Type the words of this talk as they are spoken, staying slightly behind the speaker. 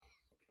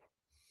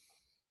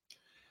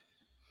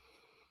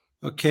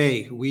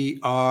Okay, we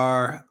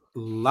are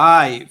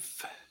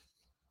live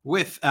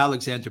with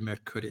Alexander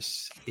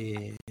Mercouris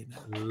in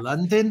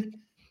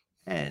London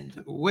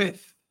and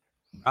with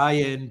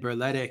Brian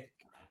Berletic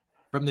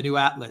from the New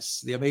Atlas,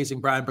 the amazing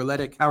Brian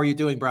Berletic. How are you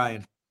doing,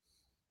 Brian?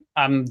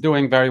 I'm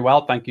doing very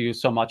well. Thank you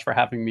so much for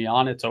having me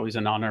on. It's always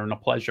an honor and a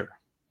pleasure.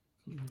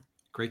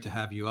 Great to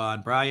have you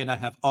on, Brian. I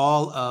have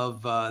all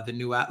of the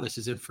New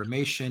Atlas's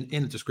information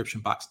in the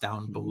description box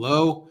down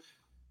below.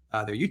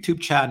 Their YouTube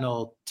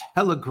channel,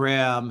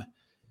 Telegram,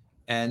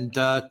 and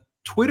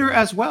Twitter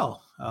as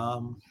well.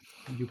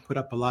 You put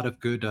up a lot of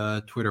good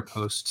Twitter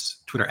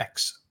posts, Twitter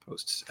X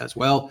posts as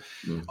well.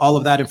 All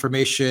of that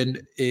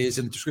information is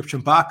in the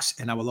description box,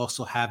 and I will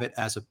also have it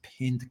as a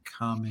pinned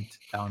comment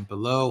down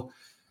below.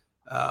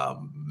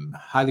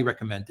 Highly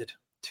recommended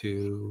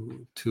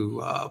to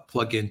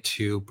plug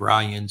into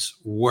Brian's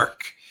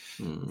work.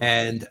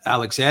 And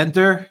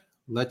Alexander,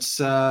 let's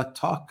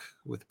talk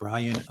with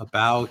Brian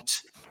about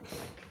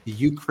the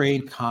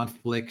Ukraine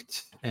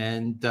conflict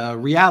and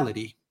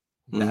reality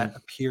that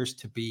appears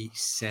to be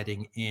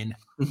setting in.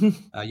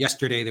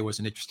 Yesterday, there was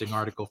an interesting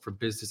article from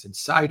Business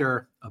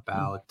Insider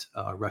about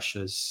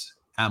Russia's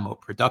ammo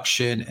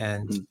production,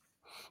 and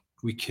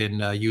we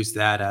can use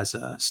that as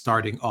a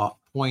starting off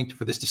point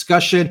for this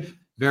discussion.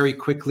 Very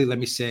quickly, let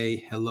me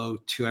say hello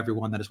to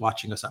everyone that is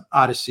watching us on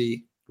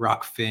Odyssey,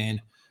 Rockfin,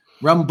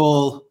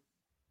 Rumble,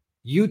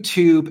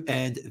 YouTube,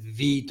 and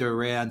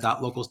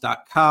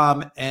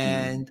theduran.locals.com,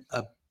 and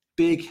a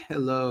big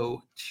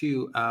hello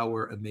to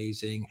our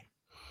amazing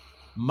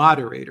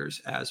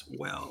moderators as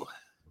well.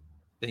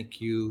 Thank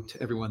you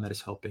to everyone that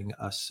is helping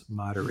us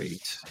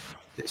moderate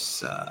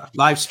this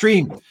live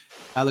stream.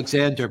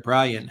 Alexander,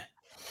 Brian,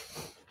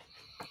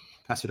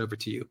 pass it over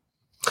to you.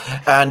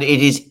 And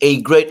it is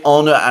a great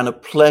honor and a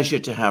pleasure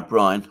to have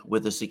Brian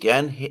with us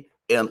again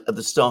at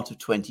the start of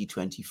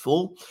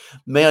 2024.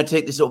 May I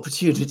take this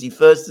opportunity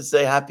first to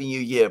say Happy New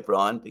Year,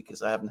 Brian,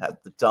 because I haven't had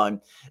the time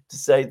to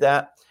say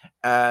that.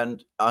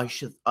 And I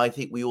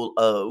think we all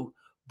owe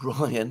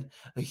Brian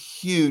a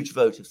huge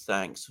vote of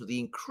thanks for the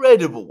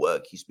incredible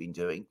work he's been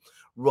doing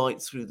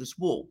right through this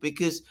war,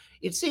 because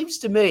it seems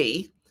to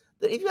me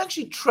that if you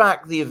actually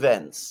track the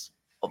events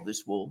of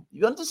this war,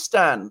 you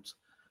understand.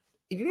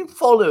 If you've been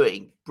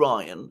following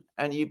Brian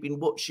and you've been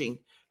watching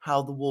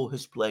how the war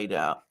has played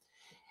out,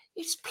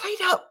 it's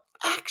played out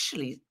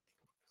actually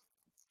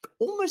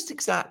almost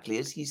exactly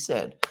as he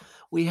said.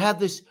 We had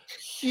this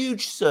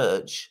huge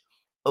surge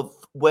of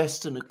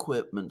Western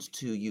equipment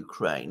to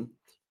Ukraine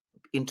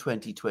in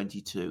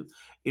 2022.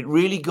 It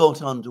really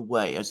got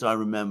underway, as I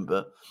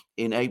remember,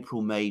 in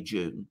April, May,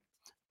 June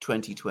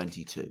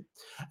 2022.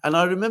 And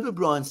I remember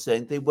Brian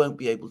saying they won't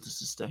be able to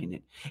sustain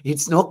it.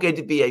 It's not going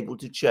to be able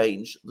to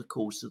change the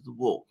course of the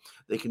war.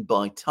 They can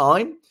buy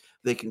time.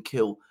 They can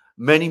kill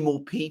many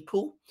more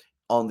people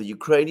on the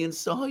Ukrainian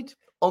side,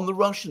 on the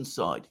Russian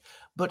side.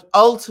 But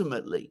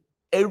ultimately,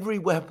 every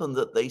weapon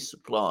that they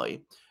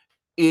supply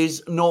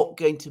is not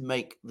going to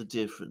make the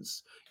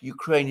difference.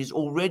 Ukraine is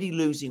already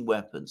losing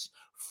weapons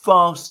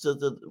faster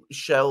than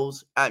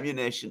shells,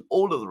 ammunition,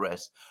 all of the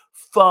rest,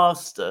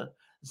 faster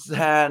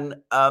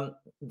than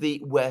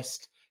the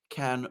West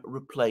can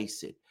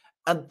replace it.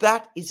 And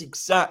that is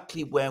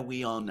exactly where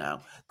we are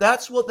now.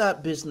 That's what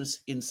that Business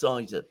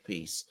Insider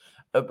piece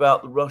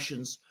about the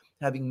Russians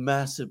having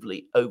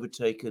massively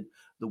overtaken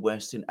the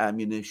West in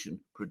ammunition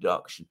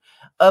production.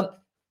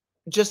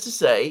 Just to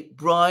say,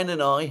 Brian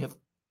and I have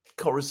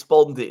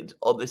corresponded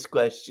on this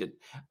question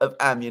of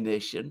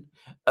ammunition,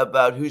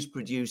 about who's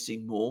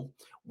producing more.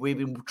 We've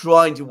been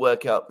trying to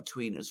work out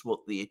between us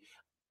what the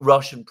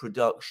Russian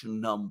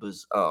production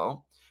numbers are,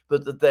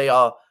 but that they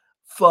are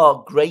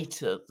far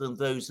greater than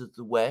those of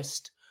the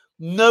West.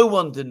 No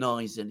one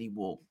denies any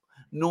war,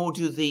 nor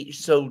do the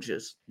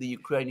soldiers, the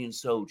Ukrainian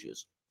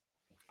soldiers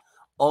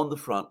on the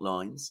front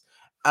lines.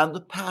 And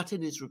the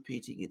pattern is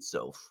repeating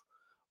itself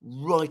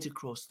right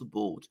across the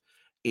board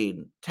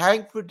in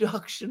tank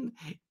production,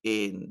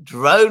 in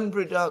drone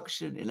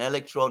production, in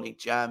electronic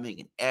jamming,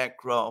 in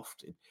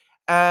aircraft.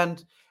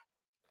 And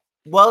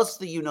whilst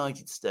the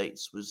United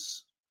States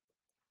was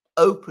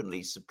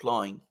openly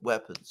supplying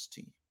weapons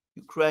to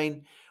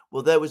Ukraine,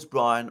 well, there was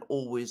Brian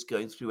always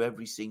going through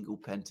every single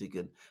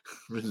Pentagon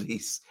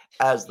release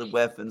as the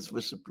weapons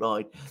were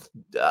supplied.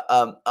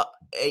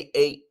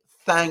 A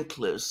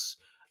thankless,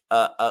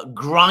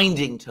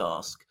 grinding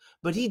task,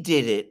 but he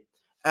did it.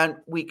 And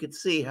we could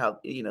see how,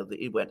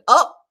 it went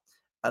up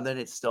and then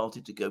it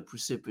started to go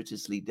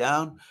precipitously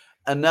down.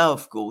 And now,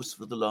 of course,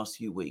 for the last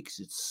few weeks,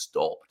 it's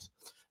stopped.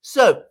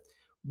 So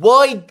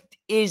why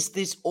is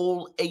this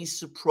all a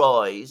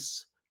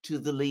surprise to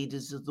the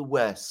leaders of the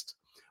West?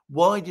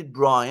 Why did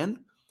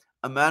Brian,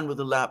 a man with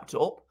a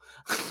laptop,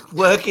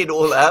 work it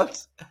all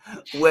out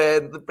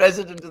when the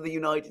President of the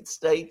United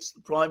States, the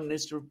Prime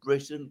Minister of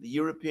Britain, the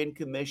European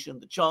Commission,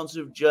 the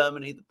Chancellor of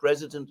Germany, the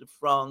President of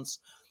France,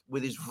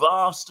 with his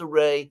vast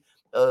array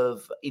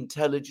of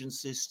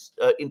intelligence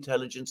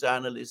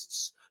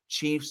analysts,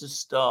 chiefs of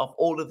staff,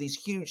 all of these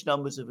huge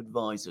numbers of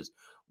advisors,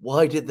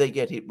 Why did they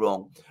get it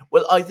wrong?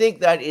 Well, I think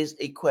that is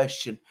a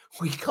question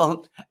we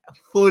can't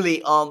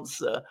fully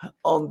answer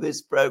on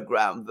this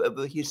program.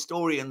 The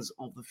historians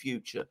of the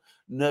future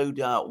no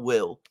doubt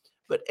will.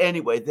 But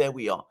anyway, there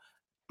we are.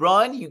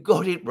 Brian, you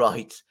got it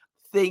right.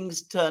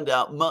 Things turned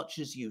out much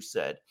as you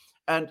said.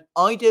 And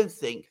I don't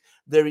think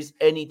there is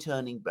any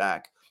turning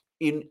back.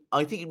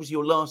 I think it was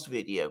your last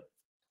video,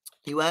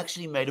 you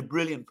actually made a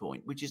brilliant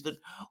point, which is that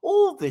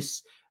all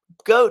this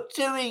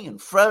toing and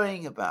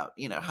froing about,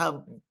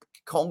 how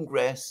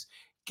Congress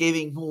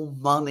giving more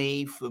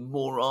money for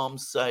more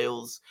arms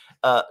sales,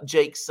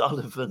 Jake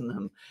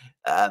Sullivan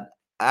and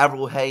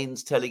Avril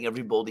Haines telling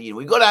everybody,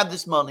 we've got to have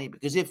this money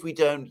because if we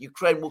don't,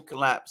 Ukraine will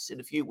collapse in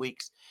a few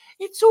weeks.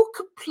 It's all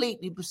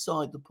completely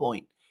beside the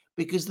point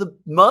because the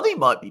money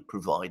might be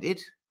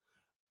provided,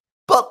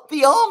 but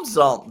the arms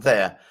aren't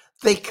there.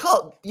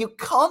 You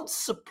can't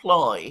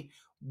supply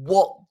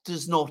what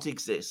does not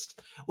exist.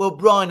 Well,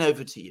 Brian,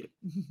 over to you.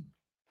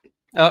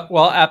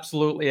 Well,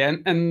 absolutely.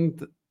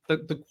 And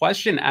the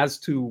question as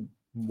to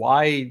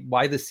why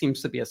this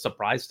seems to be a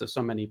surprise to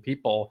so many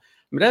people,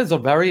 I mean, that is a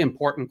very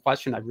important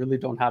question. I really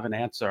don't have an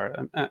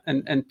answer.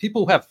 And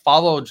people who have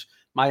followed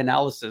my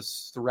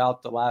analysis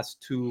throughout the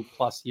last 2+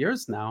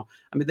 years now,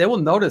 I mean, they will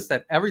notice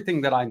that everything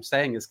that I'm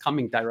saying is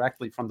coming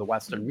directly from the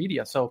Western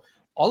media. So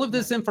all of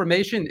this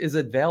information is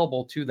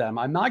available to them.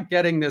 I'm not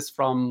getting this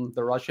from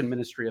the Russian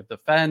Ministry of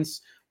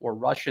Defense or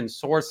Russian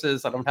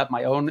sources. I don't have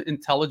my own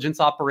intelligence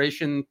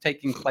operation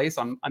taking place.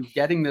 I'm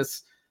getting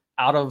this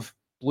out of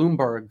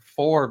Bloomberg,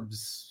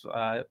 Forbes,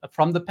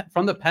 from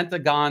the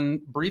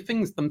Pentagon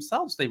briefings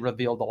themselves. They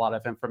revealed a lot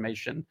of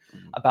information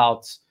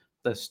about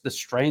the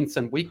strengths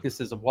and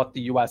weaknesses of what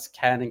the U.S.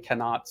 can and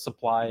cannot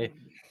supply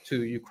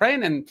to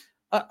Ukraine. And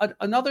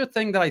another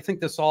thing that I think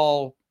this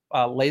all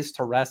lays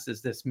to rest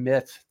is this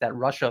myth that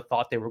Russia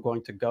thought they were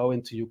going to go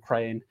into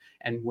Ukraine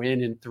and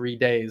win in 3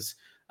 days.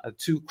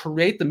 To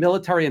create the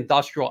military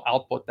industrial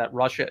output that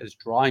Russia is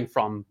drawing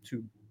from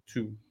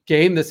to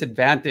gain this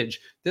advantage,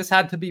 this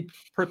had to be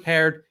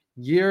prepared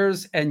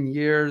years and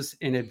years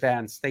in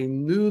advance. They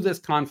knew this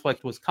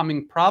conflict was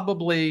coming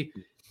probably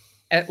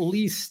at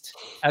least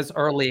as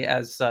early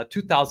as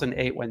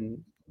 2008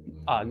 when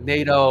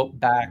NATO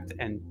backed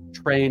and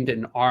trained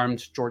and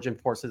armed Georgian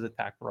forces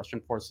attacked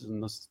Russian forces in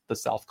the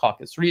South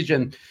Caucasus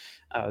region.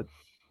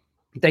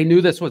 They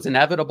knew this was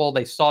inevitable.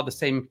 They saw the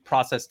same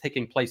process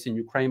taking place in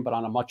Ukraine, but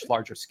on a much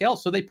larger scale.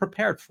 So they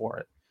prepared for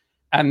it.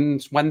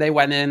 And when they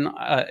went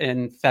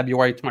in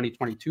February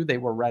 2022, they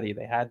were ready.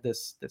 They had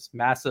this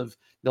massive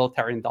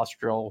military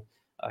industrial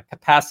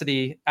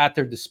capacity at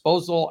their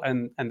disposal,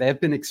 and they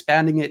have been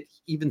expanding it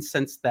even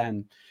since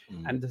then.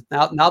 And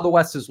now the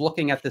West is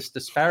looking at this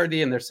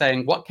disparity, and they're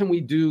saying, "What can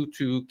we do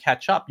to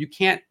catch up?" You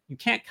can't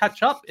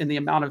catch up in the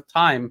amount of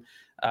time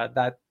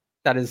that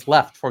is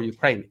left for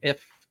Ukraine,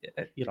 if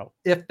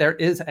there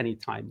is any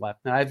time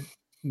left. And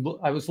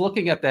I was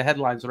looking at the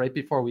headlines right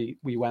before we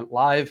went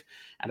live,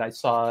 and I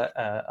saw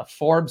a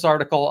Forbes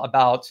article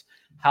about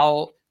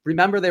how.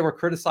 Remember, they were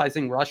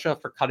criticizing Russia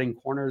for cutting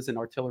corners in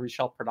artillery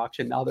shell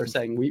production. Now they're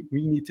saying we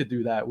need to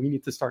do that. We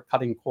need to start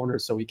cutting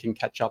corners so we can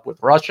catch up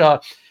with Russia.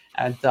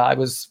 And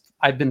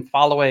I've been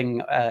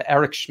following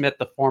Eric Schmidt,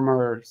 the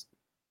former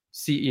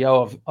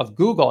CEO of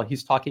Google.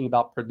 He's talking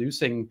about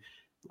producing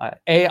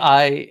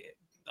AI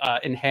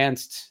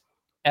enhanced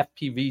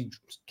FPV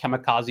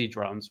kamikaze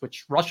drones,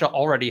 which Russia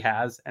already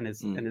has and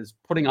is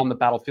putting on the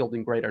battlefield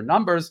in greater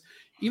numbers.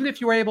 Even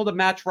if you were able to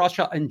match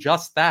Russia in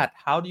just that,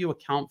 how do you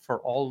account for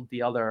all of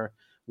the other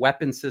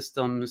weapon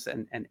systems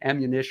and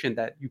ammunition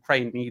that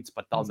Ukraine needs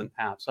but doesn't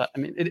have? So, I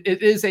mean,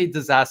 it is a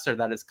disaster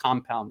that is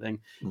compounding.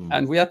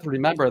 And we have to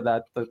remember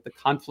that the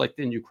conflict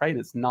in Ukraine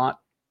is not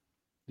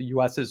the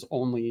U.S.'s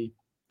only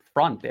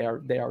front.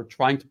 They are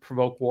trying to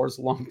provoke wars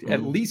along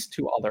at least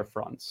 2 other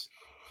fronts.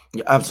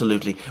 Yeah,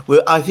 absolutely.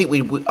 Well, I think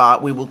we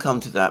will come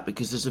to that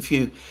because there's a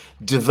few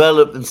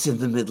developments in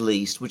the Middle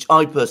East, which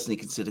I personally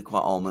consider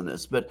quite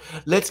ominous. But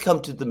let's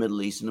come to the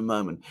Middle East in a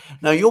moment.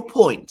 Now, your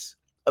point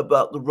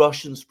about the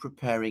Russians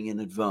preparing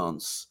in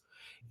advance,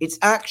 it's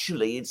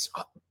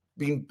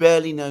been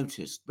barely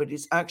noticed, but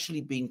it's actually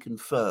been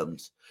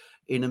confirmed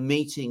in a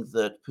meeting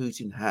that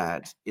Putin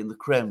had in the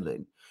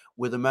Kremlin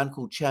with a man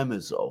called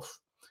Chemezov,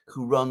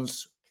 who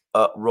runs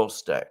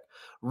Rostec.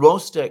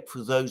 Rostec, for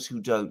those who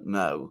don't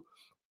know,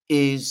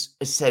 is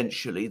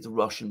essentially the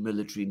Russian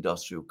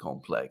military-industrial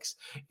complex.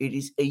 It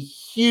is a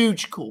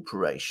huge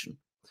corporation.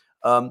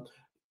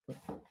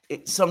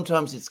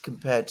 Sometimes it's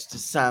compared to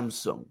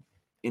Samsung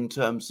in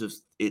terms of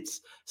its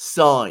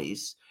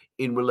size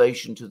in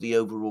relation to the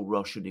overall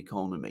Russian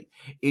economy.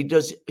 It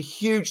does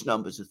huge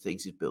numbers of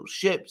things. It builds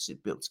ships,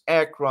 it builds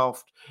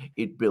aircraft,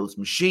 it builds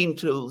machine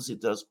tools, it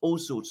does all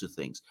sorts of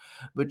things.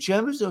 But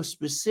Chemezov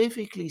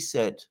specifically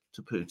said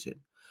to Putin,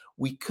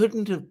 we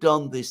couldn't have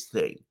done this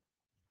thing,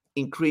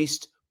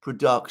 increased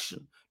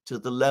production to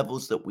the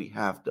levels that we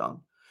have done,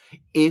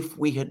 if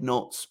we had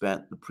not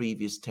spent the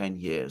previous 10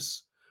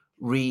 years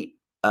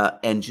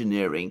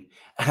re-engineering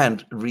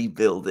and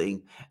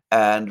rebuilding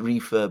and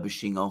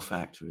refurbishing our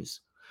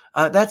factories.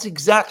 That's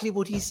exactly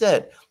what he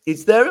said.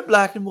 It's there in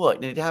black and white,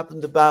 and it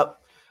happened about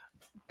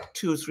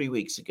 2 or 3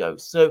 weeks ago.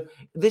 So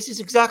this is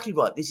exactly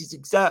right. This is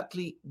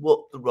exactly what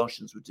the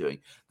Russians were doing.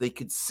 They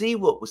could see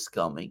what was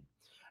coming,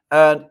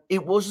 and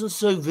it wasn't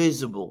so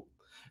visible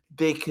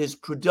because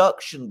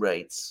production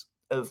rates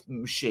of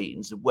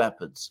machines, of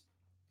weapons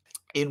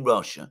in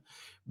Russia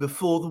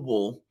before the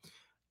war,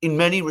 in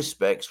many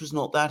respects, was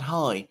not that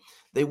high.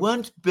 They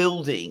weren't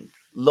building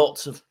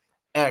lots of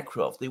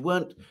aircraft. They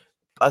weren't.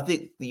 I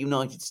think the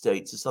United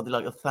States is something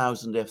like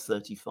 1,000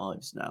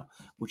 F-35s now,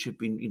 which have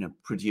been,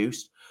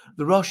 produced.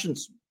 The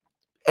Russians'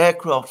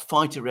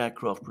 fighter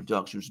aircraft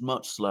production was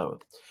much slower.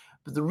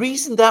 But the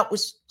reason that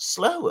was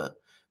slower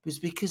was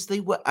because they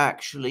were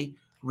actually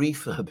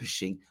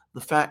refurbishing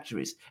the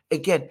factories.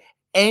 Again,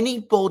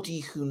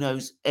 anybody who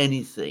knows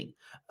anything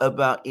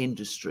about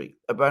industry,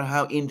 about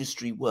how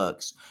industry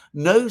works,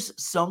 knows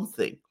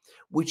something,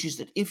 which is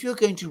that if you're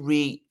going to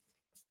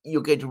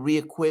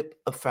re-equip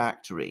a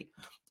factory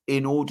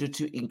in order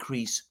to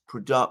increase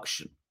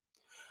production,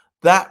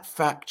 that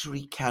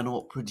factory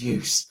cannot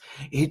produce.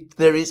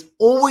 There is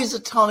always a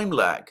time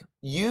lag,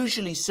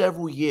 usually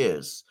several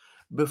years,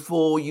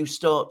 before you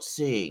start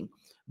seeing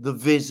the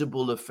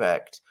visible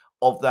effect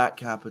of that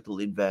capital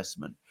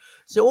investment.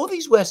 So all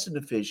these Western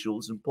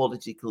officials and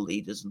political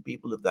leaders and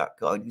people of that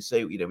kind who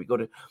say, we've got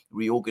to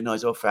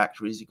reorganize our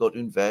factories, we've got to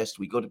invest,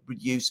 we've got to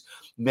produce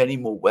many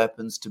more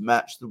weapons to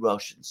match the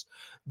Russians.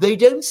 They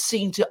don't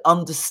seem to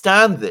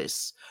understand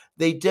this.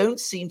 They don't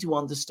seem to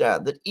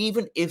understand that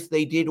even if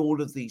they did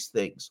all of these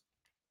things,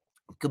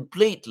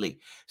 completely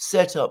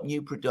set up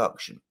new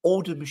production,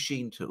 order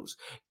machine tools,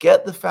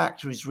 get the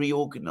factories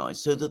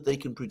reorganized so that they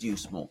can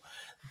produce more,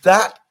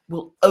 that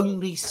will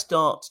only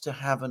start to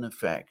have an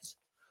effect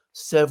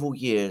several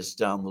years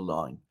down the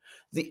line.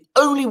 The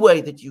only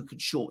way that you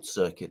could short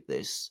circuit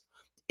this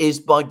is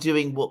by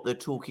doing what they're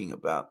talking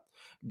about,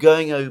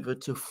 going over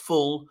to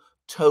full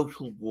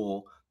total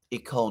war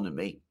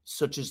economy,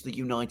 such as the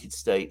United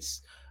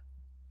States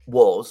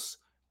was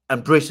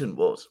and Britain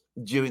was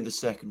during the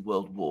Second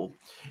World War,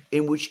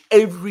 in which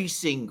every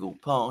single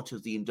part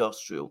of the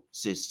industrial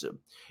system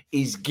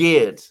is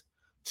geared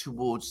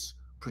towards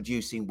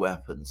producing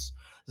weapons.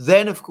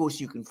 Then, of course,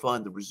 you can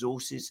find the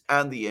resources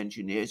and the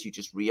engineers. You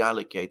just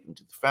reallocate them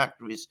to the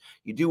factories.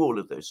 You do all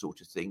of those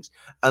sort of things.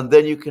 And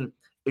then you can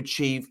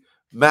achieve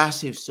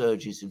massive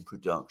surges in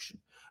production.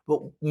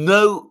 But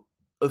no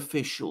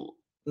official,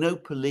 no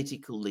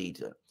political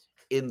leader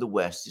in the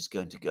West is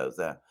going to go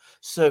there.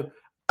 So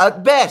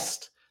at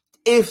best,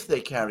 if they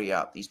carry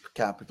out these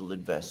capital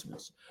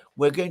investments,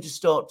 we're going to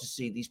start to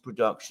see these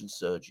production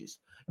surges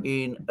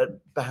in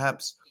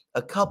perhaps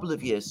a couple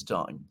of years'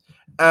 time.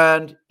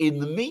 And in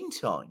the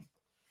meantime,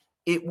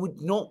 it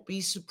would not be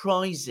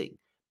surprising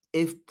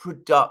if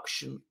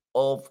production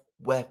of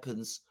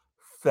weapons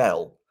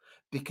fell.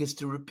 Because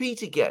to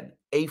repeat again,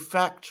 a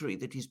factory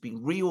that is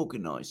being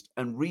reorganized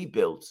and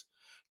rebuilt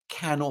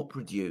cannot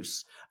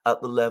produce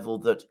at the level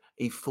that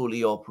a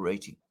fully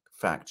operating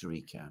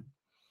factory can.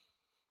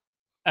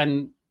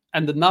 And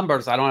the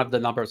numbers, I don't have the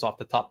numbers off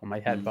the top of my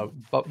head,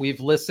 but we've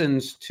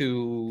listened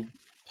to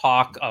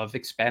talk of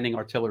expanding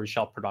artillery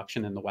shell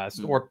production in the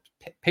West or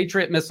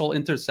Patriot missile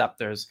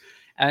interceptors.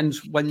 And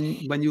when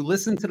you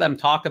listen to them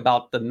talk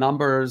about the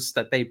numbers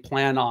that they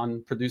plan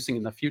on producing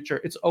in the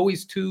future, it's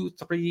always 2,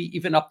 3,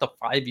 even up to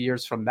 5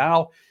 years from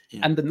now.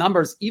 Yeah. And the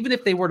numbers, even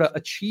if they were to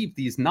achieve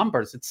these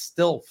numbers, it's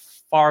still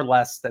far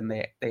less than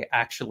they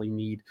actually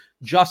need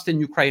just in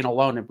Ukraine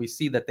alone. And we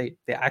see that they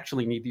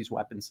actually need these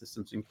weapon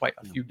systems in quite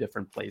a few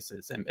different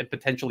places and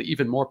potentially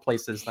even more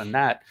places than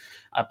that.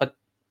 But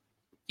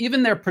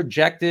even their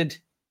projected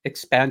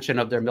expansion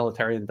of their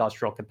military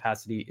industrial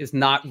capacity is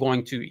not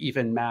going to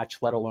even match,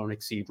 let alone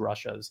exceed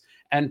Russia's.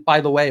 And by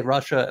the way,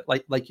 Russia,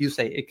 like you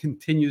say, it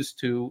continues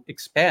to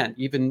expand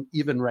even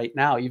right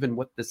now, even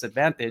with this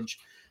advantage.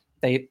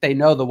 They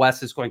know the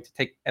West is going to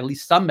take at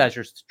least some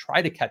measures to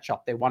try to catch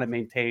up. They want to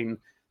maintain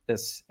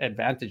this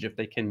advantage. If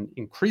they can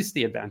increase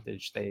the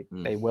advantage, they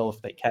will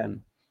if they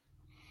can.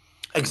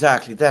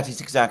 Exactly. That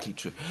is exactly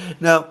true.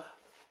 Now,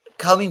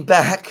 coming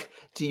back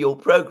to your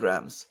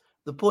programs,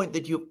 the point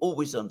that you've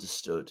always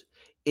understood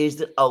is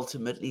that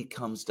ultimately it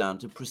comes down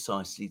to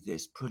precisely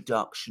this: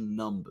 production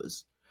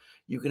numbers.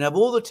 You can have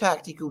all the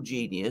tactical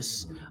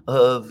genius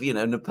of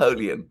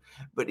Napoleon,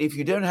 but if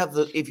you don't have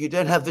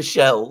the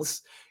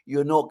shells,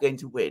 you're not going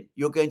to win.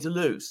 You're going to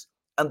lose.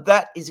 And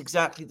that is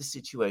exactly the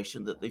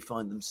situation that they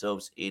find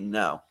themselves in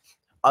now.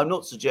 I'm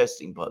not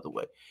suggesting, by the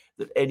way,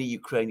 that any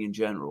Ukrainian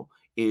general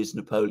is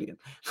Napoleon.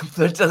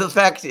 But the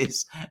fact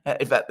is,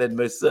 in fact, they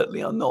most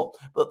certainly are not.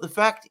 But the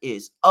fact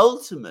is,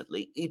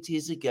 ultimately, it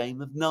is a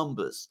game of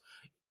numbers.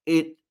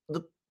 The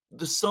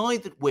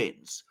side that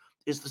wins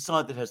is the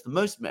side that has the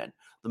most men,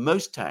 the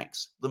most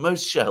tanks, the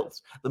most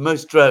shells, the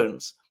most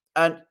drones.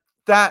 And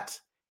that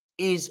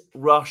is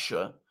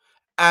Russia.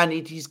 And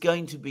it is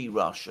going to be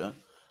Russia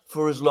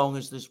for as long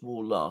as this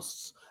war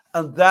lasts.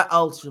 And that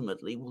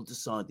ultimately will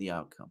decide the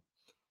outcome.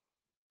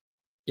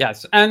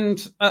 Yes,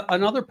 and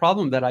another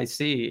problem that I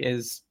see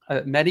is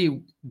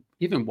many,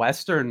 even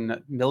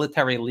Western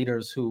military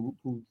leaders who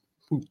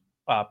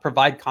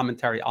provide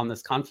commentary on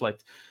this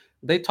conflict.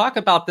 They talk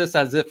about this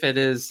as if it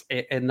is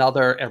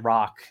another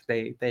Iraq.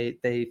 They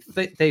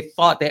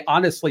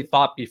honestly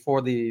thought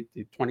before the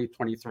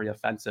 2023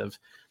 offensive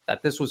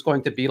that this was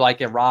going to be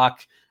like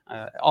Iraq.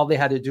 All they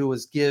had to do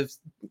was give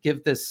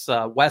this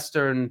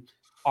Western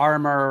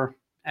armor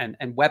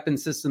and weapon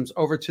systems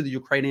over to the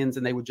Ukrainians,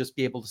 and they would just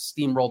be able to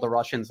steamroll the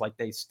Russians like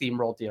they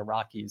steamrolled the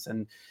Iraqis.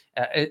 And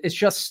it's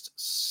just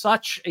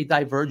such a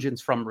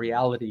divergence from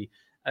reality.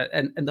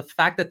 And the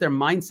fact that their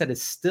mindset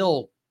is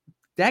still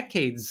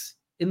decades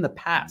in the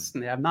past,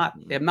 and they have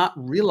not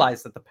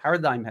realized that the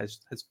paradigm has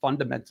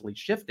fundamentally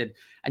shifted,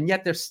 and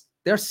yet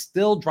they're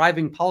still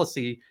driving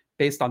policy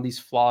based on these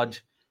flawed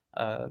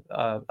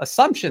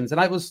assumptions.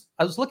 And I was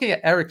looking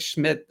at Eric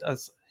Schmidt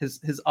as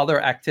his other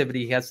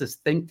activity. He has this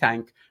think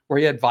tank where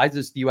he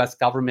advises the U.S.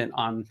 government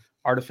on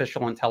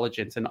artificial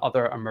intelligence and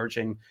other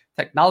emerging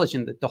technology.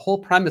 And the whole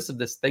premise of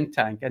this think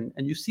tank, and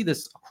you see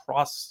this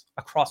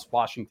across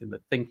Washington, the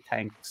think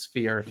tank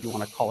sphere, if you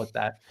want to call it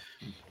that,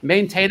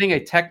 maintaining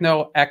a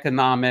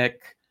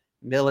techno-economic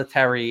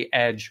military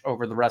edge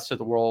over the rest of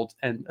the world,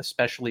 and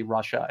especially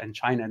Russia and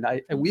China.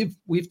 And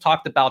we've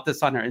talked about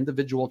this on our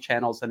individual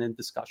channels and in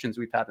discussions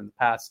we've had in the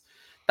past.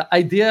 The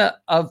idea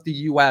of the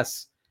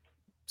U.S.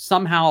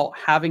 somehow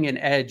having an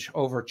edge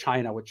over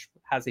China, which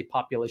has a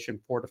population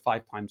 4 to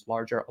 5 times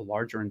larger, a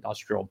larger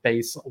industrial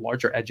base, a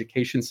larger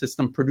education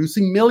system,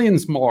 producing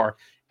millions more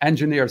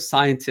engineers,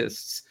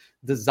 scientists,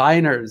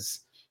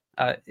 designers.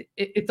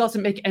 It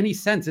doesn't make any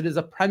sense. It is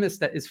a premise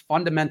that is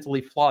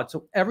fundamentally flawed.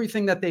 So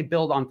everything that they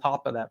build on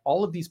top of that,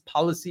 all of these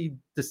policy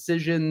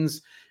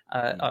decisions,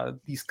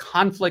 these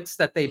conflicts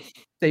that they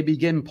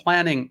begin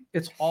planning,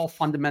 it's all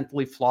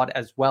fundamentally flawed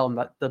as well.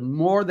 And the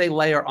more they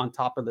layer on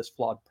top of this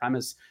flawed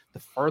premise, the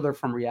further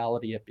from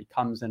reality it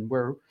becomes. And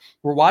we're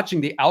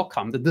watching the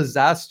outcome, the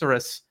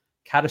disastrous,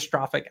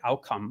 catastrophic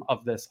outcome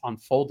of this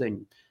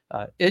unfolding.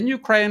 In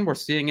Ukraine, we're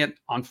seeing it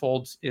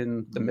unfold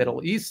in the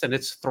Middle East, and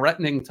it's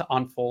threatening to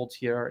unfold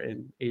here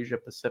in Asia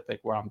Pacific,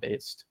 where I'm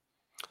based.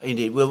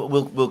 Indeed,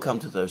 we'll come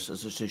to those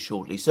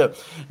shortly. So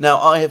now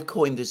I have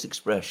coined this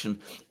expression,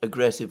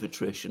 aggressive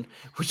attrition,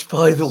 which,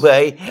 by the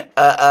way,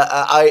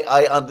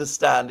 I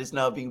understand is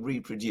now being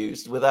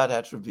reproduced without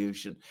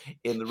attribution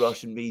in the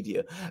Russian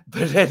media.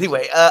 But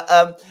anyway,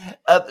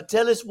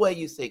 tell us where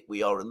you think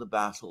we are in the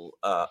battle,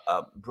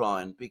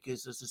 Brian,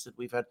 because as I said,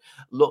 we've had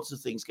lots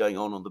of things going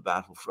on the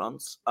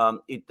battlefronts.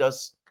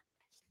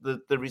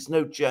 There is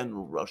no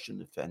general Russian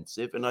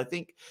offensive, and I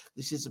think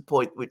this is a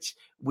point which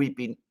we've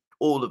been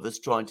all of us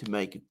trying to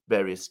make at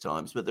various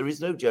times, but there is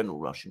no general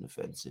Russian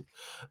offensive.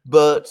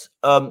 But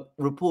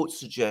reports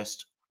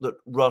suggest that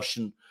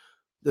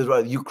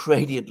the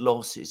Ukrainian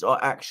losses are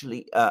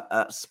actually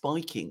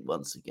spiking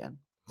once again.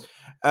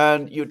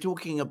 And you're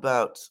talking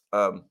about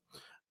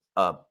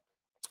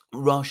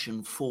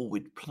Russian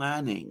forward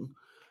planning.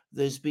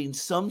 There's been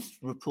some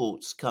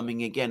reports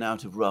coming again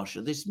out of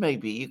Russia. This may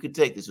be, you could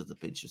take this with a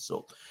pinch of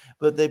salt,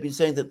 but they've been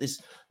saying that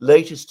this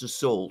latest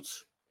assault,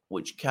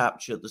 which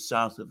captured the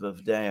south of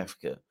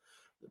Avdiivka,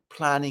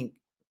 planning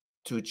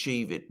to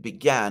achieve it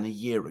began a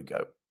year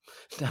ago.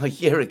 Now, a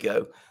year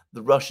ago,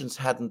 the Russians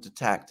hadn't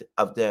attacked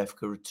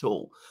Avdiivka at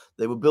all.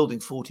 They were building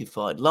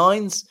fortified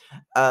lines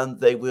and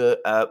they were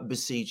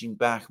besieging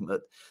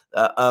Bakhmut.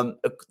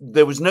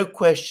 There was no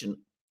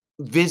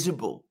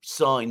visible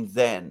sign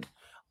then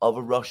of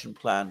a Russian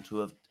plan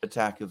to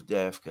attack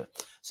Avdiivka.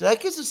 So that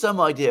gives us some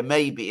idea,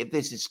 maybe, if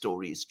this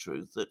story is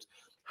true, that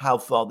how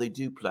far they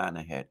do plan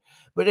ahead.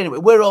 But anyway,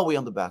 where are we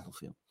on the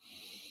battlefield?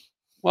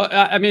 Well,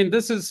 I mean,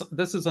 this is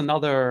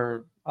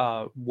another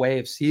way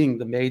of seeing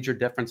the major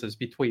differences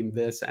between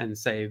this and,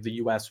 say, the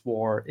U.S.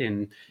 war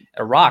in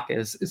Iraq.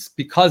 Is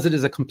because it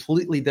is a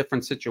completely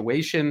different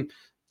situation.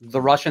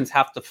 The Russians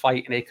have to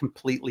fight in a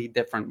completely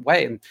different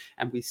way,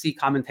 and we see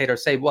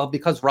commentators say, well,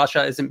 because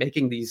Russia isn't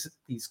making these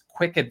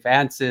quick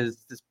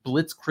advances, this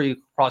blitzkrieg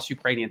across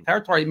Ukrainian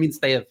territory, it means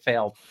they have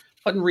failed.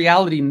 But in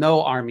reality,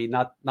 no army,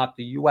 not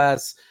the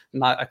U.S.,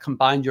 not a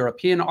combined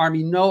European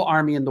army, no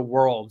army in the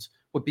world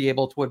would be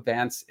able to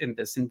advance in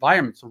this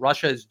environment. So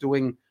Russia is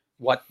doing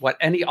what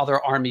any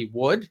other army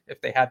would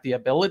if they had the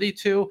ability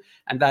to,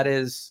 and that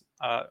is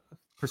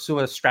pursue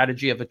a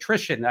strategy of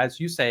attrition. As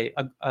you say,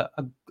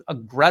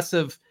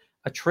 aggressive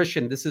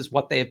attrition. This is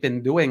what they have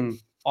been doing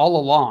all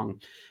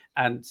along.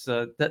 And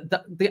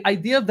the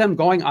idea of them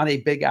going on a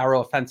big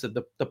arrow offensive,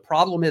 the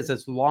problem is,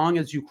 as long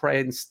as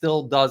Ukraine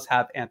still does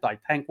have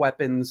anti-tank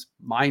weapons,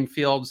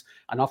 minefields,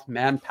 enough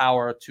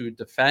manpower to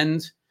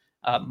defend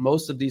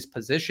most of these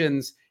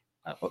positions,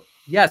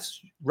 yes,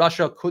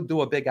 Russia could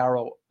do a big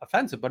arrow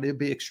offensive, but it would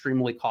be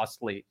extremely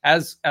costly,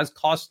 as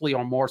costly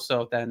or more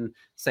so than,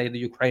 say, the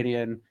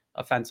Ukrainian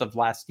offensive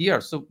last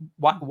year. So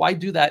why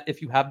do that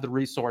if you have the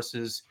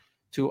resources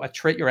to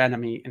attrit your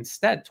enemy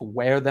instead, to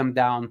wear them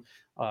down,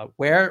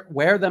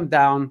 wear them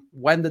down.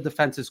 When the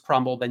defenses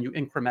crumble, then you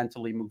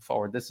incrementally move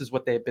forward. This is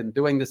what they've been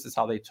doing. This is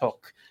how they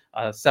took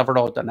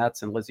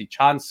Severodonetsk and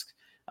Lysychansk,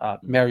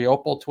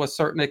 Mariupol to a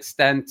certain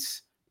extent,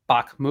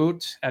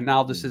 Bakhmut, and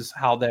now this is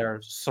how they're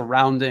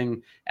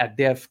surrounding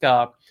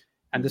Avdiivka,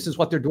 and this is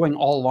what they're doing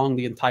all along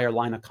the entire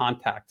line of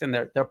contact. And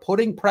they're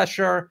putting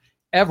pressure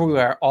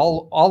everywhere,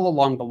 all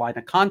along the line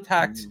of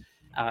contact.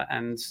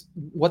 And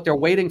what they're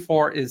waiting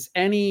for is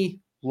any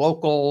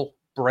local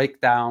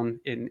breakdown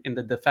in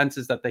the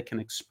defenses that they can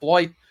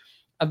exploit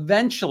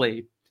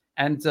eventually.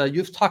 And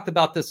you've talked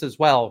about this as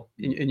well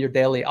in your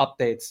daily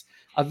updates.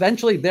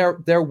 Eventually,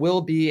 there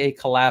will be a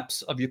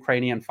collapse of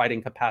Ukrainian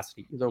fighting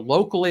capacity, either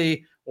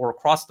locally or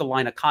across the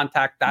line of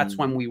contact. That's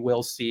when we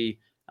will see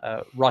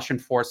Russian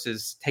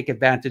forces take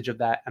advantage of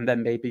that and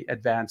then maybe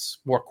advance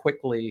more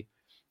quickly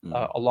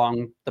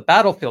along the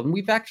battlefield. And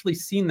we've actually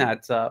seen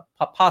that.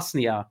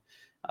 Popasnia,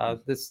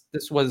 this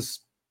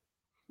was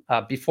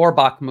before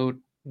Bakhmut.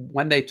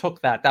 When they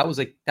took that was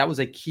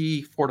a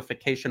key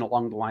fortification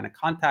along the line of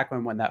contact.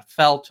 And when that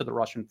fell to the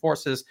Russian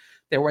forces,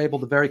 they were able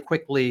to very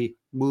quickly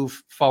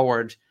move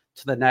forward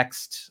to the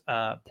next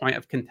point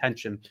of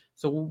contention.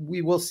 So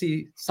we will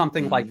see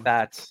something like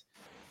that.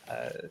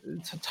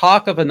 To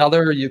talk of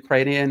another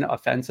Ukrainian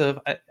offensive,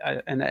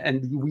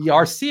 and we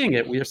are seeing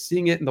it. We are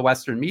seeing it in the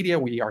Western media.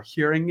 We are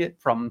hearing it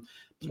from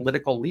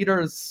political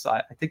leaders.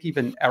 I think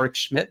even Eric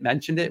Schmidt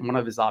mentioned it in one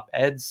of his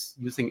op-eds,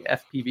 using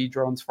FPV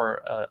drones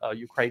for a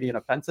Ukrainian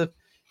offensive.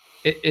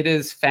 It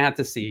is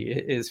fantasy.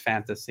 It is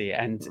fantasy,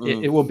 and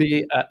it will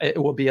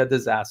be a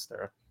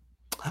disaster.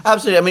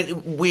 Absolutely. I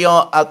mean, we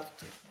are at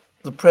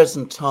the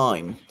present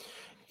time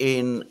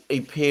in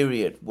a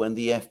period when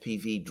the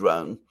FPV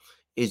drone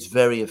is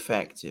very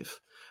effective,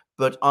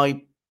 but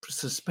I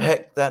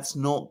suspect that's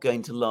not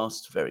going to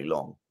last very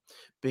long,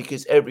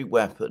 because every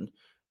weapon,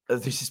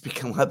 this has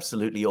become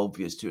absolutely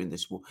obvious during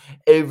this war,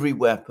 every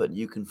weapon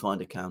you can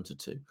find a counter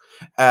to.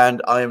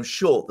 And I am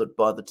sure that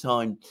by the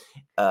time,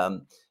 by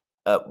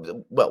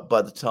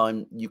the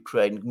time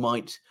Ukraine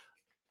might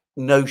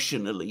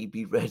notionally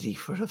be ready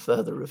for a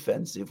further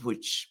offensive,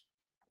 which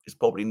is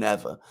probably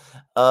never,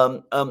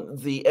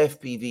 the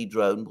FPV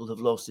drone will have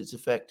lost its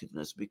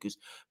effectiveness, because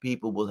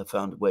people will have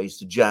found ways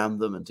to jam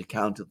them and to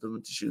counter them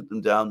and to shoot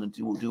them down and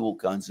to do all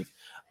kinds of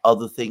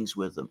other things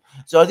with them.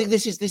 So I think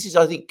this is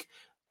I think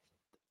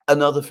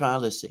another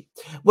fallacy.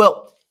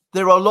 Well,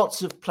 there are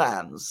lots of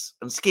plans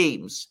and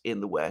schemes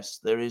in the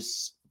West. There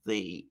is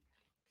the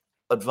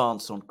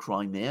advance on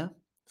Crimea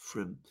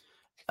from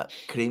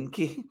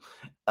Krimki.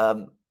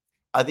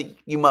 I think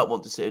you might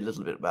want to say a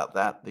little bit about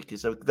that,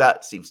 because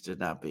that seems to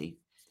now be,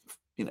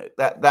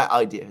 that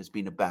idea has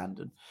been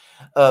abandoned.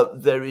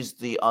 There is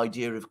the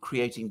idea of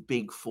creating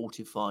big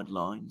fortified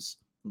lines,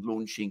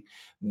 launching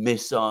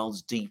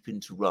missiles deep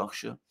into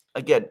Russia.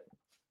 Again,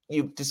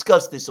 you've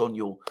discussed this on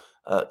your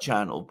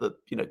channel, but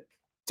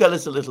tell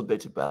us a little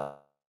bit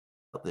about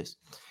this.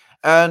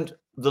 And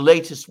the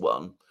latest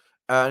one,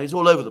 and it's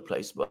all over the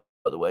place, by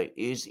the way,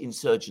 is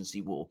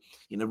insurgency war.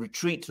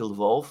 Retreat to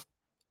Lvov.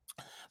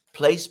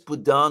 Place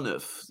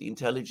Budanov, the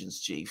intelligence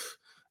chief.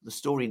 The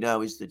story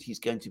now is that he's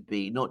going to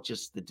be not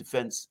just the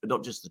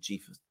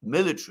chief of the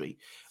military,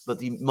 but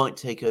he might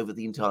take over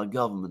the entire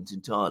government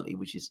entirely,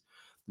 which is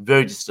a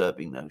very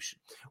disturbing notion.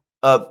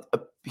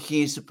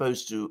 He is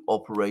supposed to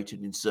operate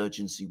an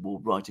insurgency war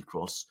right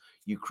across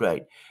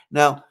Ukraine.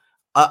 Now,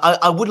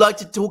 I would like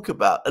to talk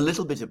a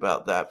little bit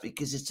about that,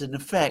 because it's in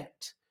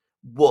effect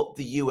what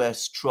the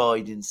US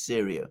tried in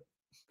Syria,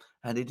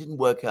 and it didn't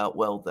work out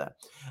well there.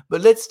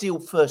 But let's deal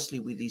firstly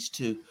with these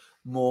two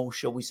more,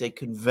 shall we say,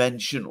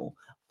 conventional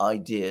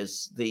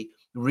ideas: the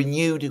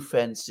renewed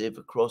offensive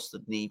across the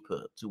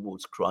Dnieper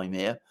towards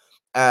Crimea,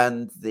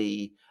 and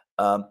the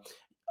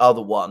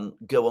other one,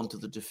 go onto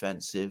the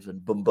defensive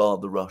and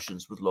bombard the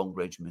Russians with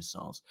long-range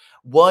missiles.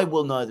 Why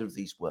will neither of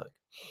these work?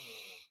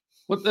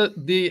 Well,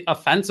 the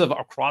offensive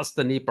across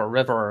the Dnieper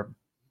River,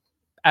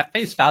 at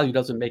face value,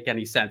 doesn't make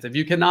any sense. If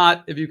you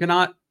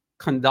cannot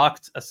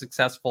conduct a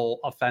successful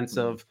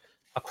offensive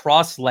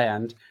across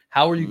land,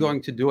 how are you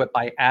going to do it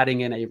by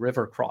adding in a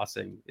river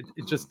crossing?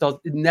 It just does.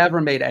 It never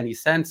made any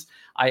sense.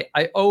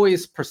 I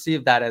always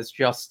perceive that as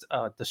just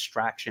a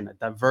distraction, a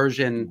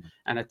diversion,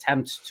 an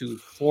attempt to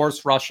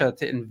force Russia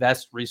to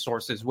invest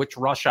resources, which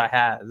Russia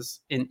has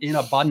in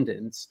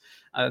abundance,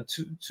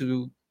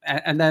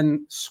 and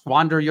then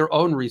squander your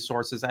own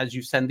resources as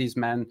you send these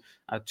men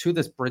to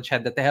this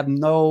bridgehead that they have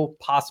no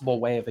possible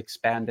way of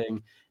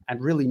expanding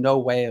and really no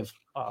way of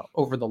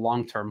over the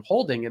long term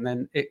holding. And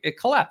then it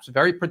collapsed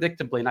very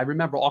predictably. And I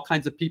remember all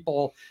kinds of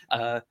people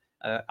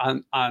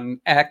on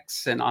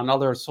X and on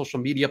other social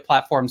media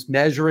platforms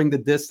measuring the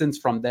distance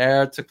from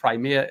there to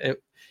Crimea.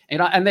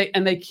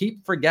 And they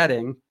keep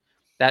forgetting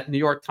that New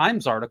York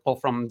Times article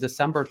from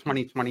December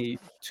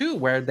 2022,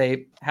 where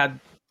they had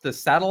the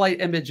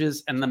satellite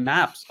images and the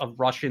maps of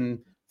Russian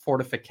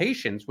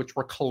fortifications, which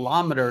were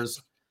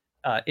kilometers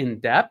in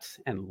depth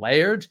and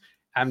layered.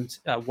 And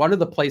one of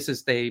the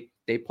places they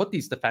put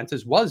these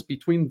defenses was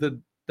between the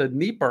the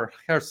Dnieper,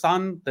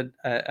 Kherson,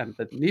 and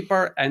the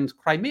Dnieper and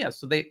Crimea.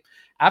 So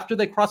after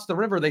they cross the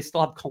river, they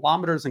still have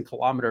kilometers and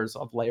kilometers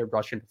of layered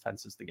Russian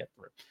defenses to get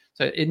through.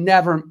 So it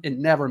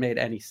never made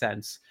any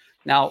sense.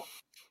 Now,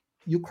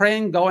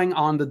 Ukraine going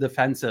on the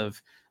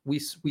defensive, we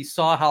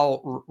saw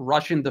how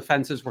Russian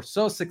defenses were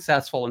so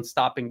successful in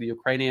stopping the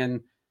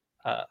Ukrainian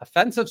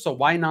offensive. So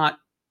why not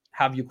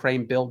have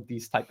Ukraine build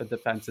these type of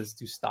defenses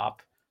to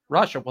stop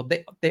Russia? Well,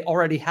 they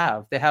already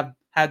have. They have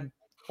had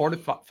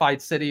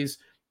fortified cities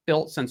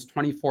built since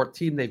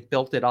 2014. They've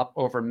built it up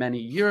over many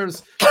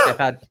years. They've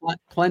had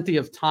plenty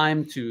of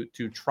time to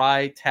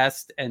try,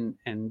 test,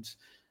 and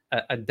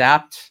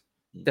adapt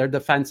their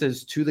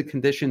defenses to the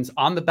conditions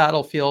on the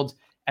battlefield.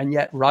 And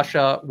yet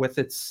Russia, with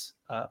its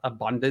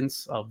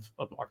abundance of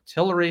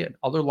artillery and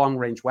other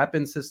long-range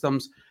weapon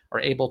systems, are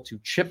able to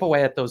chip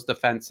away at those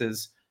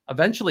defenses,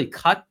 eventually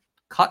cut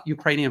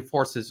Ukrainian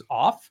forces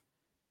off,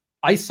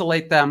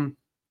 isolate them,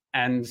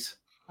 and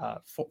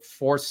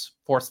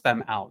force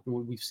them out.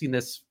 We've seen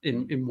this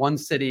in one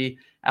city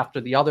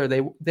after the other.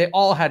 They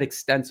all had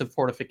extensive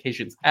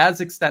fortifications,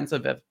 as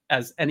extensive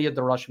as any of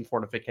the Russian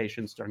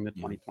fortifications during the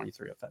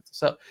 2023 offensive.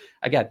 So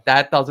again,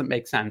 that doesn't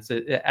make sense.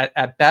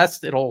 At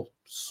best, it'll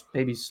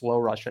maybe slow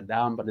Russia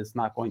down, but it's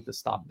not going to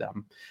stop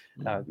them.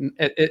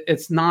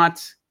 It's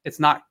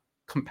not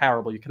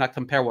comparable. You cannot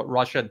compare what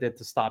Russia did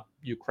to stop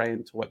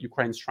Ukraine to what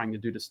Ukraine's trying to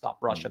do to stop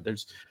Russia.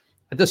 There's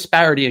a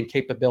disparity in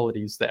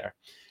capabilities there.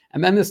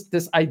 And then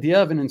this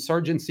idea of an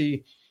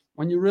insurgency,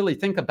 when you really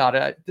think about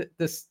it,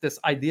 this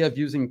idea of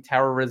using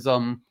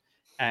terrorism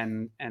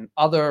and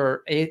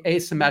other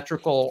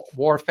asymmetrical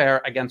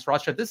warfare against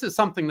Russia, this is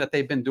something that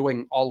they've been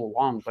doing all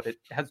along, but it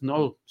has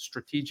no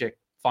strategic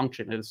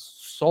function. It is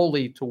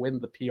solely to win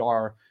the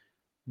PR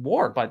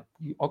war. But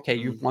okay,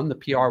 you've won the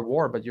PR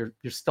war, but you're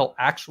still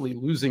actually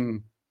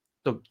losing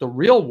the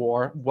real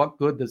war. What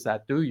good does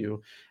that do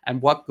you?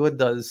 And what good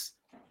does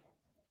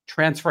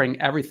transferring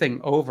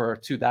everything over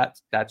to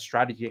that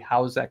strategy,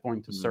 how is that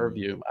going to serve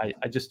you?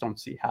 I just don't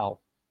see how.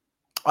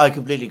 I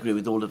completely agree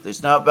with all of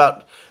this. Now,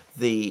 about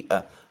the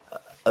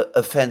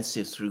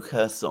offensive through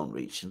Kherson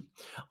region,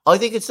 I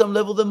think at some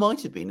level there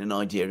might have been an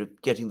idea of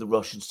getting the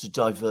Russians to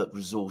divert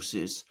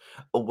resources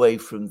away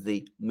from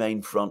the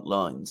main front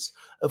lines.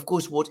 Of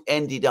course, what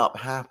ended up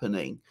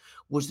happening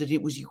was that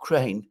it was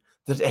Ukraine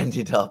that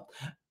ended up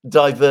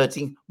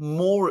diverting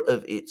more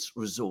of its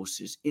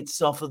resources. It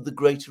suffered the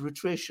greater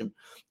attrition.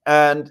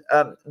 And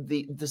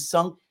the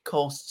sunk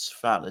costs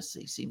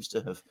fallacy seems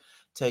to have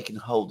taken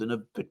hold in a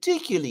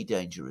particularly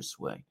dangerous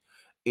way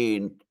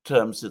in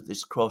terms of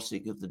this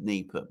crossing of the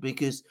Dnieper,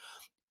 because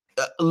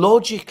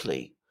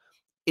logically,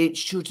 it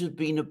should have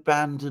been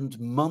abandoned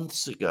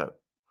months ago.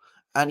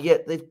 And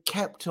yet they've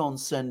kept on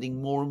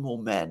sending more and more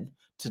men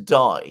to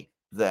die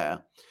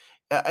there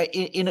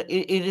in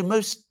a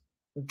most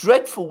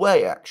dreadful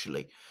way,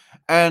 actually.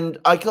 And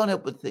I can't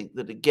help but think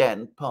that,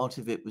 again, part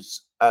of it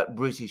was at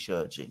British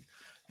urging,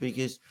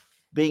 because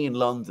being in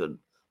London,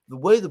 the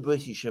way the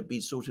British have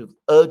been sort of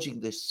urging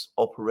this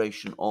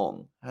operation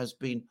on has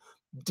been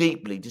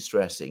deeply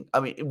distressing. I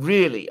mean,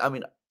 really,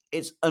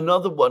 it's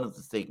another one of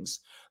the things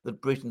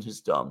that Britain has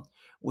done,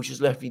 which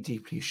has left me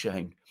deeply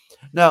ashamed.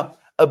 Now,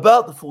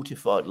 about the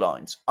fortified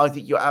lines, I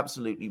think you're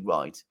absolutely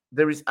right.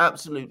 There is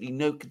absolutely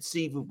no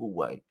conceivable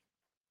way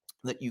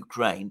that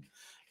Ukraine,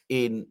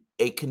 in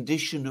a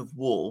condition of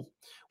war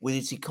with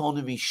its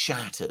economy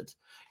shattered,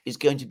 is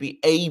going to be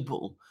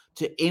able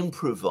to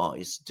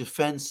improvise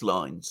defense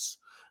lines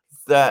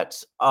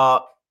that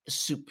are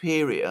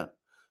superior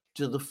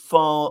to the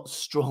far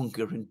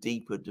stronger and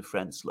deeper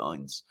defense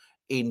lines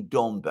in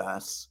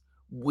Donbass,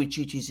 which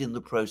it is in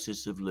the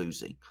process of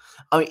losing.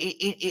 I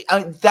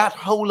mean, that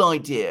whole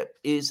idea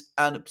is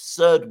an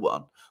absurd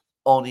one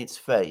on its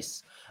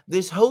face.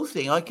 This whole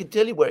thing, I can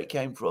tell you where it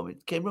came from.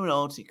 It came from an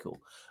article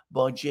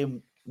by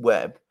Jim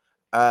Webb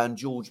and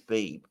George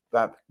Beebe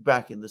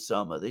back in the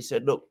summer. They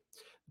said, look,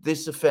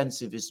 this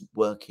offensive isn't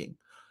working.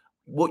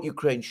 What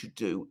Ukraine should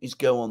do is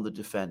go on the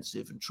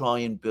defensive and try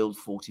and build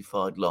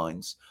fortified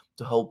lines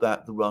to hold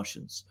back the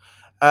Russians.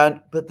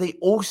 But they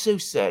also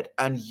said,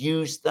 and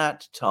used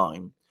that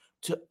time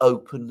to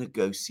open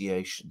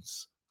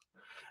negotiations.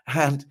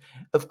 And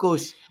of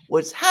course,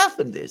 what's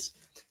happened is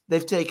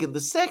they've taken the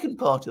second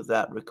part of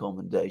that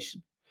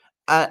recommendation,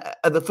 and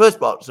the first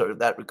part, of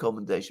that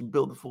recommendation,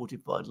 build the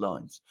fortified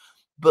lines.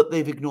 But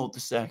they've ignored the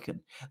second.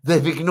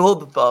 They've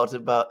ignored the part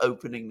about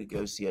opening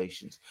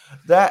negotiations.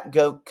 That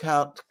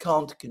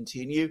can't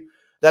continue.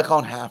 That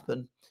can't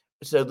happen.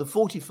 So the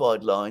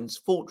fortified lines,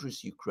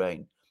 Fortress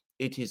Ukraine,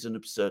 it's an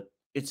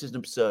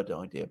absurd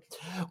idea.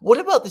 What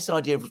about this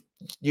idea of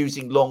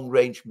using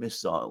long-range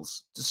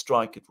missiles to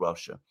strike at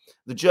Russia?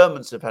 The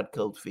Germans have had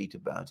cold feet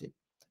about it.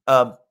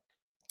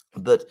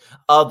 But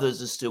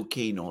others are still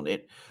keen on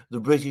it. The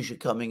British are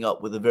coming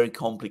up with a very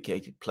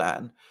complicated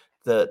plan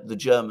that the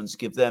Germans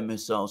give their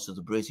missiles to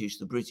the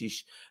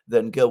British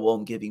then go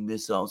on giving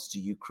missiles to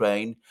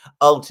Ukraine.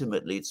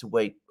 Ultimately, it's a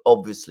way,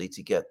 obviously,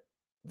 to get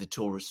the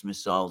Taurus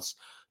missiles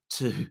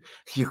to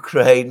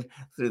Ukraine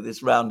through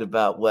this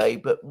roundabout way.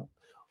 But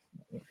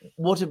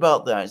What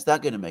about that? Is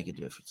that going to make a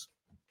difference?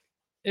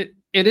 It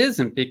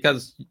isn't,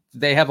 because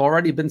they have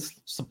already been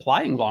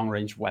supplying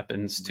long-range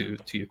weapons to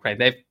Ukraine.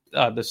 They've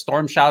the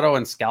Storm Shadow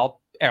and Scalp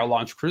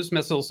air-launched cruise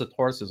missiles. The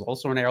Taurus is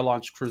also an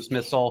air-launched cruise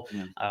missile.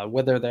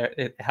 Whether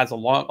it has a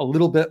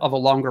little bit of a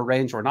longer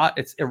range or not,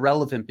 it's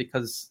irrelevant,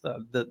 because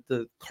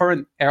the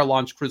current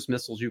air-launched cruise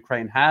missiles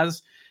Ukraine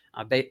has,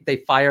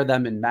 they fire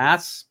them in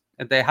mass,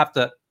 and they have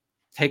to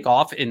take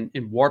off in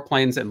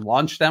warplanes and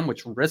launch them,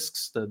 which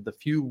risks the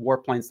few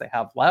warplanes they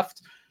have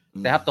left.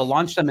 They have to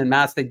launch them in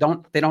mass. They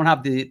don't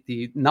have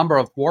the number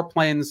of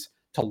warplanes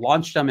to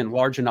launch them in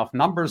large enough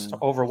numbers to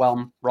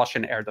overwhelm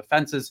Russian air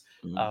defenses.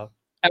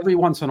 Every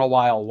once in a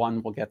while,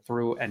 one will get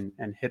through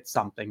and hit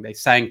something. They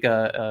sank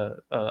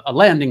a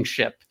landing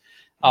ship,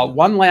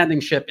 one landing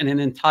ship in an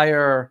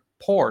entire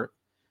port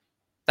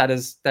that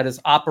is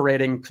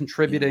operating,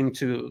 contributing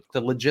to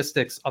the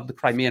logistics of the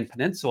Crimean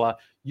Peninsula.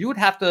 You would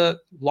have to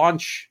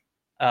launch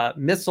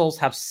missiles,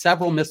 have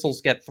several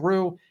missiles get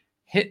through,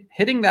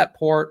 hitting that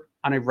port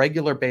on a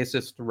regular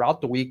basis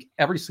throughout the week,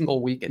 every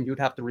single week, and you'd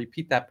have to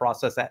repeat that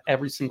process at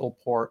every single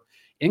port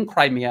in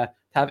Crimea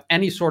to have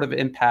any sort of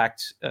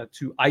impact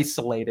to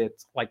isolate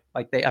it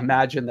like they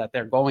imagine that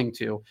they're going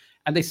to.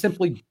 And they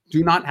simply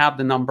do not have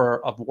the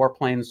number of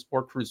warplanes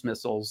or cruise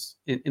missiles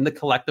in the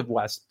collective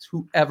West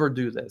to ever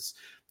do this,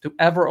 to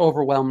ever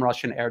overwhelm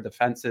Russian air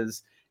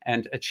defenses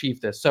and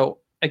achieve this. So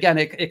again,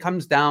 it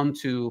comes down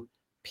to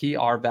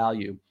PR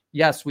value.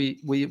 Yes, we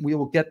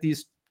will get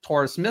these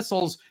Taurus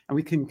missiles, and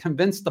we can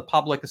convince the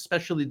public,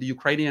 especially the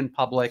Ukrainian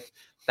public,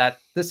 that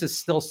this is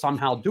still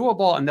somehow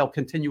doable, and they'll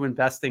continue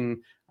investing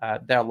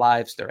their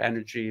lives, their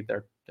energy,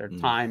 their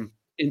time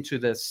into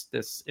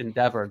this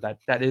endeavor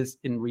that is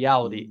in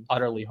reality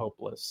utterly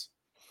hopeless.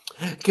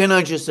 Can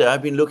I just say,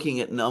 I've been looking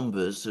at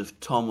numbers of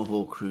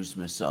Tomahawk cruise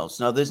missiles.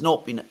 Now, there's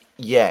not been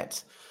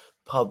yet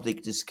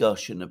public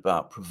discussion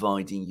about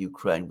providing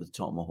Ukraine with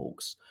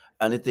Tomahawks,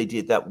 and if they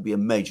did, that would be a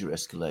major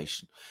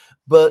escalation.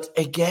 But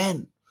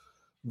again,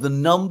 the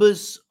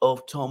numbers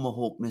of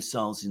Tomahawk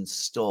missiles in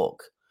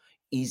stock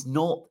is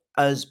not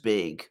as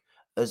big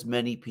as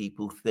many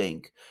people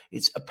think.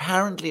 It's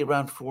apparently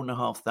around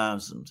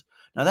 4,500.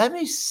 Now, that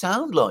may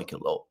sound like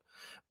a lot,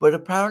 but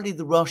apparently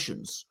the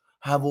Russians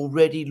have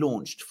already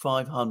launched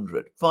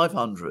 500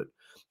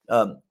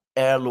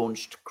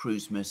 air-launched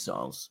cruise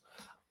missiles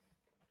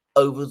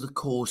over the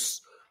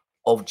course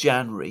of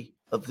January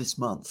of this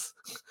month.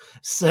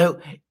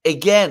 So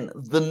again,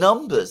 the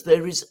numbers,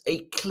 there is a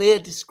clear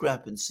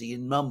discrepancy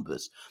in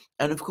numbers.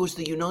 And of course,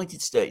 the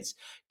United States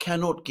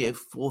cannot give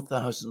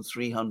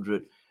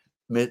 4,300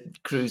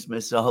 cruise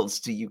missiles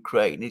to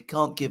Ukraine. It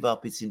can't give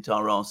up its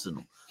entire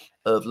arsenal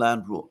of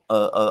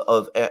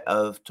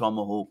of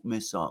Tomahawk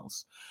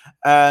missiles.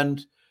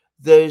 And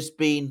there's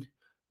been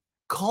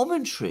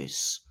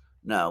commentaries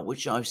now,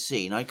 which I've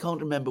seen. I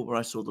can't remember where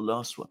I saw the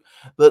last one,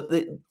 but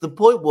the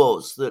point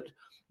was that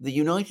the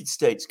United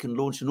States can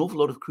launch an awful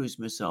lot of cruise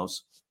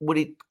missiles. What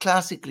it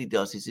classically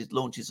does is it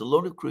launches a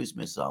lot of cruise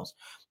missiles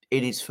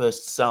in its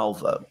first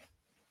salvo,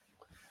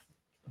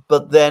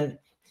 but then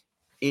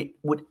it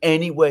would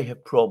anyway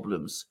have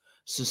problems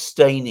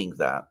sustaining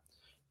that,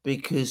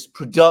 because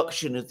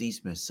production of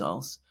these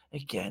missiles,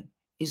 again,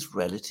 is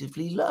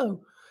relatively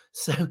low.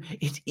 So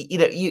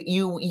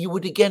you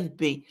would again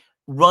be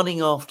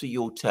running after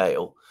your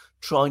tail,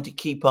 trying to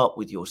keep up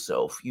with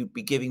yourself. You'd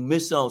be giving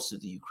missiles to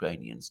the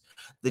Ukrainians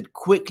that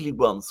quickly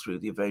run through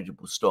the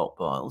available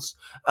stockpiles,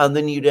 and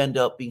then you'd end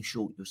up being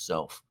short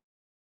yourself.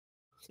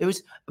 It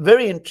was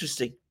very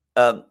interesting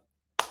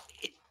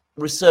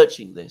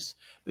researching this,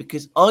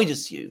 because I'd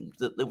assumed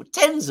that there were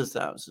tens of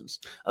thousands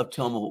of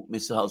Tomahawk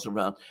missiles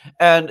around.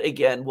 And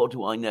again, what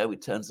do I know?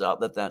 It turns out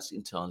that that's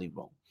entirely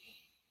wrong.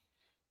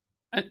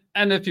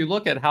 And if you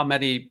look at how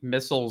many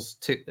missiles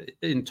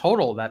in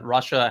total that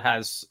Russia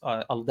has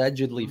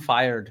allegedly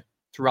fired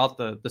throughout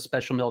the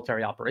special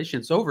military operation,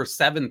 it's over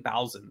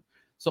 7,000.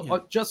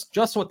 So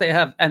just what they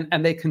have,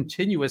 and they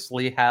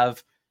continuously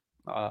have,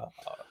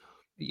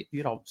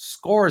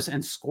 scores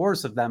and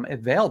scores of them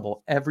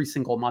available every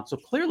single month. So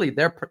clearly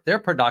their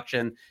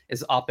production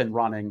is up and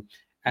running,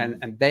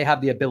 and they have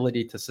the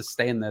ability to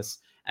sustain this.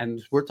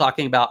 And we're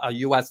talking about a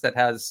U.S. that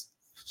has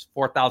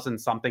 4,000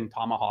 something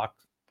Tomahawk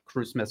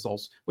cruise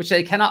missiles, which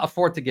they cannot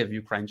afford to give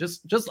Ukraine,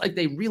 just like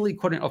they really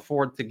couldn't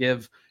afford to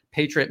give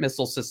Patriot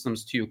missile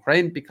systems to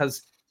Ukraine,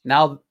 because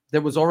now there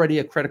was already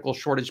a critical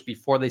shortage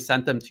before they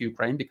sent them to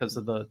Ukraine because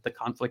of the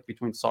conflict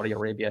between Saudi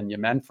Arabia and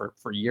Yemen for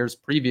years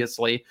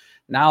previously.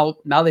 Now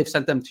they've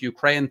sent them to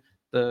Ukraine.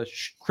 The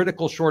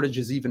critical shortage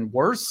is even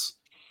worse.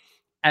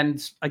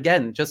 And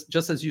again,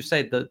 just as you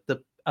say, the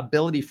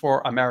ability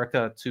for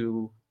America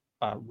to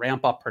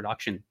ramp up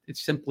production, it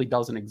simply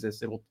doesn't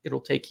exist.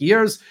 It'll take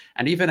years,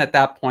 and even at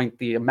that point,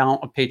 the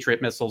amount of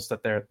Patriot missiles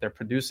that they're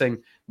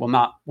producing will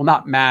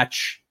not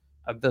match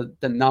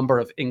the number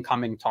of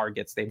incoming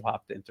targets they will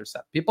have to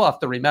intercept. People have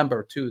to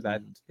remember too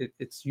that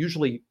it's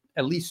usually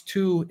at least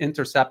 2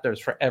 interceptors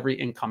for every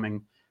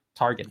incoming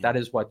target. That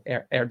is what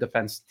air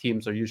defense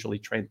teams are usually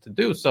trained to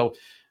do. So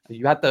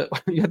You had the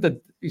you had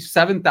the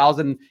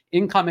 7,000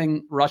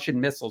 incoming Russian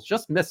missiles,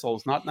 just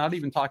missiles, not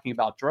even talking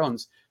about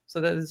drones. So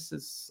this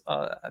is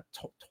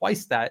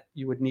twice that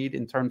you would need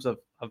in terms of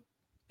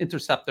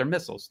intercept their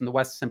missiles, and the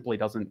West simply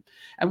doesn't.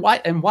 And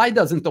why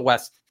doesn't the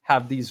West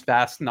have these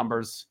vast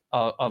numbers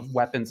of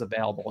weapons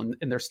available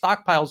in their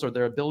stockpiles or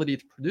their ability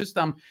to produce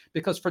them?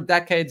 Because for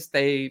decades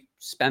they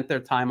spent their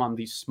time on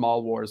these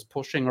small wars,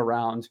 pushing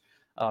around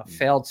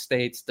failed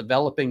states,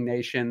 developing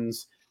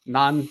nations,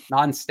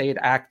 non-state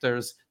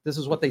actors. This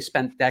is what they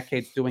spent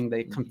decades doing.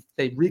 They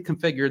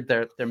reconfigured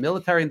their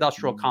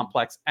military-industrial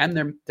complex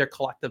and their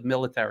collective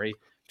military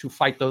to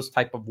fight those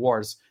type of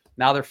wars.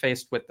 Now they're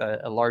faced with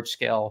a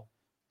large-scale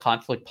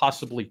conflict,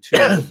 possibly two,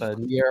 with a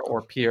near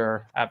or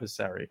peer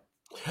adversary.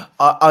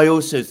 I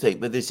also think,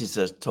 but this is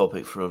a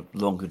topic for a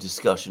longer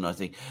discussion, I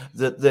think,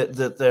 that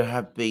there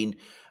have been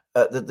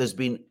that there's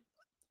been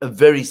a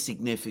very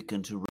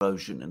significant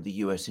erosion in the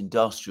US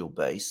industrial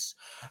base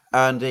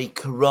and a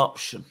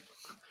corruption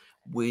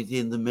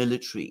within the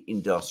military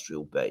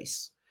industrial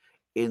base,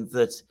 in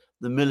that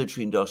the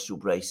military industrial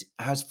base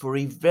has for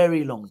a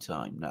very long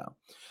time now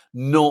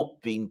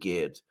not been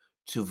geared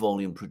to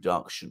volume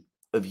production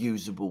of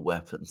usable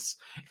weapons.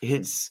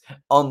 It's,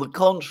 on the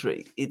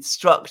contrary, it's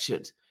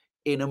structured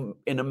in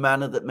a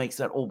manner that makes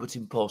that all but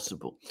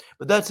impossible.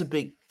 But that's a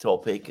big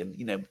topic, and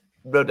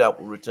no doubt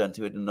we'll return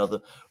to it in another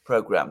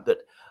program. But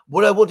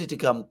what I wanted to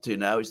come to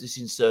now is this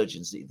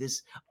insurgency,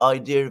 this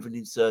idea of an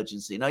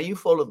insurgency. Now, you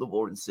followed the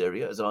war in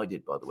Syria, as I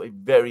did, by the way,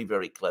 very,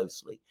 very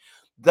closely.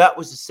 That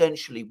was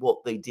essentially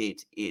what they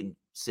did in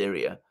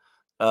Syria,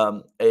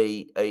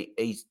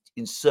 a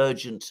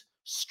insurgent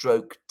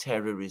stroke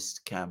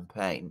terrorist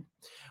campaign.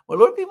 What a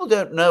lot of people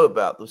don't know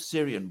about the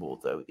Syrian war,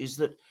 though, is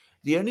that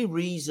the only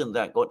reason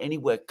that got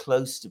anywhere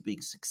close to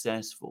being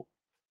successful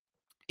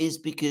is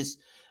because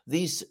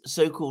these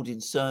so-called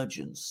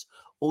insurgents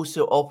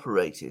also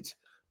operated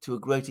to a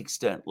great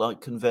extent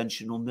like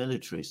conventional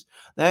militaries.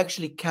 They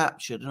actually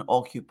captured and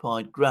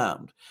occupied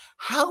ground.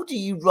 How do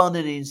you run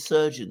an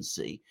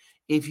insurgency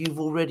if you've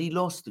already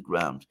lost the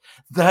ground?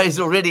 That is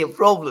already a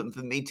problem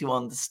for me to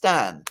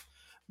understand.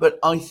 But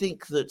I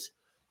think that,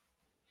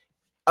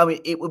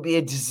 it would be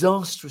a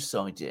disastrous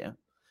idea.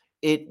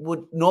 It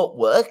would not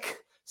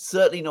work,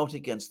 certainly not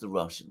against the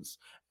Russians.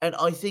 And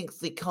I think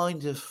the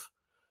kind of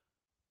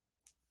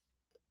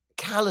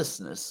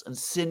callousness and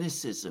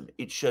cynicism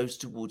it shows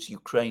towards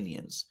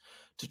Ukrainians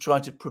to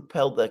try to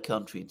propel their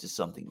country into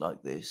something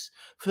like this,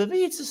 for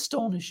me, it's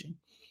astonishing.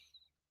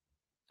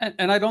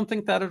 And I don't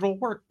think that it'll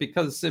work,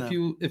 because if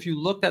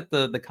you looked at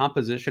the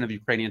composition of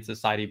Ukrainian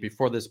society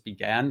before this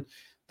began,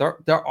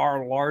 there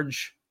are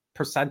large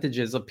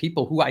percentages of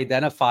people who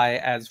identify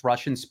as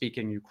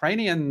Russian-speaking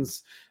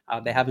Ukrainians.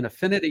 They have an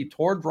affinity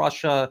toward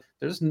Russia.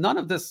 There's none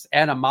of this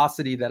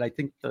animosity that I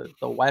think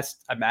the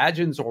West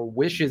imagines or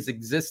wishes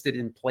existed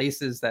in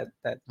places that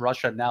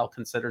Russia now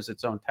considers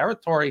its own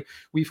territory.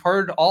 We've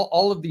heard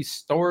all of these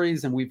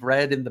stories, and we've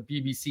read in the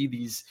BBC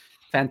these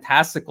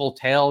fantastical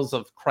tales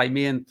of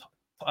Crimean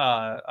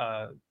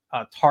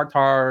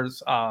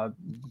Tartars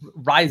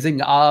rising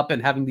up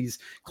and having these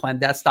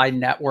clandestine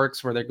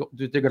networks where they're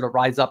going to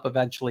rise up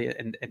eventually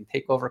and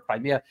take over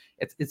Crimea.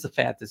 It's a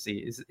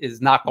fantasy. Is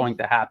not going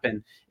to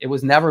happen. It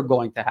was never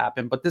going to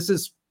happen. But this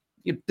is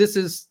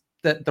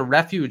the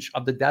refuge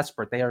of the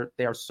desperate. They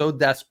are so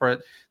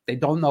desperate. They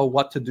don't know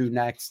what to do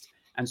next,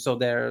 and so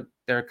they're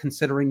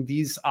considering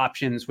these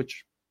options,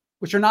 which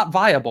are not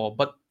viable,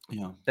 but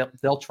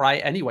they'll try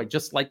anyway,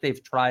 just like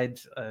they've tried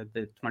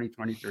the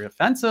 2023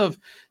 offensive,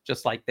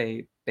 just like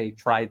they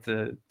tried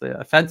the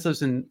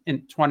offensives in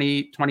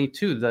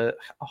 2022, the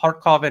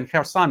Kharkov and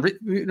Kherson.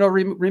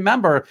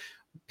 Remember,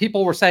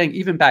 people were saying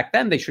even back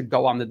then they should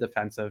go on the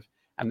defensive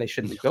and they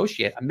should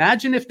negotiate.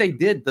 Imagine if they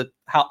did,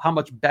 how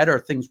much better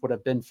things would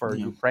have been for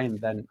Ukraine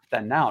than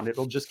now. And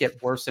it'll just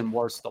get worse and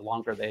worse the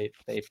longer they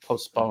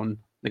postpone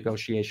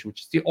negotiation,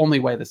 which is the only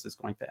way this is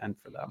going to end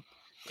for them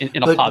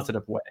in a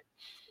positive way.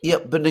 Yeah,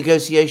 but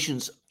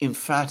negotiations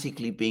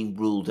emphatically being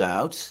ruled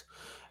out.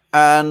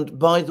 And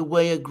by the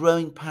way, a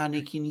growing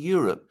panic in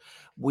Europe.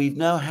 We've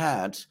now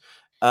had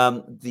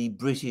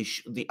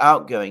the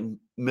outgoing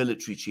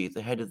military chief,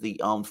 the head of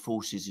the armed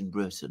forces in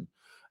Britain,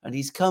 and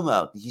he's come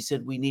out. He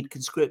said, we need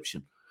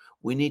conscription.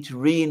 We need to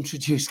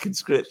reintroduce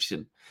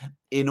conscription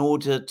in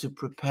order to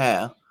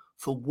prepare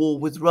for war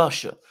with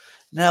Russia.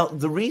 Now,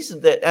 the reason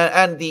that,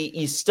 and the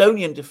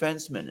Estonian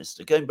defense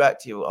minister, going back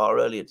to our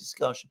earlier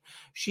discussion,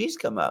 she's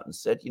come out and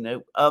said,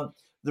 the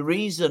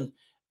reason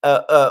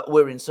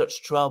we're in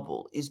such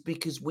trouble is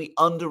because we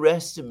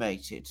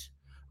underestimated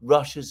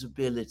Russia's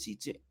ability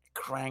to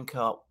crank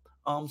up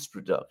arms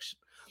production,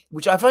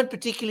 which I find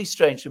particularly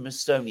strange from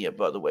Estonia,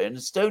 by the way. In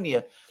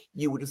Estonia,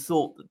 you would have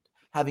thought that,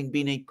 having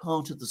been a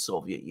part of the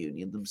Soviet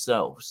Union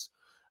themselves,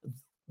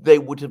 they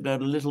would have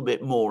known a little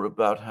bit more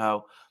about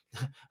how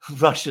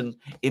Russian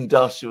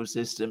industrial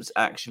systems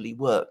actually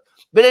work.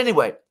 But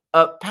anyway,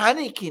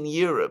 panic in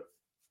Europe,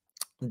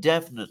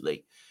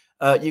 definitely.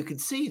 You can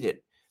see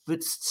that,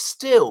 but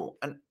still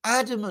an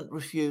adamant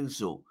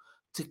refusal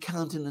to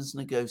countenance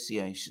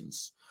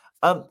negotiations.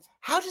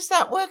 How does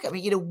that work? I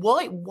mean,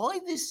 why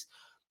this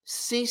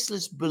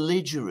ceaseless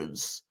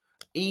belligerence,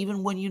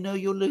 even when you know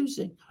you're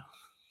losing?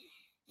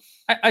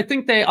 I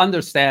think they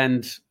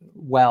understand,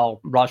 well,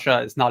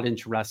 Russia is not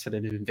interested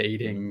in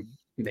invading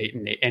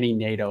any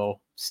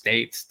NATO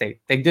states. They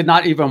did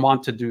not even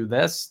want to do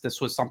this.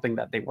 This was something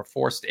that they were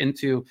forced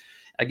into.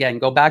 Again,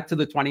 go back to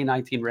the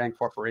 2019 Rand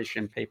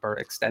Corporation paper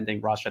extending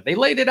Russia. They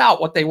laid it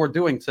out what they were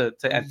doing to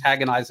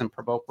antagonize and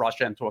provoke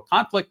Russia into a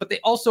conflict, but they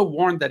also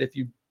warned that if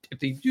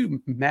they do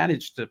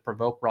manage to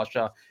provoke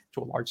Russia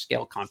to a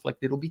large-scale conflict,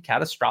 it'll be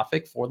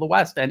catastrophic for the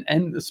West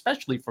and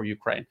especially for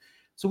Ukraine.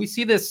 So we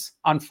see this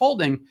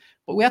unfolding,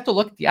 but we have to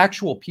look at the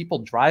actual people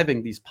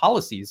driving these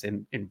policies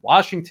in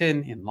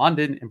Washington, in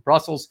London, in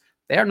Brussels.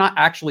 They are not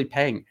actually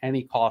paying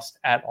any cost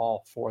at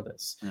all for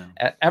this.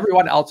 Yeah.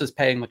 Everyone else is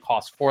paying the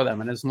cost for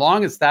them. And as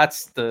long as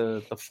that's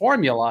the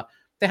formula,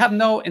 they have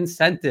no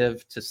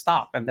incentive to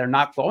stop, and they're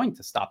not going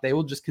to stop. They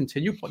will just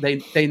continue.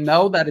 They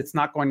know that it's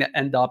not going to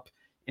end up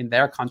in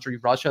their country.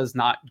 Russia is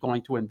not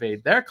going to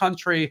invade their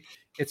country.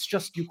 It's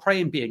just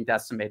Ukraine being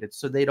decimated.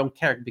 So they don't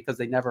care, because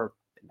they never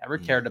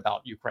cared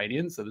about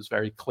Ukrainians. It was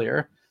very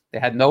clear. They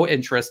had no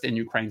interest in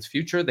Ukraine's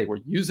future. They were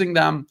using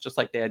them just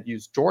like they had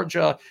used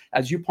Georgia.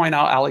 As you point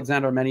out,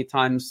 Alexander, many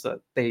times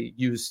they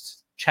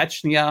used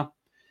Chechnya,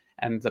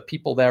 and the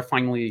people there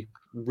finally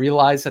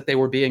realized that they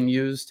were being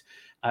used.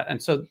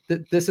 And so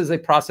this is a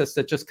process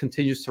that just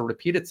continues to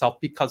repeat itself,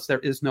 because there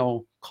is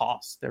no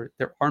cost.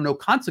 There are no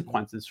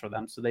consequences for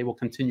them. So they will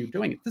continue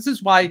doing it. This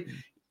is why,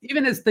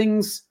 even as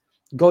things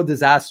go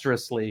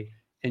disastrously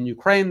in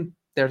Ukraine,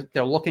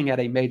 they're looking at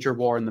a major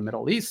war in the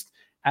Middle East,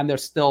 and they're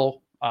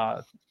still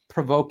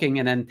provoking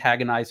and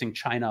antagonizing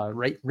China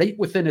right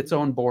within its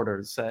own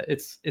borders.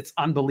 It's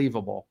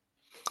unbelievable.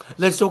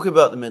 Let's talk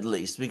about the Middle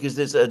East, because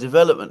there's a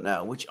development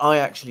now which I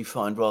actually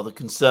find rather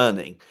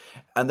concerning.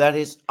 And that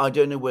is, I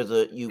don't know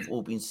whether you've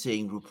all been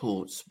seeing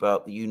reports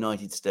about the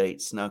United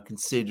States now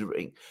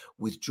considering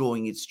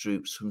withdrawing its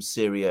troops from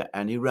Syria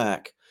and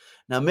Iraq.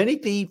 Now, many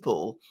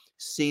people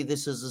see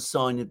this as a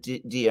sign of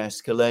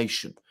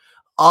de-escalation.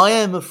 I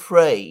am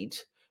afraid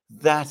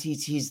that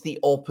it is the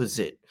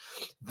opposite,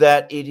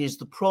 that it is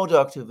the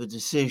product of a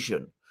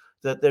decision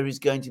that there is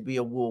going to be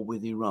a war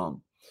with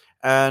Iran.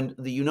 And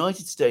the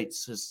United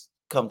States has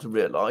come to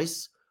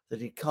realize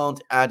that it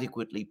can't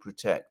adequately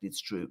protect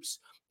its troops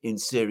in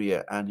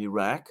Syria and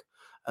Iraq.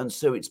 And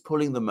so it's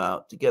pulling them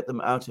out to get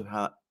them out of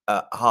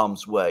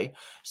harm's way,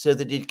 so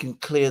that it can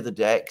clear the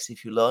decks,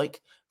 if you like,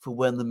 for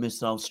when the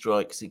missile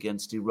strikes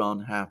against Iran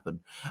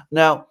happen.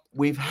 Now,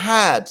 we've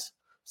had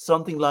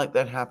something like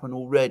that happen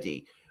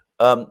already.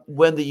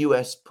 When the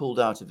US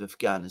pulled out of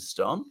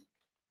Afghanistan,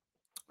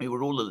 we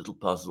were all a little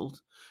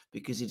puzzled,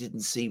 because it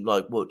didn't seem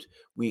like what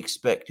we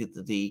expected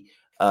the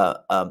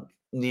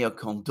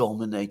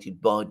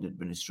neocon-dominated Biden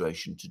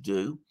administration to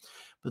do.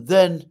 But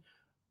then,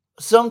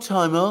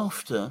 sometime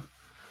after,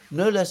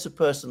 no less a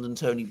person than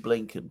Tony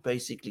Blinken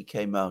basically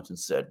came out and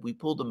said, we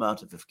pulled them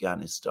out of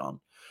Afghanistan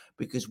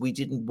because we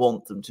didn't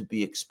want them to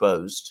be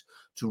exposed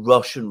to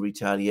Russian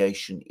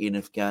retaliation in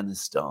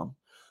Afghanistan,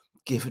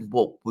 given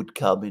what would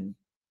come in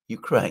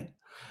Ukraine.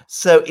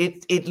 So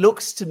it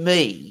looks to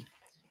me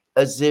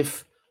as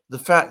if the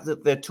fact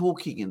that they're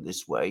talking in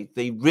this way,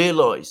 they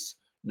realize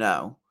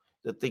now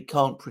that they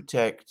can't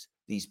protect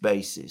these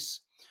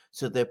bases.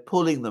 So they're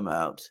pulling them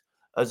out,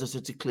 as I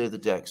said, to clear the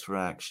decks for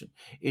action.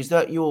 Is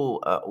that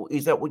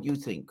is that what you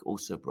think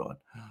also, Brian?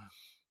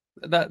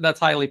 That's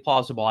highly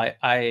plausible.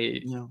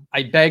 I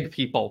beg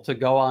people to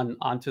go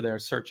onto their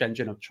search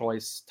engine of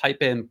choice,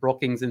 type in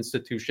Brookings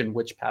Institution,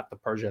 Which Path to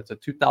Persia. It's a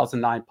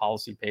 2009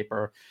 policy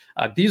paper.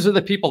 These are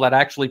the people that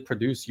actually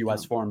produce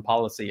U.S. foreign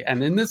policy.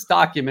 And in this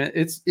document,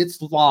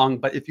 it's long,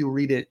 but if you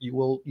read it, you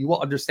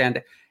will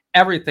understand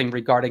everything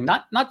regarding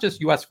not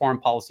just U.S. foreign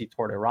policy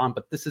toward Iran,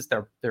 but this is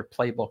their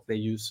playbook they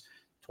use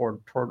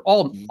toward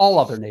all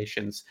other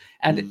nations.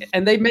 And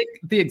they make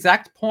the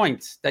exact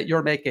point that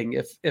you're making.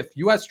 If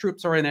U.S.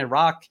 troops are in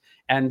Iraq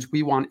and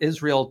we want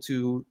Israel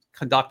to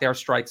conduct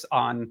airstrikes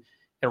on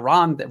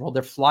Iran,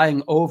 they're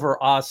flying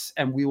over us,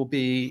 and we'll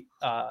be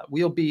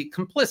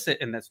complicit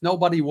in this.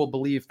 Nobody will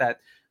believe that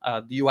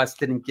the U.S.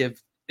 didn't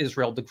give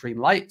Israel the green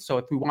light. So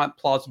if we want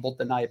plausible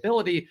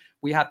deniability,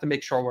 we have to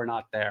make sure we're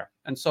not there.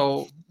 And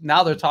so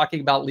now they're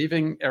talking about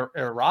leaving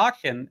Iraq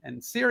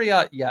and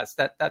Syria. Yes,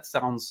 that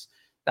sounds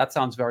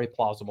very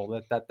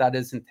plausible. That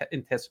is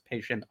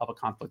anticipation of a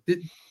conflict.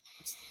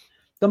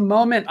 The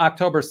moment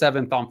October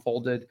 7th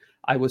unfolded,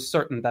 I was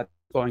certain that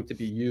going to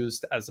be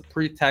used as a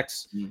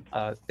pretext.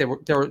 They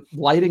were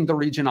lighting the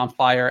region on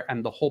fire,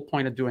 and the whole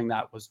point of doing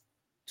that was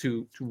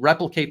to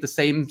replicate the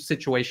same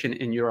situation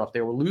in Europe.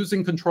 They were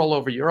losing control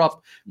over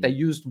Europe. They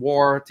used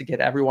war to get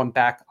everyone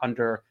back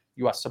under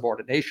U.S.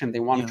 subordination. They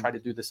want to try to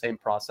do the same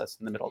process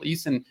in the Middle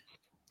East, and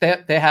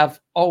they have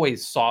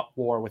always sought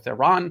war with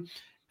Iran.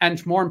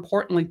 And more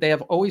importantly, they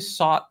have always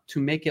sought to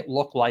make it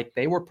look like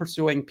they were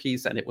pursuing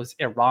peace, and it was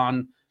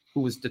Iran who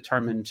was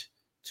determined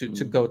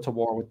to go to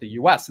war with the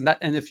U.S.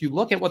 And if you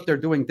look at what they're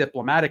doing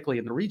diplomatically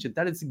in the region,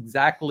 that is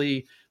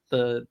exactly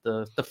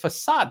the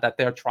facade that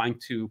they're trying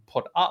to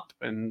put up.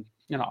 And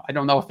I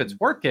don't know if it's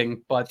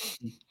working, but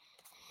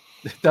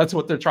that's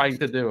what they're trying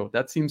to do.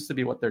 That seems to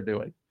be what they're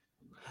doing.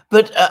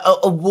 But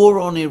a war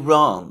on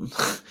Iran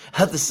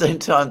at the same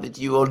time that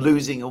you are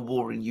losing a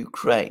war in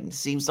Ukraine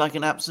seems like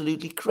an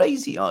absolutely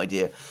crazy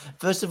idea.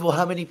 First of all,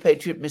 how many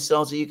Patriot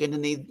missiles are you going to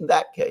need in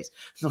that case?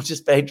 Not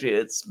just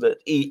Patriots, but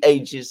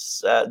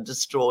Aegis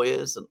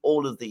destroyers and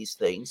all of these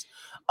things.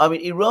 I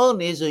mean,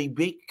 Iran is a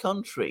big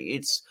country.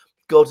 It's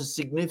got a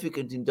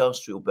significant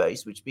industrial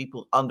base, which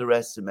people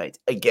underestimate.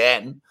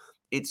 Again,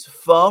 it's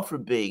far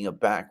from being a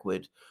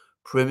backward,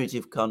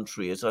 primitive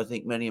country, as I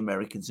think many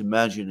Americans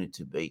imagine it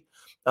to be.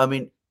 I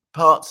mean,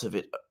 parts of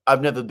it,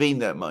 I've never been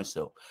there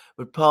myself,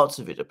 but parts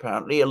of it,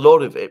 apparently, a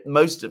lot of it,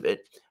 most of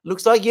it,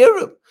 looks like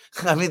Europe.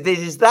 I mean, it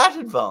is that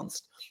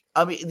advanced.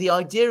 I mean, the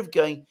idea of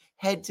going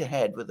head to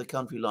head with a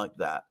country like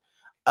that,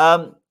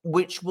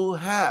 which will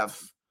have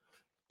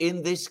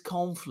in this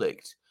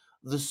conflict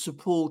the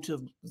support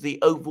of the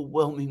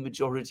overwhelming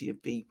majority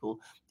of people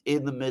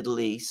in the Middle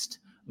East,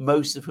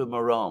 most of whom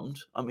are armed.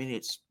 I mean,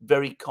 it's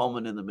very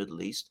common in the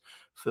Middle East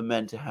for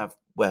men to have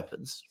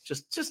weapons.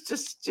 Just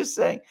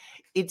saying,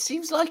 it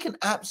seems like an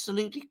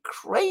absolutely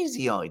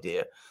crazy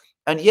idea,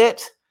 and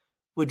yet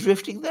we're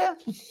drifting there.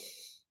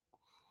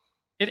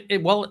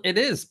 It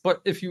is.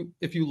 But if you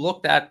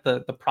looked at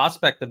the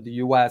prospect of the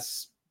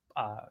U.S.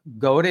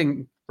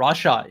 Goading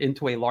Russia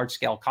into a large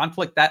scale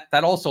conflict,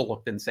 that also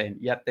looked insane.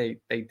 Yet they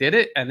did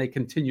it, and they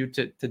continued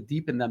to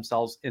deepen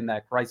themselves in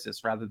that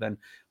crisis rather than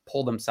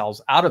pull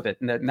themselves out of it.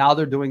 And now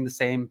they're doing the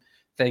same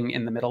thing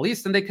in the Middle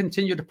East, and they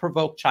continue to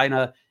provoke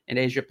China in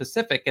Asia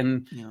Pacific.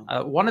 And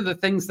one of the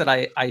things that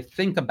I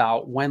think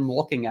about when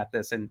looking at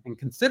this and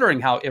considering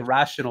how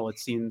irrational it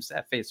seems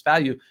at face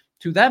value,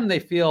 to them, they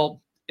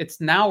feel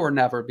it's now or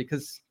never,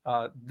 because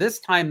this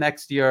time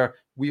next year,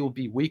 we will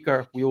be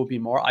weaker. We will be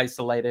more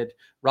isolated.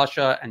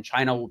 Russia and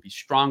China will be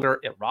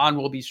stronger. Iran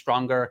will be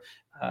stronger.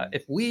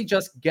 If we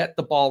just get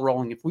the ball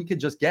rolling, if we could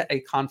just get a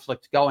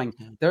conflict going,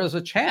 there's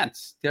a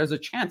chance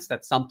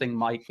that something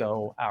might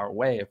go our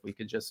way. If we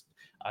could just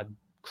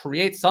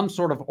create some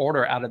sort of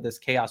order out of this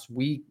chaos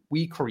we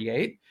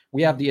create.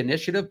 We have the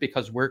initiative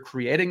because we're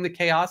creating the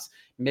chaos.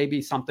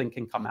 Maybe something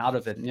can come out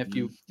of it. And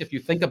if you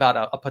think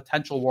about a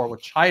potential war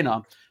with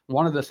China,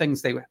 one of the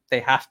things they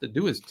have to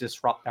do is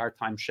disrupt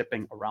maritime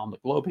shipping around the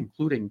globe,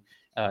 including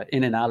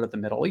in and out of the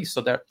Middle East.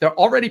 So they're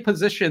already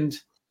positioned,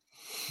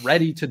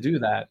 ready to do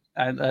that.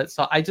 And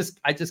so I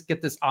just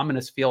get this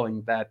ominous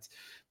feeling that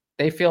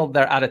they feel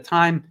they're out of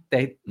time.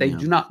 They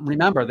do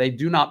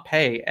not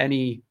pay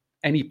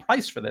any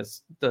price for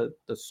this. The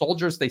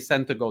soldiers they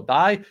send to go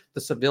die,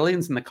 the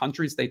civilians in the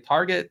countries they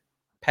target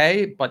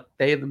pay, but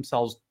they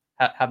themselves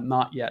have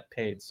not yet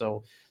paid.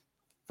 So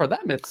for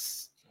them,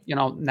 it's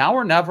now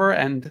or never,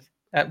 and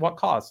at what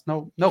cost?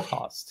 No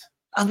cost.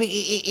 I mean,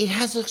 it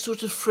has a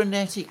sort of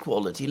frenetic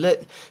quality.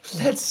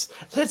 Let's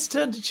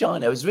turn to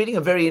China. I was reading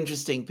a very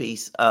interesting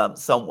piece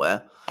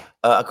somewhere.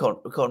 I can't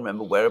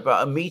remember where,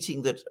 about a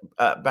meeting that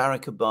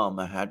Barack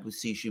Obama had with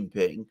Xi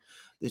Jinping.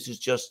 This is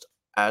just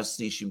as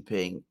Xi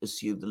Jinping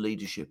assumed the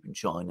leadership in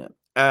China.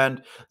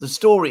 And the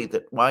story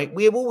that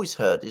we have always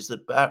heard is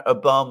that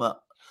Obama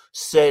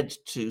said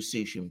to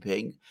Xi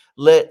Jinping,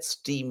 let's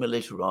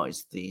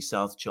demilitarize the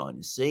South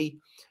China Sea.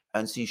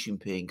 And Xi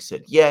Jinping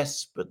said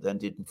yes, but then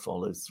didn't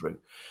follow through.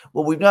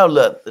 Well, we've now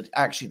learned that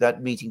actually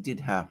that meeting did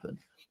happen.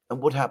 And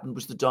what happened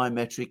was the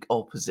diametric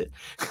opposite.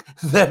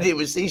 That it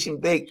was Xi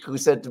Jinping who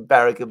said to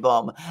Barack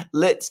Obama,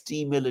 let's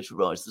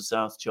demilitarize the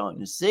South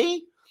China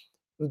Sea.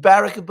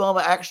 Barack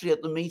Obama actually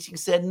at the meeting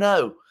said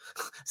no.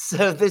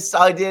 So this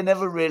idea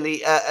never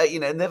really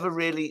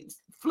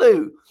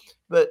flew.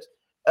 But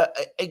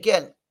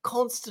again,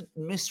 constant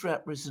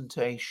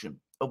misrepresentation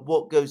of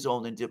what goes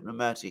on in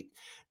diplomatic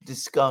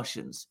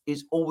discussions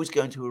is always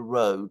going to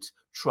erode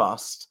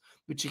trust,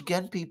 which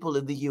again, people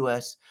in the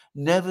US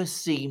never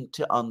seem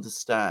to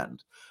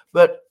understand.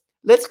 But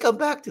let's come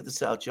back to the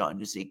South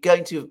China Sea.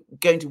 Going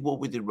to war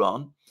with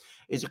Iran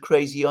is a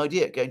crazy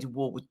idea. Going to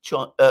war with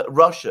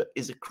Russia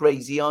is a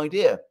crazy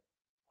idea.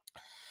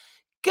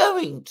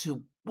 Going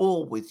to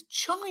war with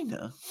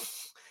China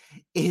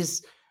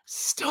is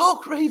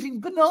stark raving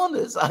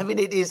bananas. I mean,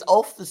 it is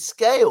off the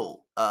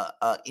scale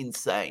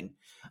insane.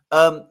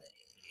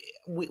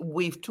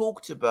 We've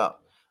talked about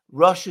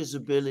Russia's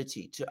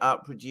ability to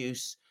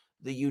outproduce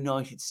the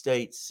United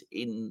States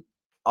in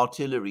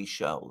artillery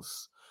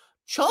shells.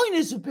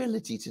 China's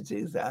ability to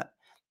do that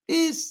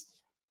is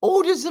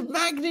orders of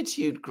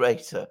magnitude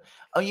greater.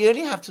 You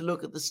only have to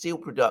look at the steel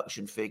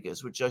production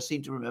figures, which I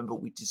seem to remember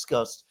we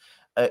discussed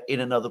in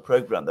another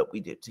program that we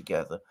did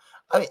together.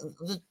 I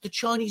mean, the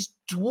Chinese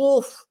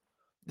dwarf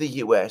the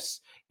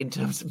US in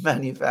terms of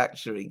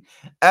manufacturing.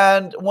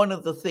 And one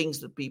of the things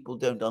that people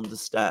don't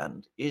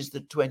understand is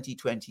that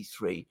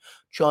 2023,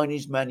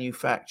 Chinese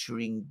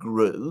manufacturing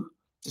grew,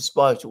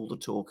 despite all the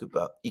talk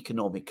about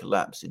economic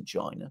collapse in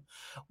China,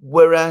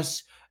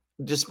 whereas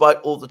despite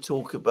all the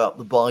talk about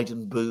the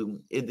Biden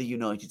boom in the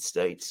United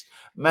States,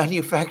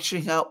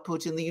 manufacturing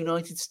output in the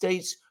United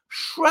States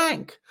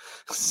shrank.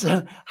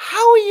 So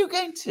how are you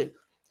going to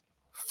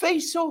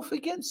face off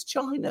against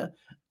China?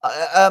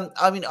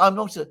 I mean, I'm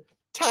not a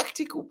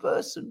tactical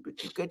person,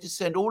 but you're going to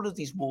send all of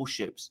these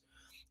warships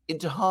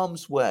into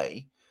harm's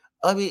way.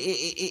 I mean,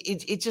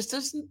 it just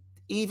doesn't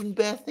even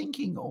bear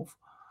thinking of.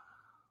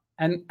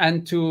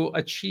 And to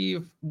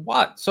achieve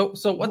what? So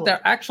what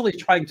they're actually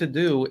trying to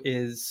do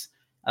is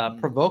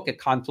provoke a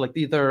conflict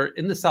either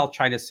in the South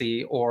China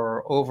Sea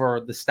or over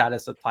the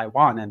status of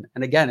Taiwan.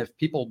 And again, if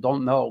people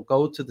don't know,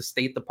 go to the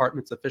State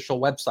Department's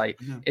official website.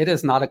 It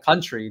is not a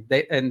country.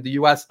 And the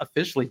U.S.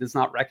 officially does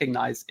not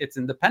recognize its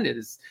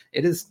independence.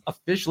 It is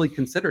officially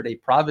considered a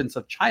province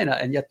of China,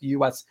 and yet the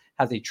U.S.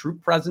 has a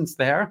troop presence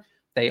there.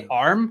 They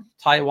arm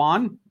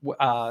Taiwan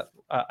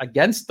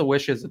against the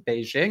wishes of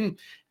Beijing,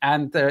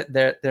 and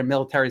their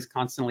military is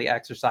constantly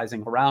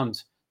exercising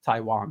around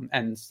Taiwan,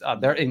 and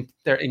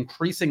they're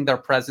increasing their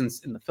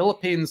presence in the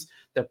Philippines.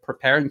 They're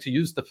preparing to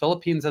use the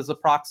Philippines as a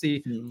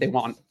proxy. They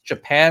want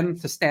Japan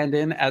to stand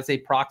in as a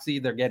proxy.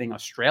 They're getting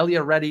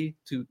Australia ready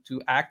to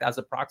act as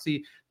a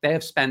proxy. They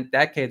have spent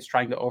decades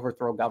trying to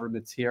overthrow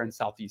governments here in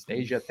Southeast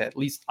Asia to at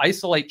least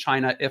isolate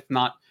China, if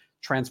not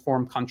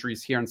transform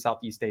countries here in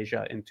Southeast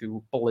Asia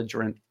into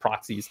belligerent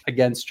proxies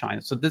against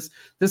China. So this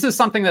is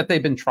something that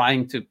they've been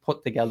trying to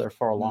put together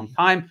for a long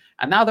time,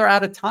 and now they're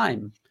out of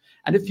time.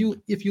 And if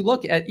you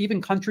look at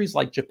even countries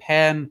like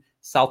Japan,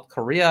 South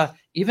Korea,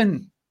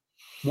 even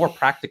more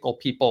practical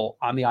people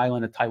on the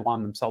island of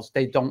Taiwan themselves,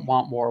 they don't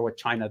want war with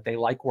China. They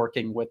like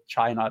working with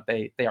China.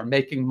 They are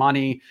making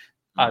money.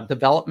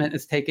 Development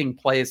is taking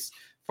place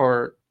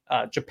for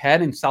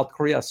Japan and South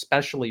Korea,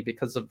 especially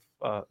because of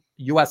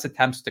U.S.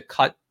 attempts to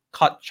cut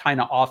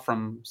China off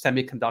from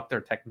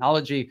semiconductor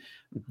technology.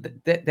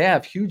 They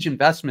have huge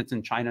investments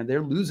in China.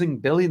 They're losing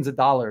billions of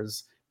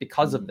dollars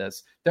because of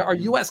this. There are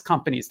U.S.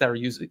 companies that are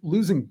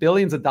losing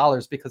billions of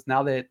dollars because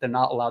now they're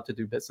not allowed to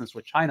do business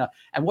with China.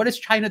 And what is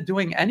China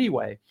doing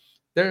anyway?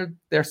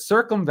 They're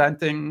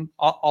circumventing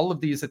all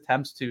of these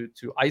attempts to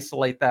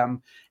isolate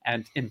them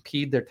and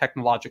impede their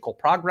technological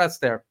progress.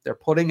 They're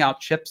putting out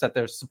chips that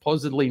they're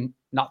supposedly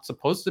not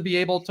supposed to be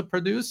able to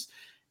produce.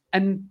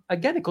 And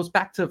again, it goes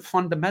back to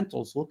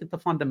fundamentals. Look at the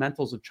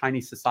fundamentals of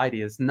Chinese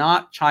society. It's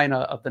not China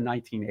of the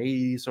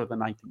 1980s or the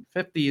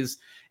 1950s.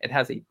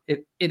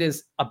 It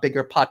is a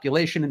bigger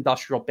population,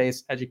 industrial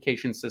base,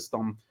 education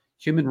system,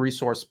 human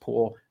resource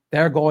pool.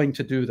 They're going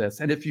to do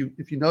this. And if you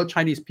know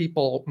Chinese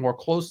people more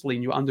closely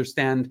and you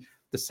understand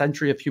the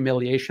century of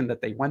humiliation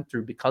that they went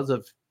through because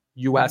of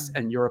U.S.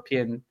 and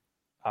European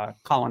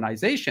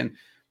colonization,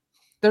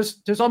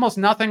 there's almost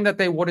nothing that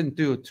they wouldn't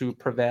do to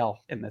prevail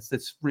in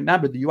this.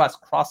 Remember, the U.S.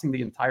 crossing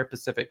the entire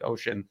Pacific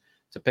Ocean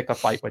to pick a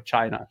fight with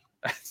China.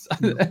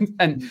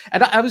 and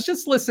I was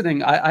just listening.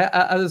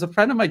 There's a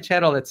friend of my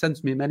channel that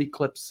sends me many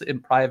clips in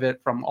private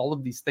from all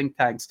of these think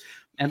tanks,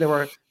 and there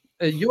were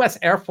U.S.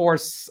 Air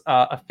Force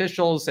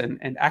officials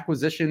and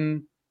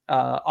acquisition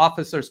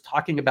officers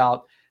talking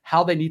about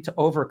how they need to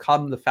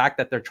overcome the fact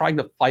that they're trying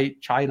to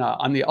fight China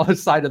on the other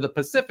side of the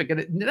Pacific. And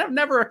it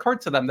never occurred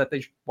to them that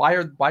why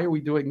are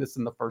we doing this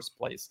in the first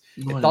place?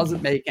 It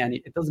doesn't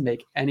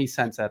make any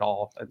sense at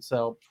all. And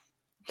so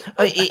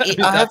I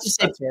have to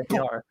say,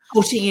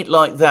 putting it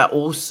like that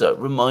also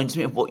reminds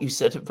me of what you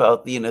said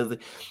about the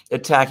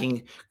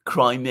attacking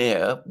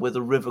Crimea with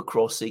a river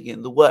crossing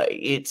in the way.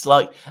 It's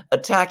like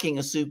attacking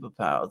a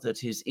superpower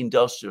that is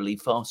industrially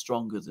far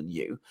stronger than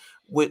you,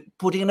 with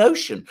putting an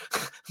ocean,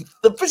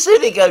 the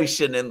Pacific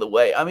Ocean, in the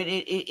way. I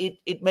mean,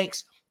 it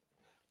makes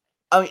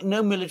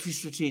no military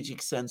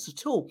strategic sense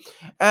at all.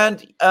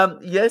 And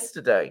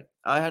yesterday,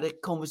 I had a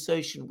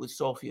conversation with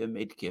Sofia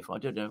Midkiff. I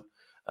don't know.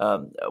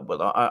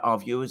 Well, our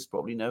viewers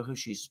probably know her.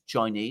 She's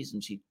Chinese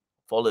and she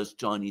follows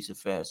Chinese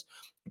affairs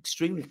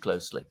extremely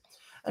closely.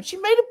 And she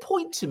made a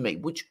point to me,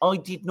 which I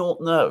did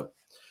not know,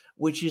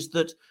 which is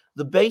that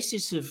the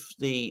basis of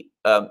the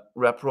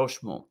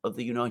rapprochement of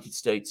the United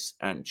States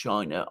and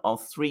China are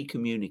 3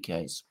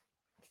 communiques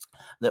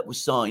that were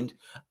signed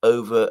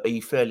over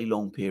a fairly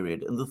long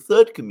period. And the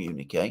third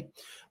communique,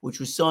 which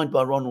was signed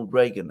by Ronald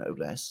Reagan, no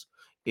less,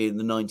 in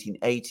the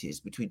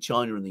 1980s between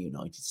China and the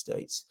United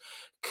States,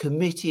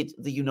 committed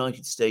the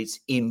United States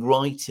in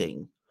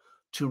writing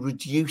to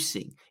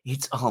reducing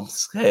its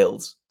arms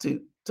sales to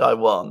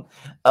Taiwan.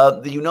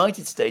 The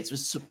United States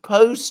was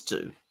supposed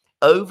to,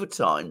 over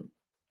time,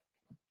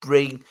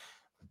 bring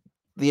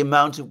the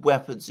amount of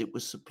weapons it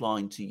was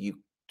supplying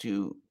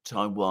to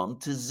Taiwan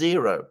to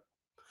 0.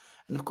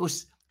 And of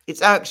course,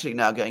 it's actually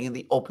now going in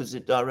the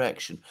opposite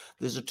direction.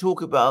 There's a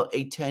talk about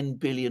a $10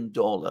 billion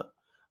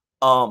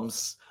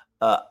arms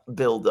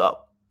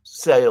build-up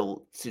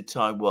sale to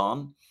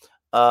Taiwan,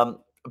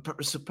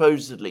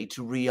 supposedly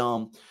to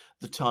rearm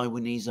the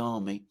Taiwanese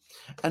army.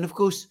 And of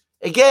course,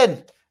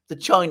 again, the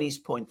Chinese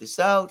point this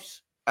out,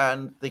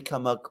 and they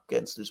come up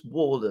against this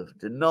wall of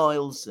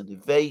denials and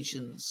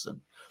evasions. And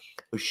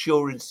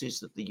assurances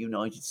that the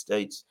United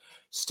States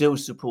still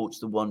supports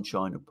the one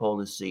China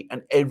policy,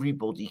 and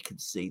everybody can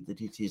see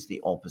that it is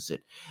the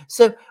opposite.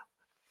 So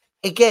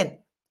again,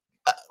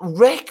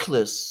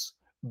 reckless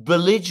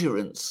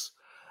belligerence.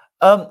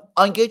 I'm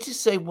going to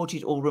say what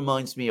it all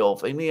reminds me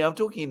of. I mean, I'm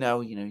talking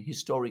now,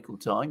 historical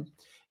time.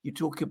 You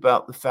talk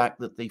about the fact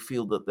that they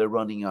feel that they're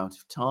running out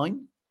of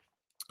time.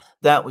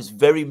 That was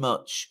very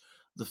much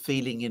the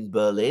feeling in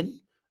Berlin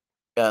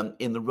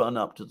in the run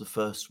up to the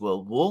First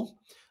World War.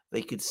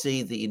 They could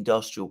see the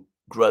industrial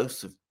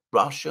growth of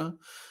Russia.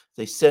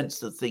 They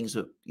sensed that things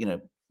were,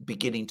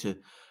 beginning to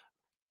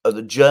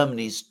the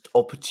Germany's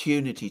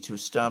opportunity to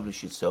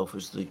establish itself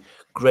as the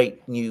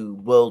great new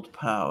world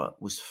power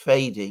was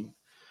fading.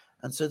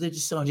 And so they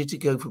decided to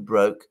go for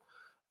broke,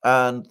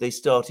 and they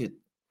started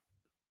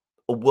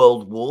a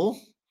world war,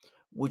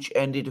 which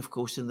ended, of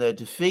course, in their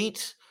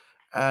defeat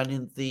and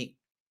in the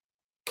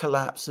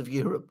collapse of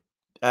Europe,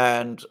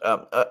 and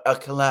a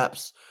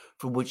collapse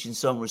from which, in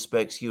some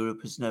respects,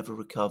 Europe has never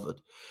recovered.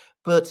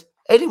 But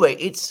anyway,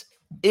 it's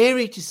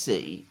eerie to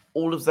see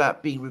all of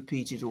that being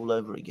repeated all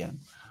over again.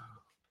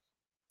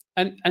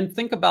 And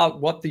think about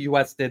what the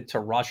U.S. did to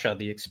Russia,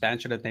 the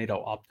expansion of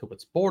NATO up to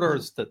its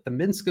borders, the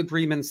Minsk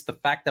agreements, the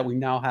fact that we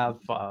now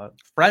have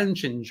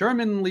French and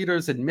German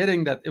leaders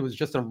admitting that it was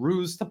just a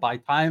ruse to buy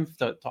time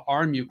to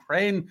arm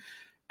Ukraine.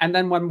 And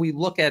then when we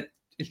look at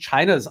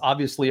China is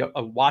obviously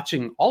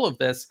watching all of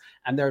this,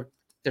 and they're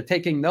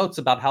taking notes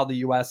about how the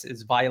U.S.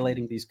 is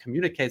violating these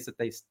communiques that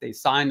they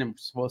signed and were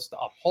supposed to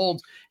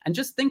uphold. And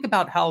just think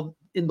about how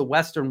in the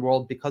Western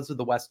world, because of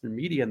the Western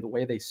media and the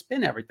way they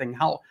spin everything,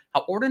 how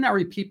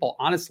ordinary people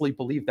honestly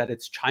believe that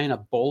it's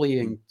China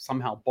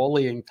somehow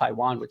bullying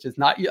Taiwan, which is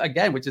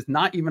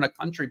not even a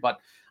country. But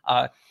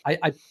I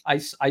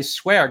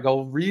swear,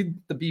 go read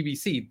the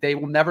BBC. They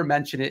will never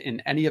mention it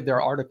in any of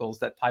their articles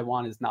that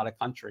Taiwan is not a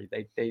country.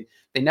 They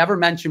never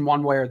mention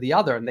one way or the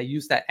other, and they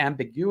use that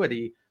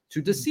ambiguity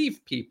to deceive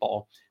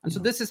people. And so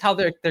this is how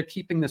they're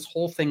keeping this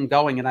whole thing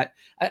going.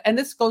 And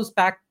this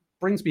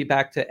brings me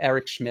back to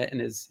Eric Schmidt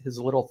and his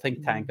little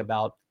think tank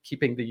about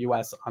keeping the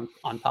US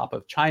on top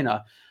of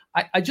China.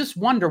 I just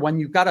wonder, when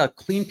you've got a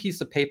clean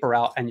piece of paper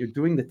out and you're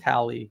doing the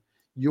tally,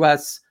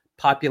 US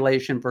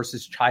population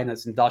versus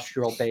China's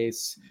industrial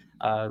base,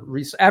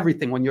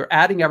 everything, when you're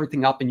adding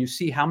everything up and you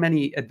see how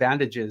many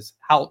advantages,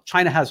 how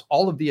China has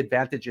all of the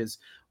advantages,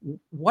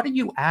 what are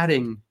you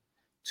adding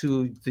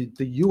to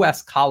the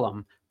US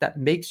column that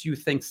makes you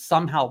think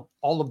somehow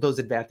all of those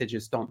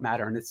advantages don't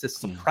matter? And it's this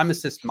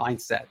supremacist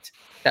mindset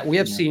that we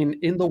have seen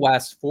in the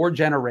West for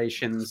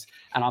generations,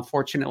 and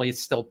unfortunately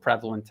it's still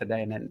prevalent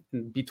today. And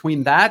then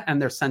between that and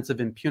their sense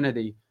of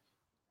impunity,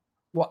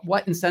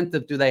 what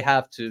incentive do they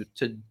have to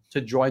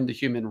join the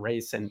human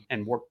race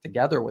and work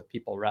together with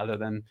people rather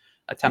than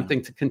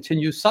attempting to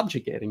continue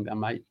subjugating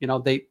them?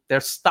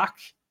 They're stuck.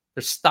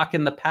 They're stuck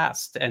in the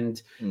past,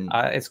 and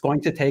it's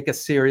going to take a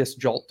serious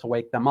jolt to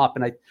wake them up.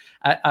 And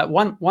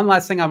one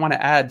last thing I want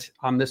to add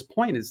on this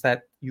point is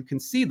that you can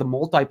see the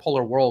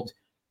multipolar world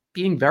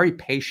being very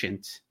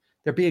patient.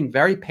 They're being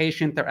very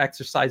patient. They're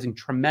exercising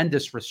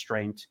tremendous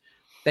restraint.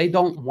 They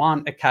don't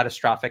want a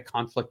catastrophic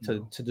conflict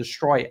to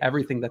destroy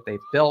everything that they've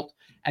built.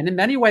 And in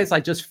many ways,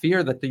 I just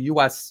fear that the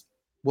U.S.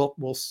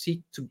 will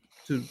seek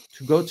to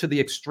go to the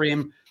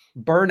extreme,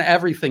 burn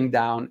everything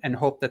down, and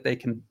hope that they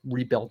can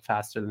rebuild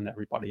faster than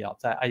everybody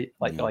else. I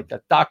like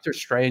a Doctor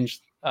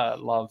Strange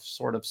love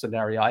sort of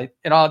scenario.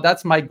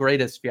 That's my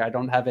greatest fear. I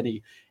don't have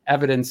any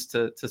evidence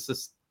to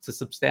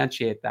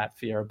substantiate that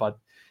fear, but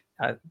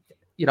I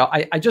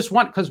just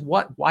want, because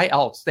why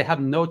else? They have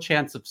no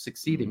chance of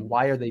succeeding.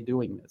 Why are they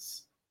doing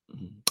this?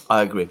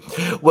 I agree.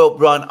 Well,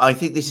 Brian, I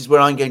think this is where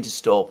I'm going to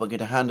stop. I'm going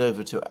to hand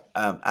over to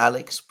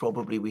Alex.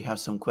 Probably we have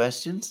some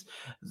questions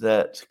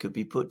that could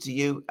be put to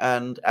you.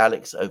 And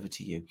Alex, over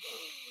to you.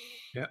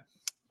 Yeah,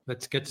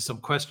 let's get to some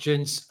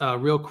questions.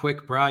 Real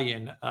quick,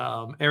 Brian.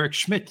 Eric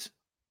Schmidt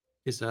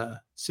is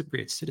a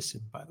Cypriot citizen,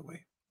 by the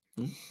way.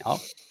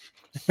 Oh.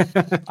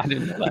 I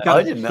didn't know that.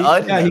 I didn't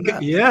know.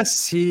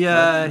 Yes, he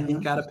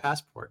got a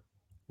passport,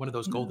 one of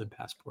those golden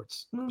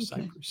passports for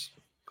Cyprus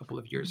couple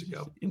of years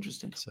ago.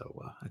 Interesting.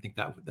 So I think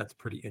that's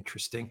pretty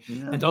interesting.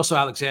 Yeah. And also,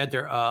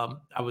 Alexander,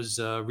 I was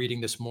reading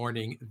this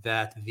morning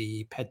that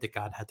the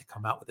Pentagon had to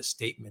come out with a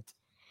statement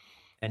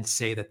and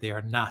say that they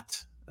are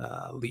not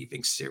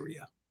leaving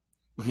Syria.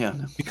 Yeah.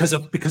 Because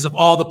of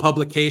all the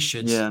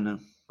publications. Yeah, no.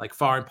 Like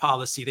Foreign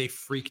Policy, they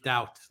freaked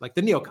out. Like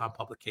the neocon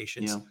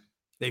publications,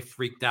 they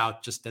freaked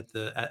out just at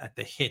the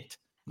hint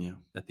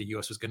that the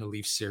U.S. was going to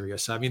leave Syria.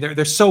 So I mean,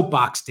 they're so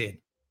boxed in.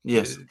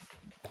 Yes.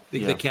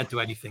 They can't do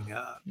anything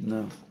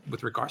no.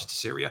 with regards to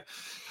Syria.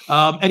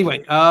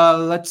 Anyway,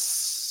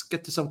 let's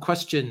get to some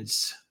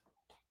questions.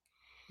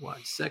 1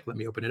 sec. Let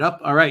me open it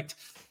up. All right.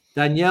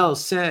 Danielle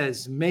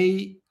says,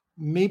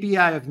 maybe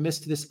I have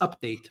missed this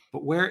update,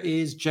 but where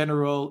is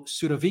General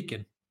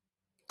Surovikin?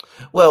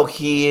 Well,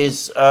 he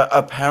is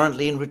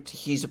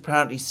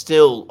apparently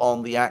still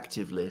on the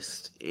active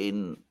list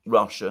in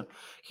Russia.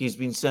 He's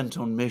been sent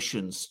on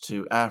missions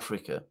to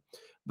Africa,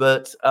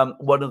 But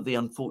one of the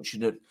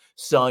unfortunate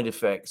side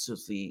effects of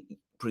the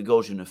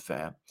Prigozhin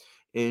affair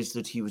is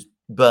that he was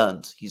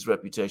burnt. His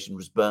reputation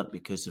was burnt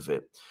because of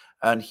it,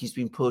 and he's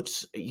been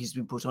put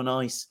on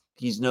ice.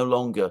 He's no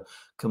longer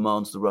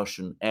commands the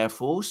Russian Air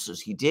Force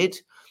as he did,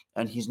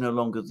 and he's no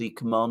longer the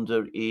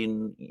commander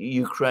in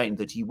Ukraine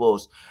that he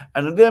was.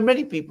 And there are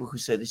many people who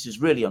say this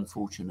is really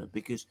unfortunate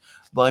because,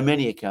 by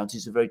many accounts,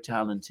 he's a very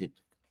talented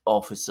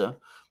officer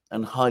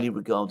and highly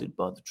regarded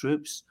by the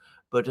troops.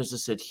 But as I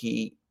said,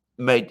 he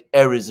made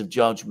errors of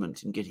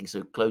judgment in getting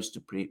so close to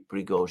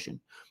Prigozhin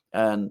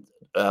and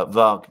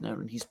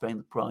Wagner, and he's paying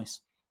the price.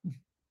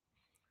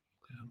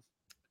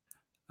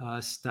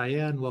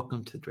 Styan,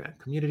 welcome to the Drag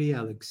community.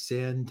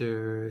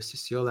 Alexander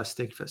Ciciolas,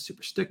 thank you for that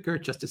super sticker.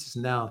 Justice is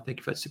now, thank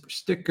you for that super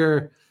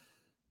sticker.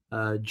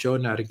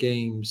 Jonah out of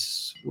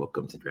Games,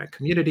 welcome to the Drag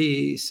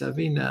community.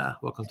 Savina,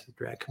 welcome to the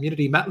Drag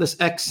community. Matless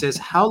X says,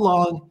 how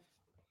long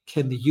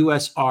can the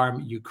U.S.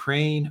 arm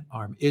Ukraine,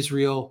 arm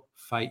Israel,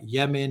 fight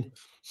Yemen,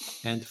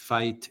 and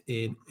fight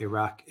in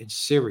Iraq and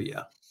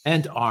Syria,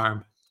 and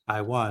arm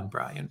Taiwan,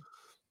 Brian?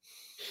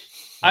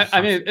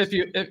 I mean,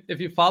 if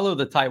you follow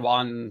the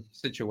Taiwan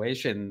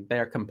situation,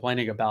 they're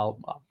complaining about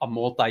a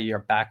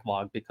multi-year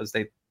backlog because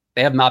they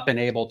have not been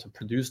able to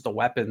produce the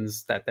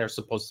weapons that they're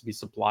supposed to be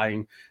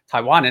supplying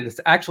Taiwan. And it's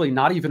actually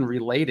not even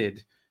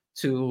related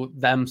to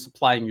them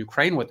supplying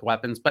Ukraine with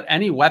weapons, but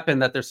any weapon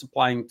that they're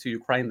supplying to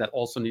Ukraine that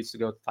also needs to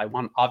go to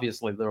Taiwan,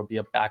 obviously there will be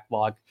a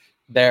backlog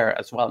there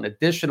as well, an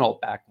additional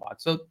backlog.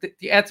 So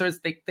the answer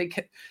is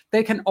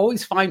they can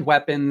always find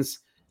weapons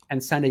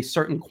and send a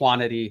certain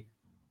quantity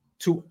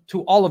to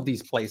all of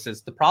these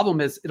places. The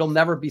problem is it'll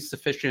never be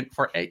sufficient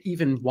for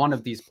even one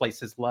of these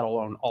places, let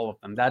alone all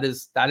of them. That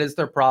is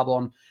their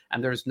problem,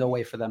 and there's no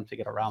way for them to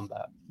get around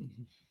that.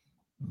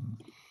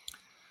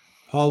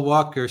 Paul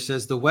Walker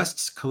says the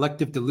West's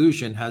collective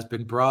delusion has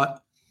been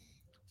brought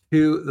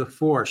to the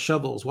fore.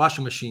 Shovels,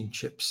 washing machine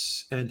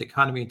chips, and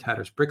economy in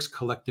tatters. BRICS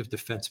collective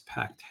defense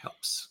pact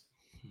helps.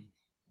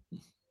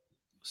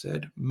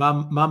 Said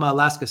Mama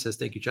Alaska says,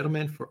 thank you,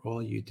 gentlemen, for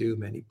all you do.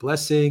 Many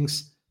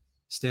blessings.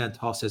 Stan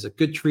Tall says, a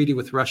good treaty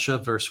with Russia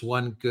versus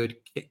one good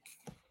kick.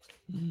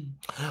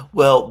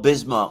 Well,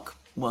 Bismarck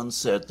once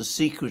said, the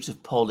secret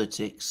of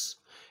politics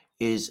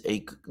is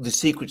the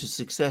secret of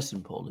success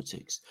in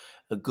politics,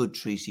 a good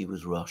treaty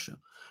with Russia.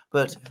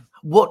 But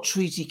what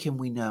treaty can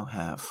we now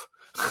have?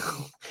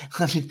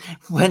 I mean,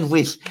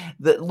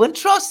 when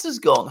trust is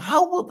gone,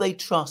 how will they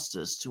trust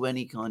us to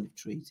any kind of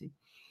treaty?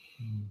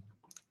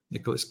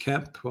 Nicholas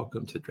Kemp,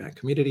 welcome to the Drag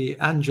community.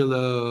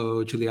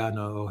 Angelo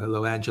Giuliano,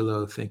 hello,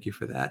 Angelo. Thank you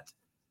for that.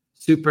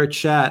 Super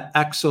chat.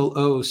 Axel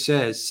O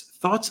says,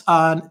 thoughts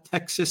on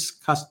Texas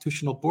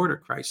constitutional border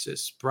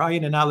crisis?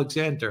 Brian and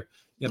Alexander,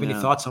 you have any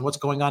thoughts on what's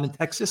going on in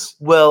Texas?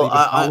 Well,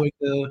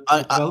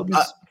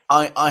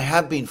 I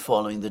have been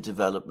following the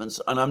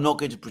developments, and I'm not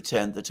going to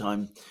pretend that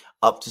I'm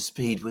up to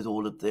speed with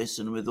all of this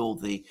and with all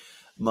the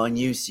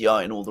minutiae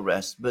and all the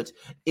rest. But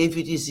if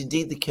it is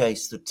indeed the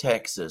case that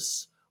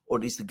Texas, or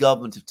at least the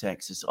government of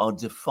Texas, are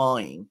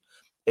defying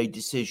a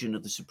decision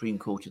of the Supreme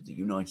Court of the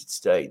United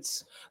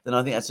States, then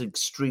I think that's an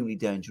extremely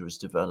dangerous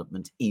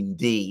development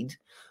indeed.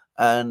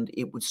 And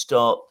it would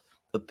start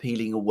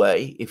appealing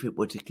away, if it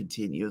were to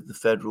continue, the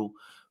federal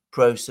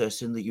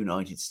process in the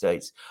United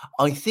States.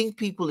 I think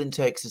people in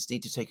Texas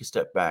need to take a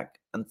step back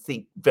and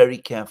think very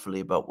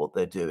carefully about what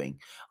they're doing.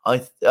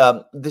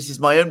 This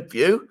is my own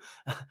view.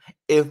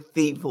 If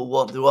people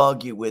want to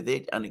argue with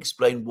it and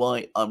explain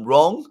why I'm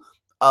wrong,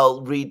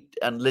 I'll read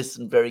and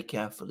listen very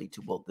carefully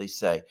to what they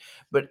say.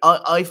 But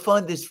I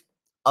find this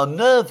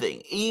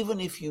unnerving,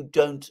 even if you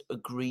don't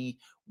agree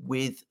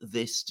with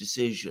this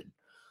decision.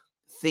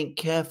 Think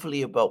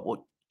carefully about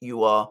what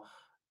you are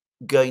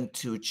going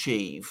to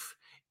achieve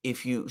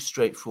if you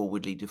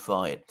straightforwardly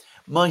defy it.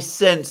 My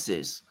sense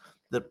is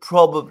that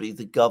probably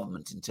the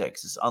government in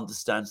Texas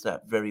understands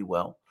that very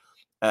well,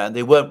 and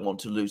they won't want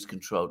to lose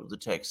control of the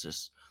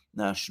Texas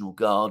National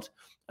Guard,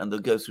 and they'll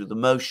go through the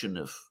motion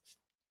of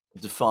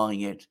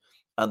defying it,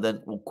 and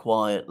then will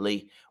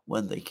quietly,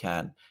 when they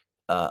can,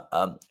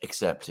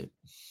 accept it.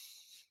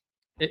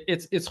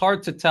 It's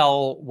hard to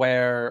tell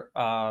where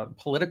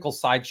political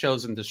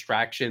sideshows and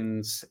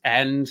distractions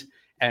end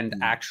and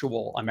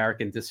actual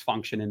American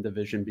dysfunction and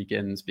division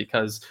begins,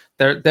 because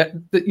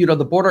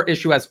the border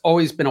issue has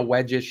always been a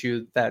wedge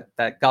issue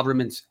that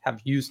governments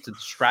have used to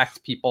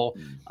distract people.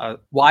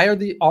 Why are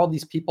all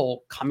these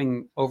people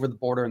coming over the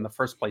border in the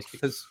first place?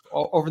 Because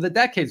over the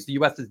decades, the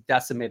U.S. has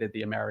decimated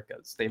the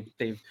Americas.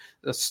 They've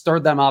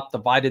stirred them up,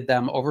 divided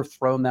them,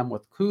 overthrown them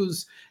with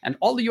coups, and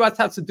all the U.S.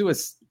 has to do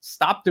is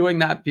stop doing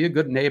that, be a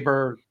good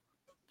neighbor,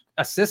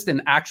 assist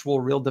in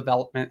actual real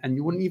development, and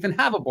you wouldn't even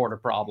have a border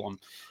problem.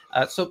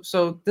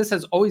 So this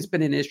has always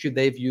been an issue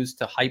they've used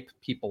to hype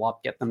people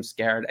up, get them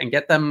scared, and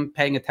get them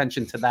paying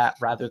attention to that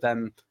rather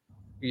than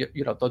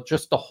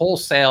just the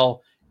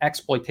wholesale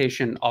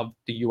exploitation of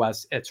the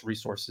U.S., its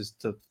resources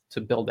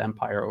to build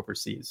empire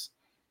overseas.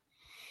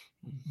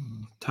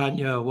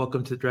 Tanya,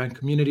 welcome to the Drag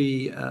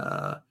community.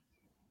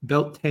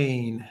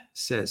 Beltane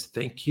says,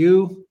 thank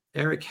you.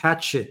 Eric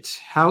Hatchett,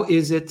 how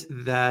is it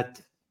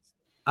that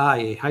I,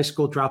 a high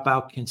school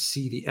dropout, can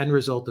see the end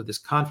result of this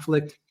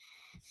conflict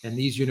and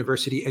these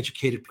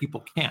university-educated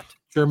people can't?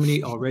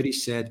 Germany already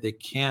said they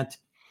can't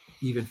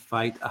even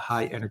fight a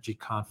high-energy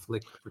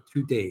conflict for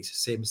 2 days,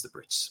 same as the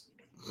Brits.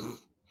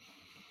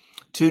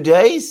 2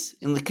 days?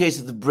 In the case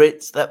of the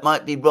Brits, that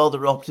might be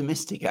rather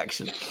optimistic,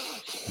 actually.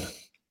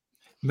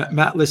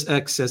 Matless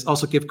X says,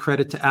 also give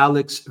credit to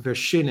Alex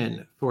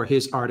Vershinin for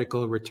his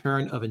article,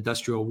 Return of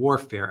Industrial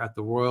Warfare at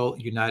the Royal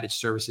United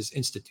Services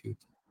Institute.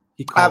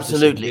 He called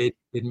Absolutely.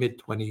 This in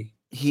mid-2022.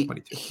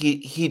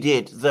 He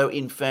did, though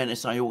in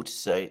fairness, I ought to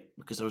say,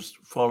 because I was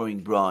following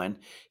Brian,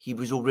 he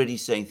was already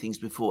saying things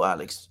before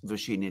Alex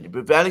Vershinin did.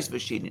 But Alex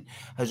Vershinin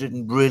has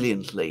written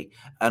brilliantly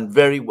and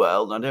very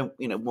well. And I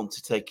don't want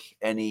to take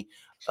any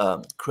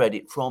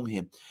credit from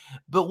him.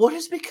 But what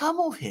has become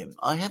of him?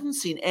 I haven't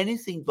seen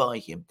anything by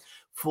him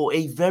for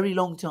a very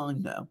long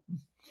time now.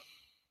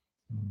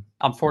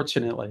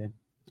 Unfortunately.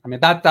 I mean,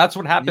 that's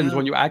what happens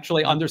when you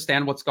actually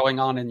understand what's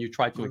going on and you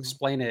try to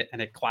explain it and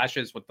it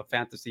clashes with the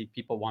fantasy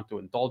people want to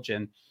indulge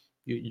in.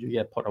 You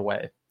get put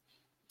away.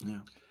 Yeah.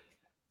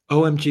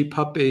 OMG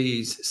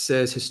Puppies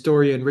says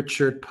historian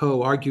Richard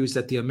Poe argues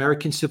that the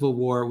American Civil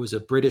War was a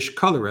British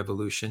color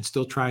revolution,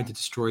 still trying to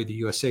destroy the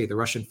USA. The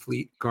Russian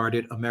fleet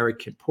guarded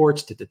American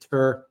ports to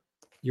deter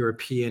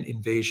European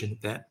invasion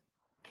then.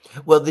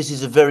 Well, this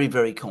is a very,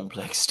 very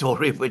complex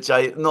story, which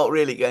I'm not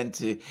really going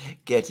to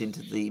get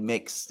into the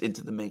mix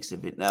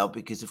of it now,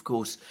 because, of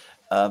course,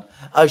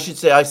 I should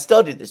say I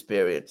studied this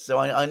period, so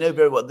I know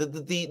very well.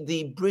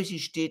 The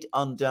British did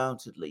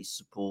undoubtedly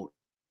support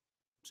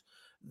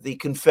the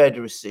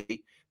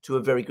Confederacy to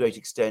a very great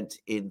extent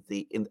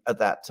at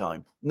that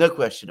time, no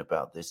question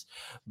about this.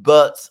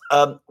 But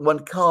one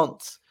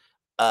can't.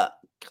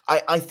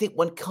 I think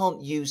one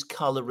can't use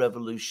color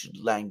revolution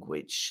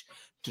language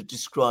to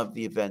describe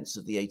the events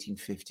of the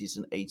 1850s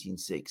and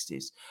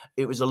 1860s.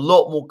 It was a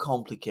lot more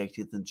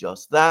complicated than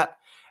just that.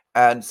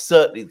 And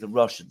certainly the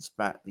Russians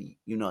backed the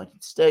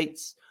United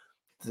States,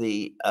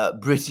 the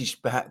British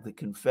backed the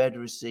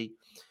Confederacy,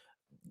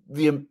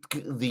 the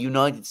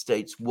United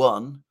States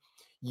won.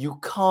 You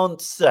can't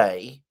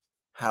say,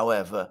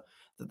 however,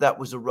 that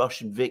was a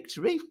Russian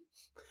victory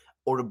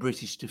or a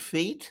British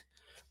defeat,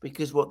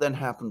 because what then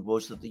happened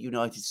was that the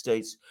United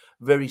States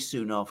very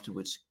soon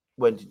afterwards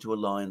went into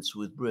alliance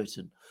with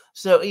Britain.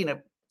 So,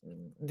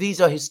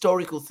 these are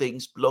historical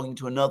things belonging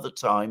to another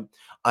time.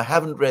 I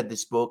haven't read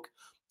this book.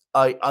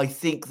 I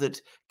think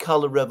that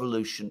color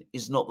revolution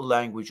is not the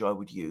language I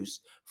would use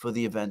for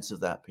the events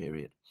of that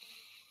period.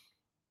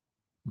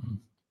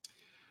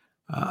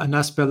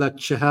 Anas Belat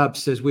Shahab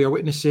says, we are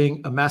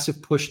witnessing a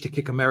massive push to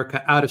kick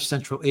America out of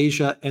Central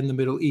Asia and the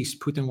Middle East.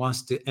 Putin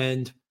wants to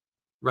end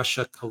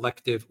Russia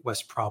collective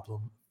West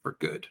problem for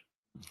good.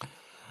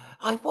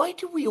 Why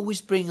do we always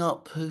bring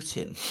up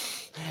Putin?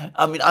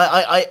 I mean,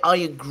 I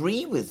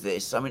agree with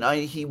this. I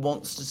mean, he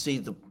wants to see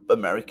the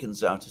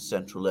Americans out of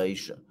Central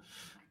Asia.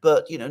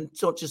 But,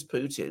 it's not just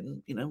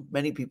Putin.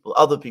 Many people,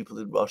 other people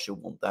in Russia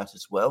want that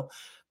as well.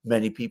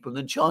 Many people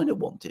in China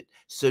want it.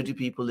 So do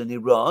people in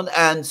Iran.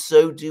 And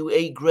so do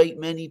a great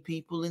many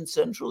people in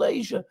Central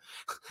Asia.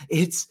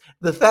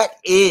 The fact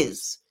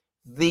is,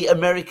 the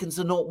Americans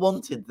are not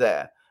wanted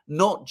there,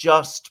 not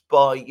just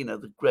by,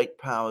 the great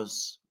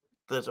powers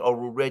that are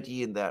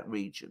already in that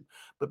region,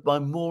 but by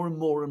more and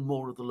more and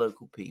more of the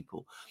local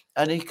people.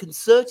 And a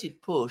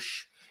concerted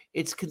push,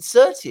 it's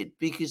concerted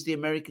because the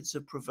Americans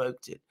have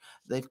provoked it.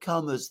 They've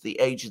come as the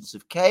agents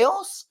of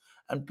chaos,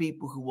 and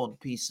people who want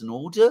peace and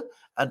order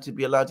and to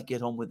be allowed to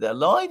get on with their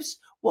lives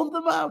want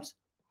them out.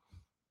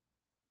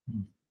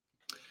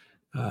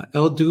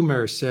 El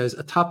Doomer says,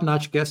 a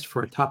top-notch guest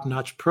for a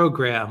top-notch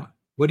program.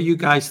 What do you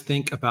guys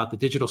think about the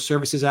Digital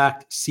Services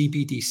Act,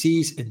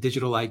 CBDCs, and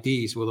digital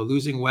IDs? Will the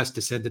losing West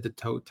descend into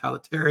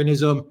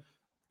totalitarianism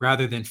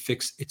rather than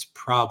fix its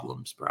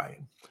problems,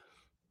 Brian?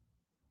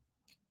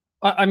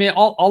 I mean,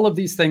 all of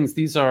these things,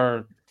 these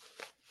are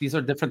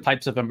different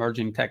types of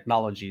emerging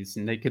technologies,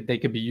 and they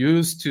could be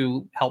used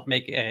to help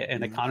make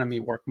an economy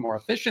work more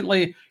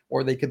efficiently,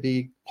 or they could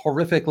be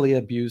horrifically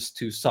abused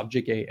to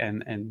subjugate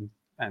and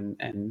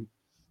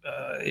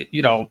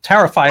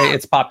terrify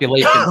its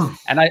population.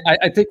 And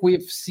I think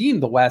we've seen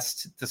the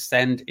West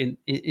descend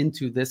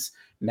into this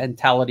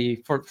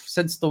mentality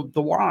since the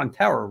War on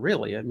Terror,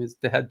 really. I mean,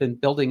 it had been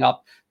building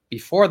up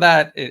before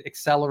that. It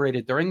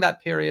accelerated during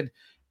that period.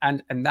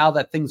 And now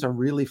that things are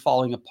really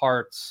falling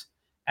apart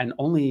and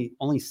only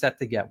set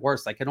to get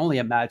worse, I can only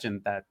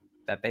imagine that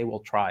they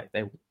will try.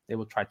 They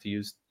will try to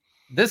use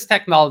this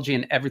technology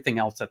and everything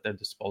else at their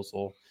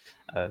disposal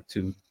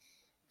to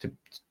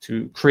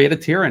create a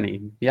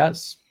tyranny.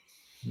 Yes.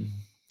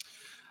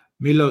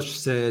 Milos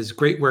says,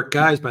 great work,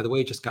 guys. By the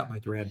way, just got my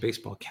Duran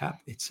baseball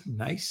cap. It's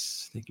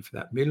nice. Thank you for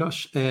that,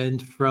 Milos.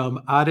 And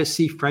from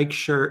Odyssey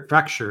Fractured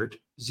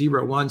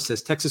 01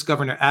 says, Texas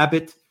Governor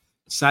Abbott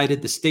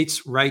cited the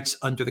state's rights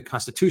under the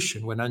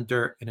Constitution when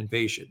under an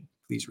invasion.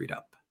 Please read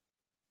up.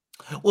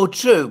 Well,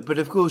 true. But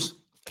of course,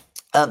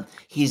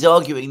 He's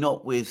arguing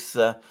not with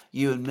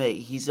you and me.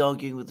 He's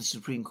arguing with the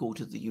Supreme Court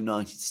of the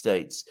United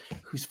States,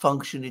 whose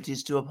function it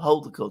is to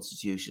uphold the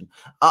Constitution.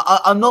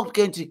 I'm not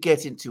going to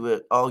get into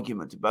an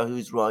argument about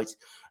who's right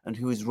and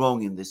who is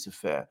wrong in this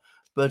affair,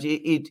 but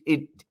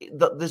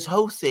this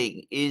whole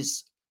thing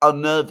is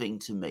unnerving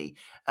to me.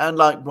 And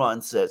like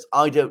Brian says,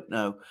 I don't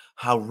know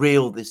how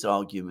real this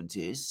argument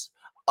is.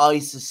 I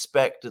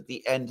suspect at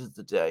the end of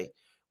the day,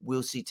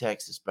 we'll see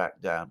Texas back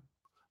down,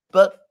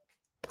 but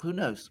who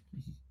knows?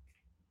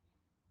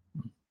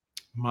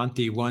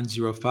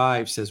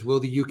 Monty105 says, will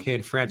the UK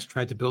and France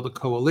try to build a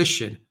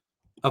coalition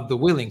of the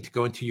willing to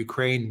go into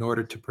Ukraine in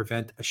order to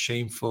prevent a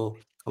shameful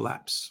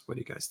collapse? What do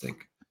you guys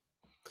think?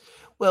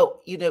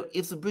 Well,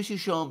 if the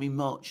British Army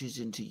marches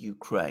into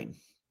Ukraine,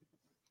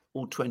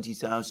 all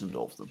 20,000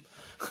 of them,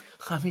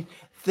 I mean,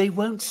 they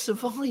won't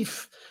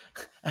survive.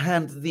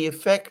 And the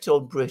effect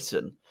on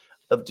Britain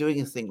of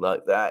doing a thing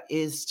like that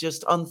is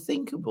just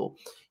unthinkable.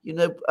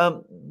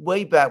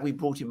 Way back, we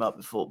brought him up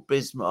before,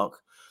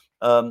 Bismarck.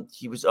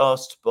 He was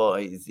asked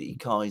by the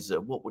Kaiser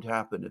what would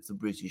happen if the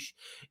British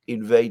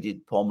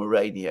invaded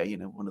Pomerania,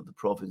 one of the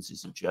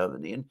provinces of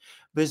Germany. And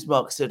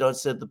Bismarck said, I'd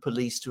send the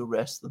police to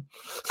arrest them.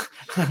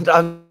 And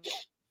I'm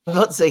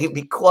not saying it'd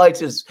be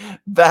quite as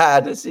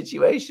bad a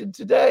situation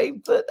today,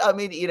 but I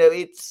mean,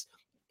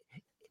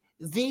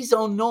 these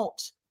are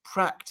not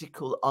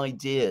practical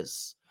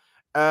ideas.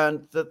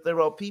 And that there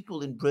are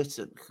people in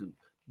Britain who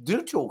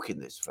do talk in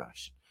this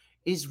fashion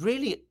is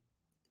really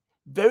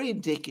very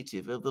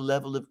indicative of the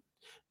level of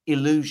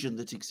illusion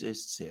that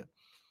exists here.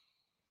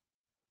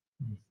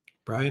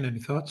 Brian, any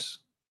thoughts?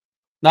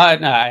 No,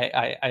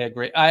 I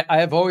agree. I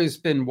have always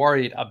been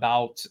worried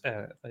about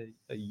a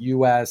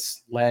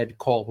U.S.-led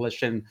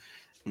coalition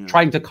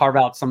trying to carve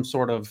out some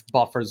sort of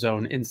buffer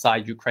zone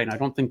inside Ukraine. I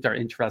don't think they're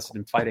interested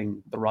in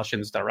fighting the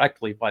Russians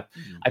directly, but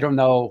I don't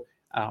know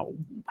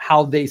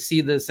how they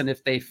see this, and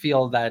if they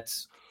feel that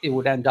it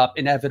would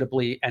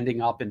inevitably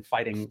ending up in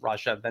fighting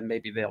Russia, then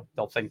maybe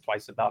they'll think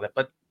twice about it.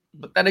 But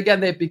then again,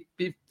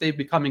 they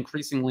become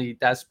increasingly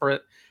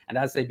desperate, and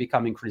as they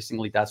become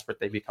increasingly desperate,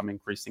 they become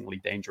increasingly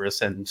dangerous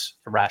and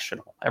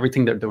irrational.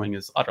 Everything they're doing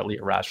is utterly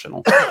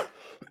irrational.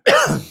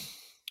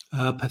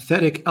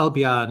 Pathetic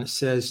Albion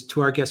says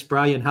to our guest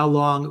Brian, how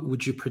long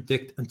would you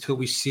predict until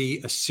we see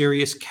a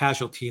serious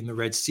casualty in the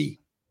Red Sea?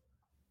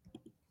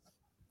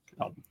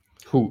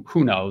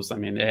 Who knows? I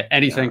mean,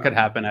 anything could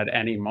happen at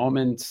any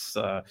moment.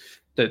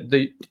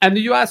 The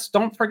U.S.,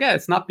 don't forget,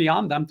 it's not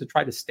beyond them to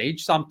try to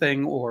stage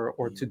something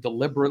or to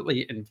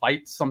deliberately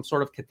invite some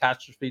sort of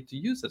catastrophe to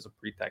use as a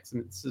pretext.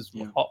 And this is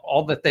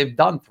all that they've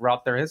done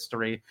throughout their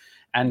history.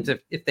 And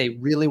if they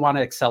really want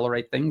to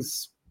accelerate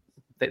things,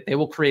 they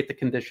will create the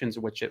conditions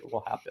in which it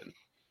will happen.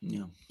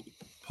 Yeah.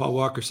 Paul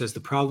Walker says the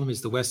problem is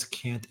the West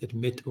can't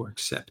admit or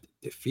accept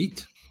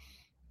defeat.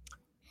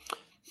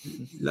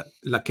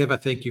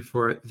 Lakeva, thank you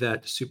for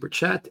that super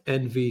chat.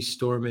 Envy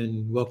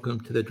Storman, welcome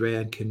to the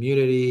Dran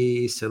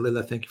community.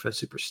 Salila, thank you for that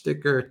super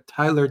sticker.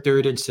 Tyler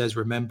Durden says,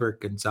 remember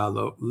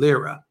Gonzalo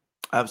Lira.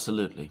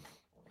 Absolutely.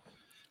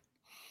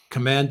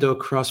 Commando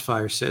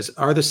Crossfire says,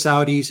 are the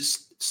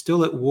Saudis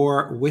still at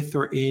war with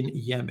or in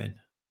Yemen?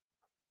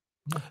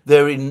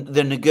 They're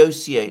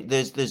negotiate.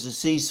 There's a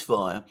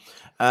ceasefire,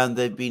 and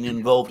they've been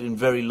involved in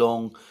very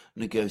long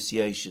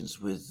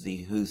negotiations with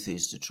the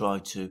Houthis to try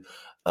to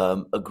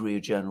agree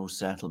a general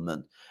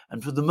settlement.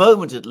 And for the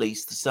moment, at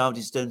least, the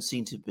Saudis don't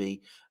seem to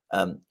be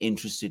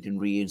interested in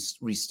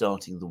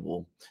restarting the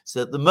war.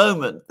 So at the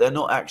moment, they're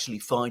not actually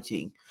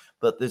fighting,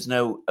 but there's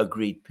no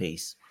agreed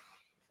peace.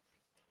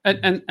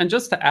 And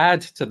just to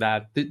add to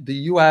that, the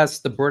U.S.,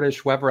 the British,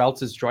 whoever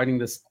else is joining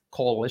this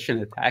coalition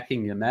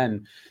attacking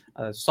Yemen,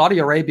 Saudi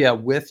Arabia,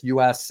 with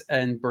U.S.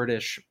 and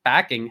British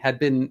backing, had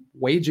been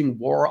waging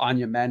war on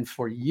Yemen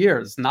for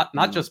years,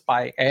 not just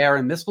by air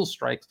and missile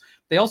strikes.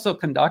 They also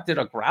conducted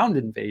a ground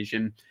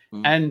invasion,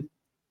 and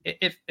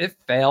it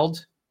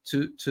failed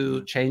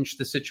to change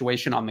the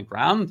situation on the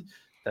ground.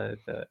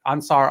 The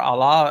Ansar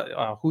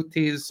Allah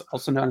Houthis,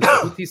 also known as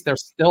the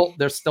Houthis,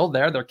 they're still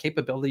there. Their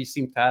capabilities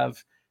seem to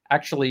have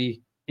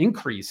actually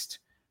increased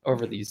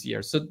over these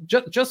years. So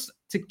just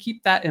to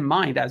keep that in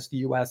mind, as the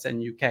U.S.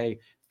 and UK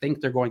think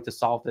they're going to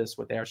solve this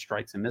with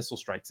airstrikes and missile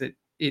strikes, it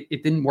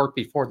didn't work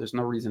before. There's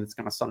no reason it's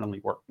going to suddenly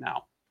work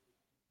now.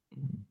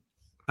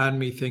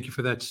 Anmi, thank you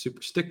for that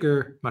super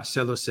sticker.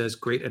 Marcelo says,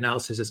 great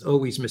analysis as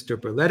always, Mr.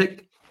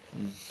 Berletic.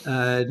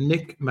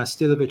 Nick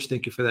Mastilovich,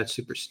 thank you for that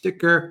super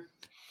sticker.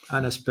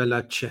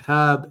 Anaspela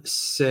Chehab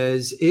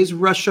says, is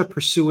Russia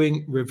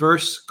pursuing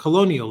reverse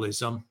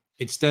colonialism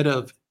instead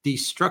of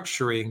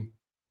destructuring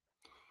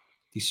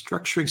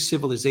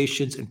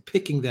civilizations and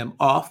picking them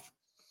off?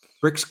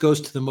 BRICS goes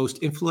to the most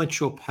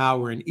influential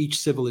power in each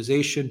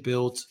civilization,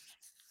 builds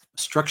a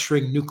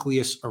structuring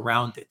nucleus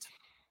around it.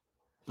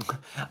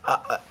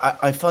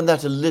 I find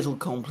that a little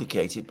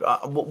complicated.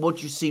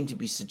 What you seem to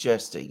be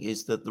suggesting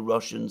is that the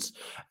Russians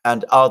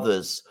and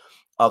others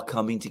are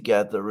coming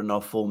together and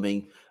are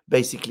forming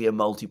basically a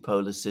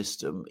multipolar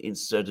system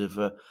instead of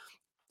a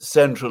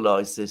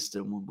centralized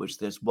system in which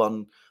there's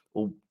one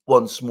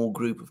one small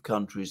group of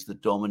countries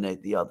that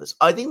dominate the others.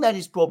 I think that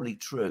is probably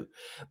true.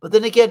 But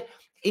then again,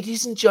 it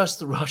isn't just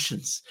the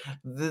Russians.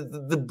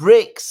 The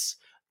BRICS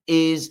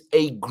is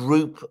a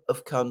group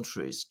of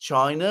countries.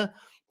 China,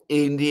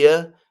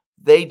 India,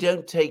 they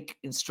don't take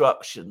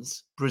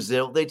instructions.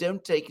 Brazil, they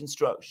don't take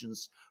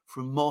instructions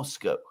from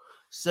Moscow.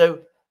 So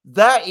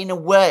that, in a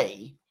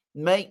way,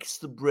 makes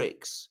the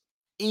BRICS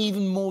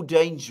even more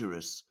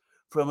dangerous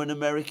from an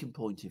American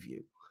point of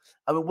view.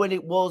 I mean, when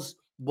it was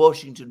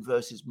Washington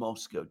versus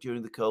Moscow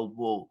during the Cold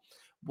War,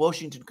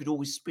 Washington could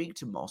always speak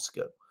to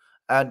Moscow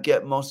and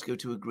get Moscow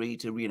to agree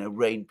to,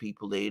 rein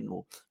people in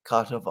or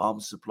cut off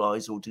arms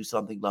supplies or do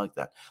something like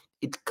that.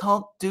 It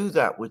can't do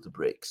that with the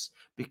BRICS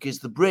because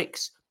the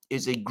BRICS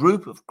is a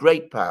group of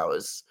great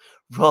powers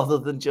rather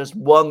than just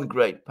one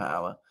great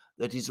power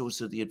that is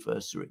also the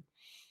adversary.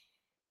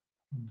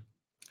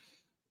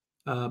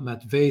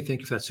 Matvey,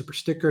 thank you for that super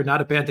sticker.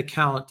 Not a band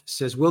account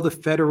says, will the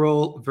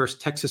federal versus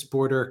Texas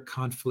border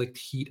conflict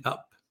heat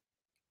up?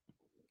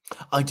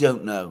 I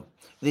don't know.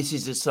 This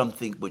is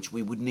something which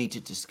we would need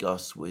to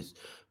discuss with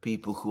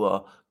people who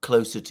are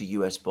closer to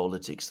US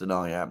politics than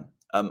I am.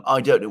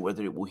 I don't know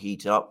whether it will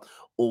heat up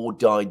or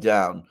die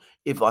down.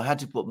 If I had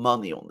to put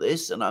money on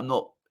this, and I'm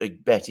not a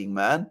betting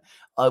man,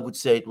 I would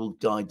say it will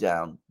die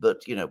down.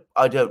 But,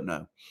 I don't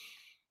know.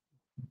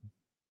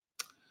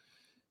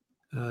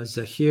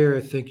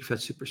 Zahir, thank you for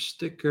that super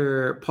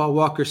sticker. Paul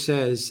Walker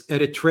says,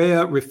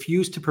 Eritrea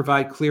refused to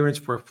provide clearance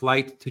for a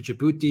flight to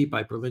Djibouti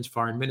by Berlin's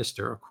foreign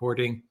minister,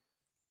 according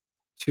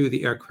to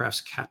the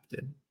aircraft's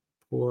captain.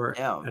 Poor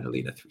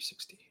Annalena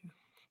 360.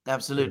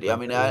 Absolutely. I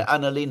mean,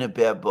 Annalena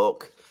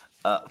Baerbock,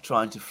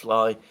 trying to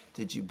fly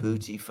to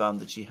Djibouti, found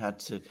that she had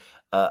to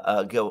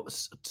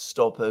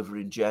stop over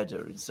in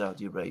Jeddah in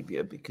Saudi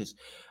Arabia because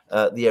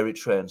the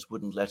Eritreans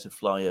wouldn't let her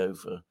fly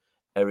over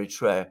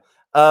Eritrea.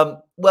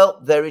 Well,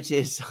 there it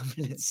is. I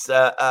mean, it's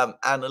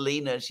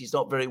Annalena. She's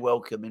not very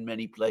welcome in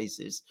many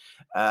places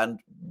and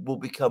will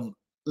become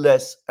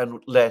less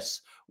and less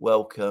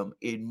welcome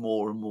in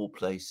more and more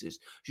places.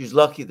 She's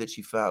lucky that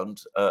she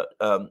found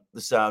the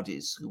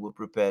Saudis who were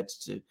prepared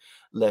to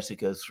let her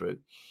go through.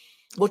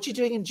 What's she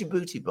doing in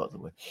Djibouti, by the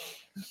way?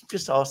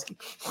 Just asking.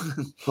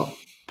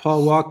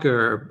 Paul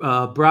Walker,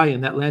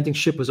 Brian, that landing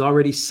ship was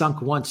already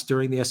sunk once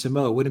during the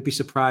SMO. Wouldn't be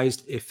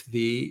surprised if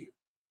the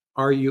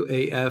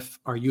RUAF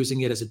are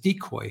using it as a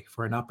decoy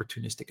for an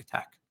opportunistic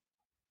attack.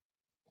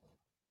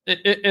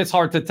 It's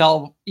hard to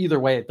tell. Either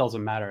way, it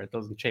doesn't matter. It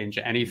doesn't change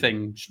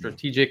anything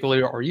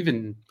strategically or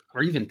even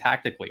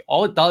tactically.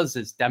 All it does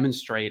is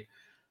demonstrate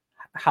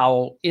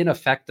how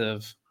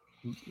ineffective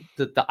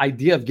the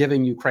idea of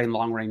giving Ukraine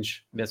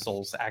long-range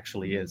missiles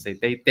actually is.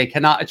 They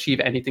cannot achieve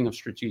anything of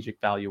strategic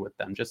value with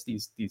them. Just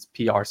these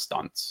PR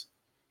stunts.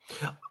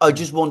 I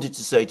just wanted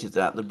to say to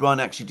that Brian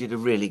actually did a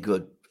really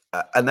good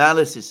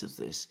analysis of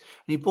this.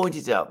 And he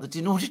pointed out that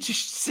in order to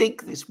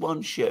sink this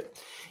one ship,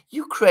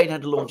 Ukraine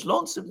had to launch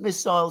lots of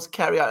missiles,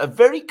 carry out a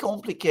very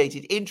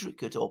complicated,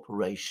 intricate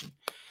operation.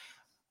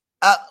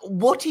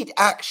 What it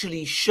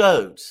actually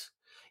showed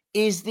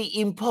is the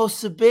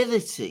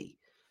impossibility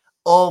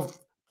of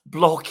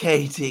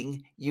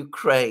blockading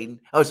Crimea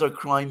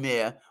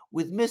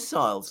with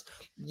missiles.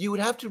 You would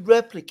have to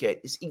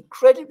replicate this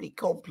incredibly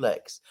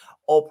complex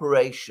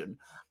operation.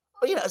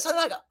 Something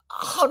like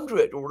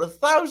 100 or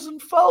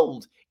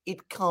 1,000-fold.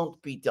 It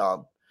can't be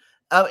done.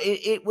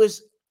 It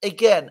was,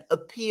 again, a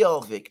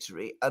PR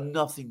victory and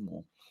nothing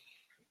more.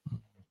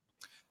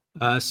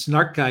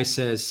 Snark Guy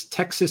says,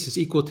 Texas is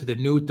equal to the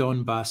new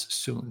Donbass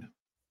soon.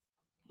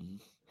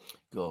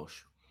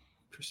 Gosh.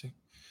 Interesting.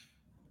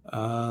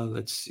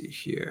 Let's see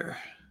here.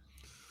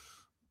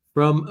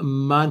 From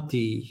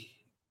Monty,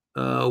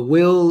 I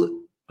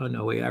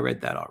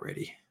read that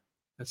already.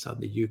 That's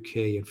on the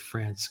UK and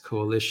France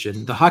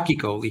coalition. The hockey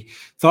goalie.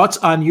 Thoughts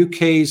on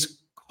UK's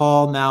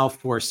call now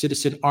for a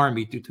citizen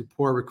army due to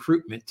poor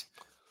recruitment?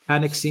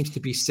 Panic seems to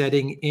be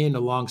setting in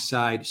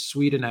alongside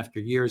Sweden after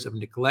years of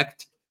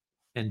neglect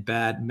and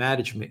bad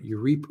management. You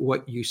reap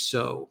what you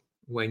sow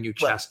when you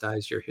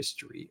chastise your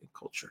history and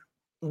culture.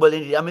 Well,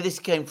 I mean, this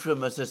came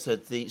from, as I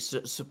said, the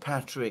Sir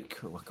Patrick,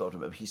 I can't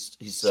remember, he's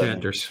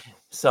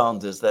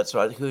Sanders, that's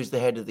right, who's the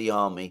head of the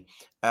army.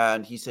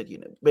 And he said,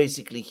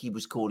 basically he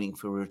was calling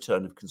for a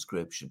return of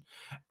conscription.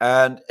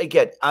 And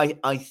again,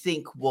 I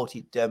think what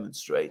it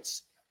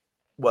demonstrates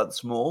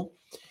once more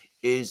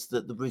is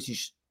that the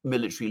British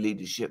military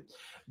leadership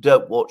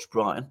don't watch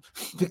Brian,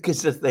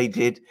 because if they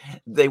did,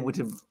 they would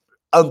have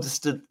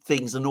understood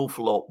things an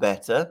awful lot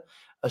better,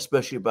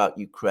 especially about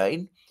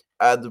Ukraine.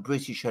 And the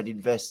British had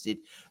invested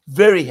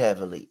very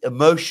heavily,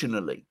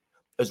 emotionally,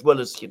 as well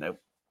as,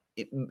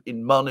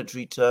 in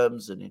monetary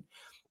terms and in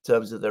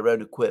terms of their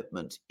own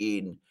equipment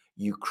in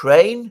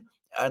Ukraine.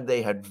 And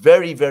they had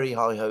very, very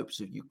high hopes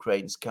of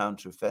Ukraine's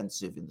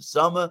counteroffensive in the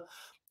summer.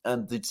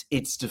 And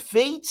its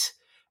defeat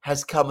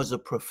has come as a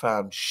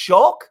profound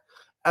shock.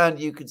 And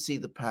you can see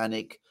the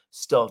panic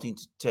starting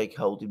to take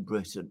hold in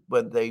Britain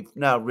when they've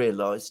now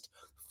realized,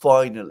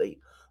 finally,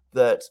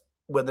 that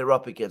when they're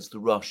up against the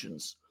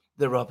Russians,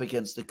 they're up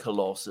against the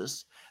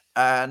Colossus,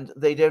 and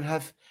they don't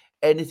have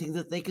anything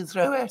that they can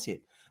throw at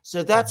it.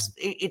 So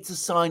it's a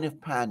sign of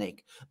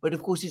panic. But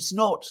of course, it's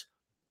not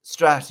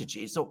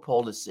strategy, it's not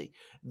policy.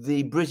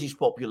 The British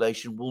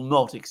population will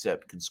not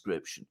accept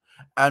conscription.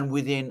 And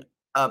within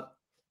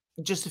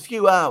just a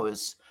few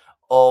hours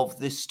of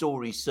this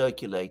story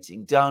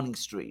circulating, Downing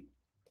Street,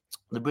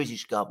 the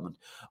British government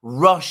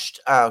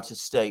rushed out a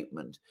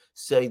statement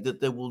saying that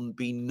there will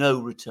be no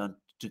return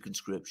to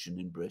conscription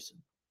in Britain.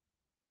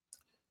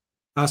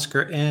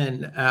 Oscar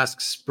N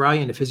asks,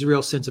 Brian, if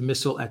Israel sends a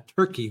missile at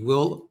Turkey,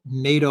 will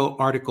NATO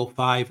Article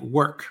 5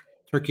 work?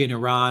 Turkey and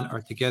Iran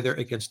are together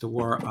against the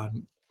war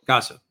on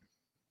Gaza.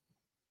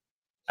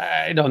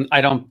 I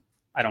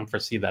don't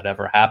foresee that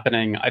ever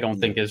happening. I don't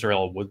think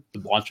Israel would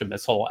launch a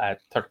missile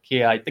at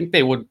Turkey. I think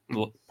they would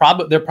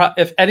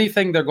if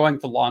anything, they're going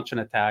to launch an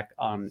attack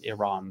on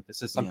Iran.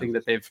 This is something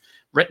that they've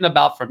written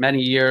about for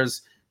many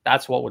years.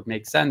 That's what would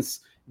make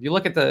sense. If you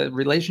look at the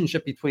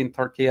relationship between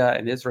Turkey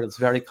and Israel, it's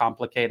very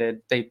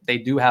complicated. They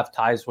do have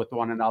ties with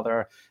one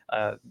another.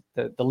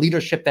 The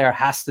leadership there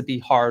has to be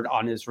hard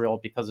on Israel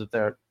because of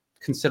their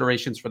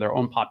considerations for their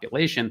own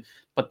population,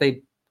 but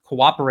they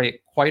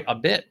cooperate quite a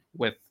bit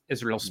with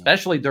Israel,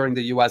 especially during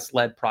the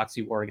U.S.-led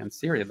proxy war against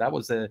Syria. That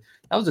was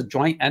a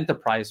joint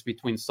enterprise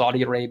between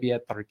Saudi Arabia,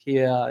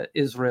 Turkey,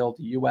 Israel,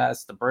 the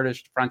U.S., the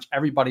British, the French.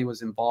 Everybody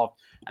was involved,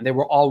 and they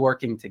were all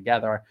working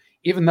together,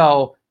 even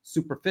though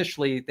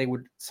superficially they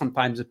would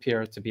sometimes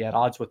appear to be at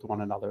odds with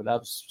one another.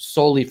 That was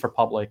solely for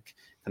public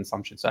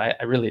consumption. So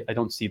I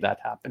don't see that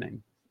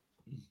happening.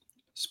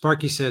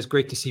 Sparky says,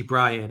 great to see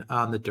Brian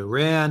on the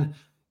Duran.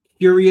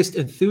 Curious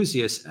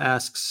Enthusiast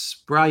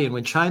asks, Brian,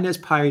 when China is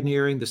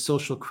pioneering the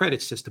social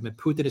credit system and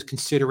Putin is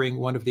considering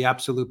one of the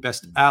absolute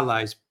best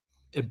allies,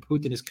 and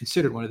Putin is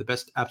considered one of the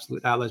best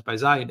absolute allies by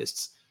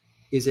Zionists,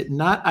 is it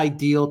not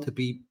ideal to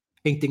be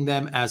painting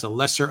them as a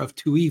lesser of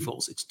two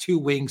evils? It's two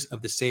wings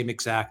of the same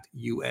exact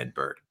UN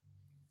bird.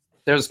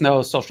 There's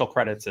no social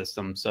credit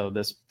system, so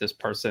this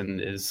person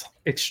is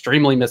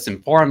extremely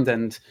misinformed,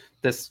 and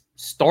this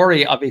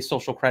story of a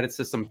social credit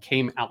system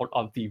came out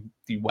of the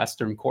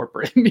Western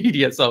corporate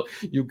media. So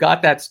you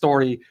got that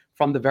story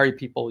from the very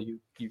people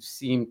you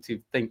seem to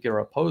think you're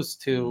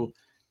opposed to.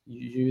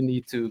 You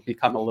need to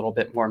become a little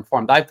bit more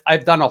informed.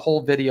 I've done a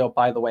whole video,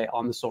 by the way,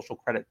 on the social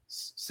credit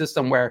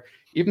system, where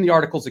even the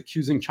articles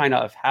accusing China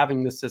of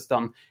having the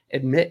system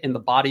admit in the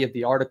body of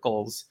the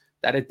articles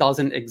that it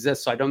doesn't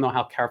exist. So I don't know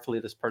how carefully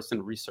this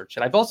person researched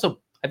it.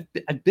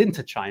 I've been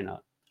to China,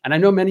 and I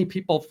know many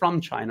people from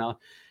China,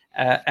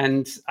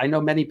 and I know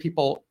many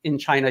people in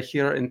China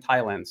here in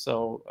Thailand.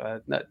 So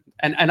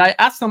and I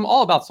asked them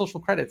all about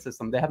social credit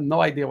system. They have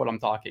no idea what I'm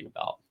talking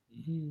about.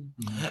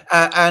 Mm-hmm.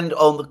 And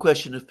on the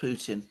question of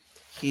Putin,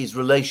 his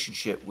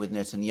relationship with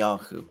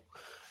Netanyahu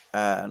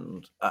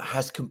and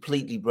has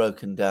completely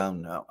broken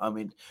down now. I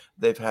mean,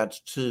 they've had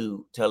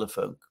 2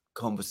 telephone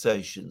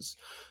conversations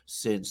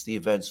since the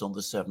events on the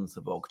 7th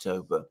of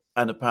October,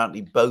 and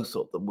apparently both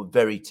of them were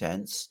very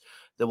tense.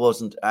 There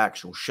wasn't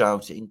actual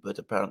shouting, but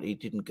apparently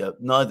it didn't go.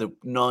 Neither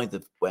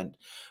went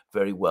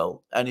very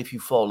well. And if you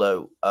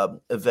follow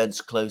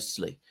events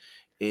closely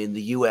in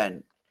the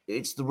UN,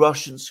 it's the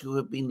Russians who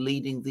have been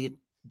leading the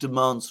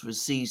demands for a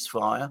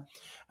ceasefire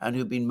and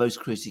who've been most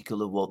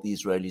critical of what the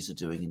Israelis are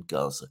doing in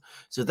Gaza.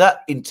 So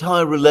that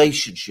entire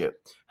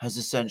relationship has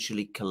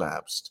essentially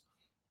collapsed.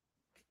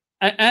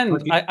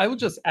 And I would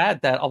just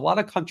add that a lot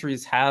of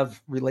countries have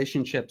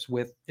relationships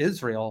with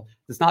Israel.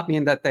 Does not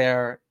mean that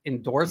they're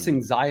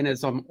endorsing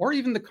Zionism or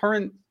even the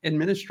current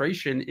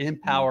administration in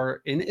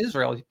power in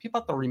Israel.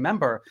 People have to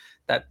remember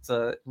that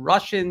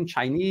Russian,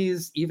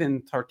 Chinese,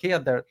 even Turkey,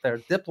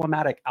 their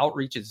diplomatic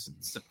outreach is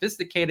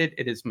sophisticated,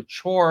 it is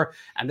mature,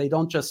 and they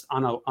don't just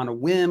on a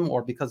whim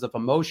or because of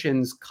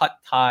emotions cut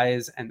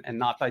ties and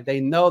not. They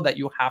know that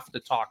you have to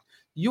talk.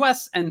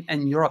 US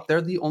and Europe,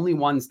 they're the only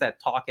ones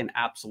that talk in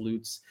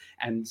absolutes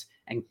and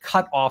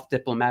cut off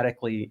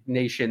diplomatically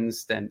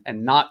nations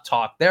and not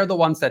talk. They're the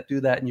ones that do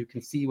that, and you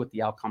can see what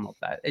the outcome of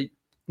that.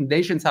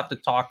 Nations have to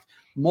talk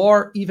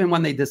more even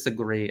when they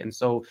disagree. And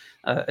so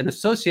an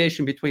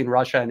association between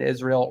Russia and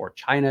Israel or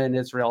China and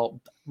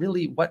Israel,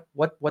 really,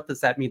 what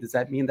does that mean? Does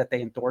that mean that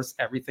they endorse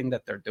everything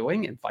that they're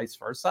doing and vice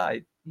versa?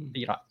 I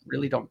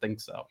really don't think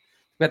so.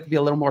 We have to be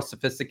a little more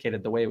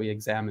sophisticated the way we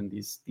examine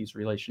these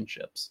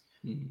relationships.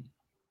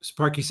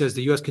 Sparky says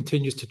the U.S.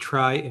 continues to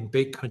try and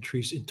bait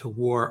countries into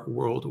war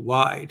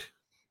worldwide.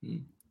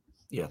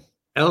 Yeah.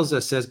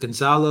 Elza says,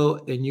 Gonzalo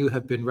and you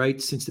have been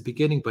right since the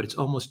beginning, but it's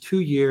almost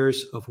 2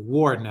 years of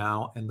war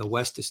now, and the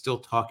West is still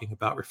talking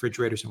about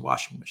refrigerators and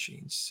washing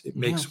machines. It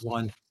makes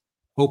one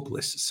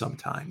hopeless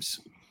sometimes.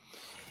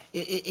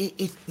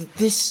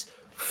 This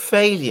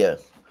failure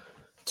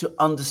to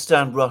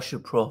understand Russia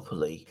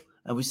properly,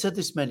 and we said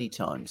this many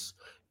times,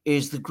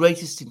 is the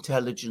greatest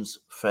intelligence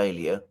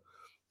failure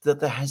that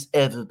there has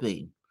ever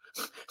been.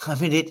 I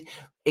mean, it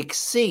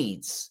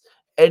exceeds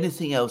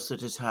anything else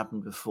that has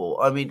happened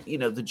before. I mean,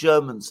 the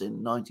Germans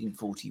in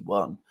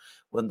 1941,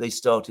 when they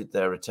started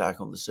their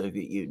attack on the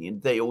Soviet Union,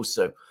 they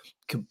also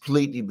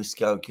completely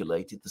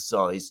miscalculated the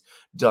size,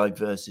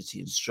 diversity,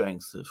 and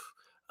strength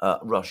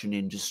Russian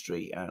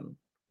industry and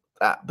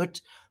that.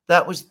 But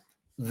that was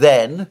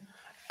then,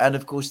 and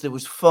of course there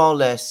was far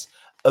less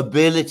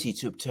ability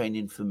to obtain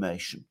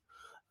information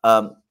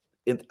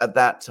at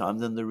that time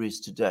than there is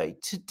today.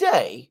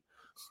 Today,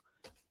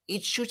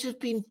 it should have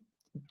been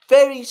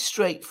very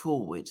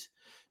straightforward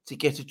to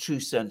get a true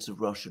sense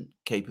of Russian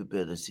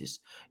capabilities.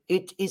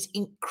 It is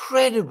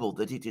incredible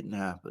that it didn't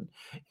happen.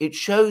 It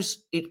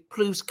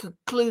proves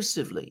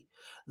conclusively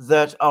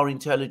that our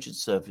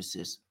intelligence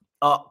services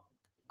are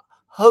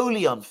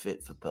wholly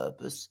unfit for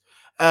purpose,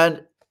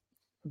 and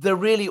there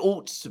really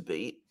ought to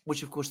be,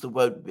 which of course there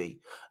won't be,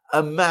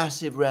 a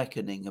massive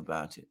reckoning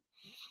about it.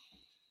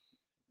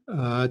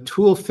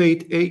 Tool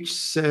Fate H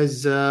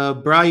says,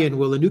 Brian,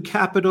 will a new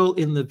capital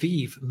in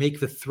Lviv make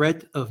the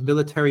threat of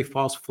military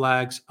false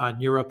flags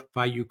on Europe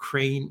by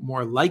Ukraine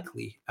more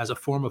likely as a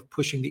form of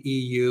pushing the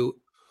EU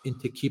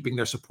into keeping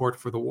their support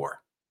for the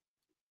war?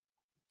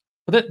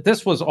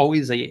 This was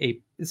always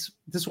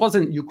this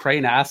wasn't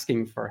Ukraine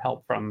asking for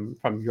help from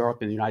Europe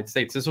and the United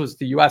States. This was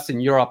the U.S.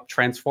 and Europe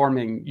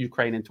transforming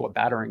Ukraine into a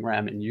battering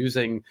ram and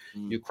using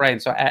Ukraine.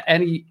 So at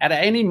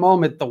any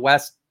moment the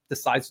West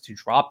decides to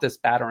drop this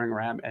battering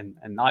ram and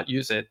not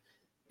use it,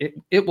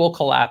 it will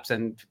collapse.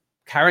 And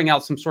carrying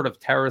out some sort of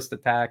terrorist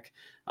attack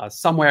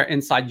somewhere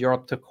inside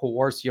Europe to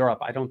coerce Europe,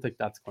 I don't think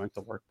that's going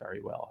to work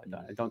very well.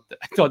 I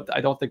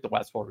don't think the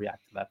West will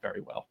react to that very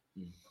well.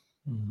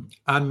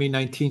 Anmi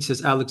 19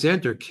 says,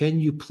 Alexander, can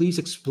you please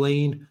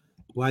explain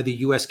why the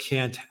U.S.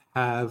 can't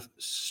have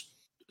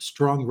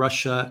strong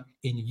Russia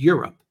in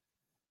Europe?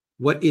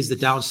 What is the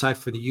downside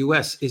for the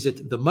U.S.? Is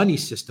it the money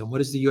system? What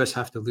does the U.S.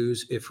 have to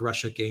lose if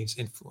Russia gains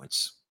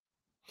influence?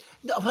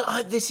 No,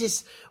 but this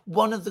is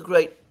one of the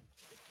great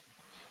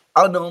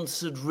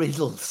unanswered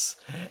riddles,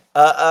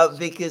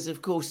 because,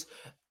 of course,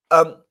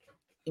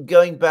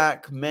 going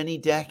back many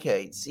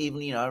decades,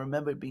 even, I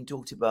remember it being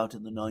talked about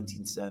in the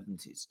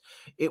 1970s.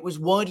 It was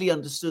widely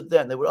understood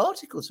then, there were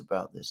articles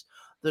about this,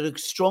 that a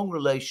strong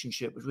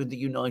relationship between the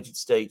United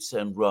States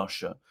and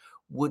Russia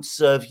would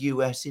serve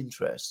US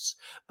interests.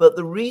 But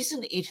the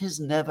reason it has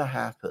never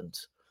happened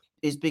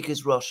is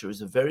because Russia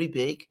is a very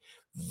big,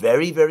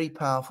 very, very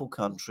powerful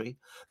country.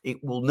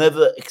 It will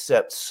never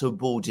accept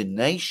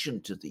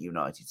subordination to the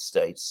United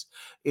States.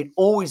 It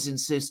always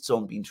insists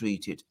on being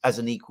treated as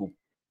an equal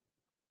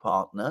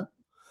partner.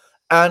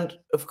 And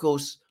of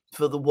course,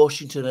 for the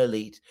Washington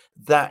elite,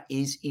 that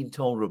is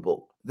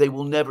intolerable. They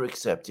will never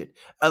accept it.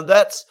 And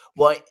that's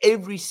why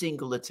every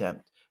single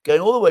attempt, going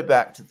all the way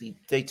back to the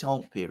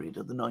détente period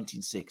of the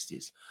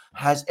 1960s,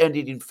 has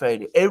ended in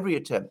failure. Every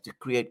attempt to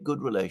create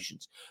good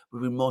relations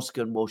between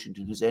Moscow and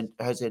Washington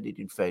has ended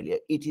in failure.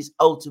 It is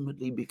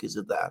ultimately because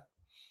of that.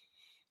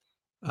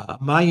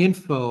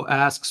 MyInfo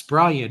asks,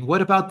 Brian,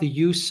 what about the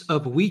use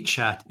of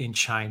WeChat in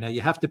China?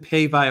 You have to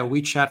pay via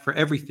WeChat for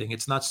everything.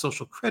 It's not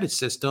social credit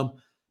system,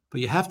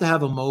 but you have to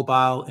have a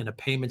mobile and a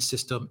payment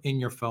system in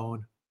your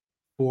phone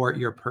for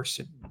your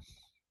person.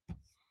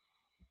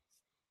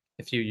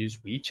 If you use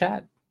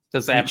WeChat?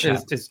 Does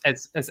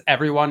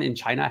everyone in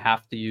China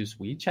have to use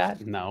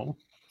WeChat? No.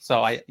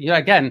 So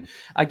again,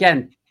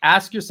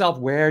 ask yourself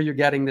where you're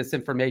getting this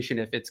information.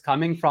 If it's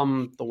coming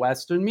from the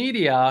Western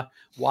media,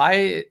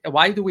 why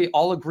do we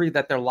all agree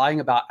that they're lying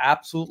about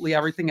absolutely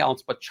everything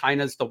else, but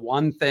China's the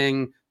one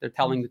thing they're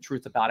telling the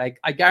truth about?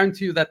 I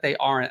guarantee you that they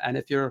aren't. And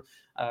if you're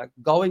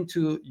going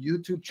to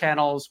YouTube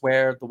channels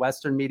where the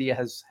Western media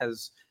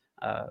has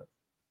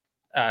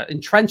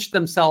entrenched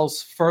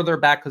themselves further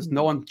back because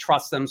no one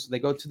trusts them, so they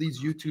go to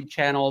these YouTube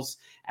channels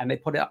and they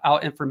put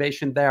out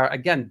information there.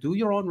 Again, do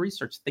your own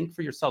research. Think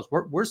for yourselves.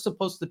 We're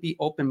supposed to be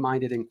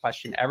open-minded and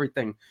question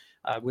everything.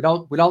 We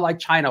don't like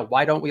China.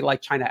 Why don't we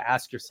like China?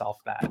 Ask yourself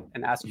that,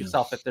 and ask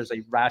yourself if there's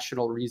a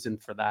rational reason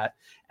for that.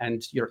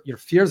 And your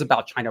fears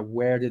about China,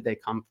 where did they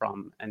come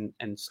from?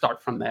 And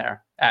start from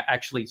there.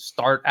 Actually,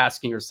 start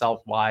asking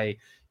yourself why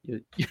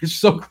you're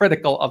so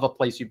critical of a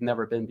place you've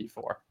never been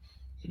before.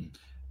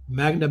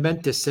 Magna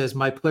Mentis says,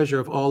 my pleasure.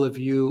 Of all of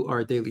you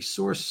are a daily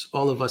source.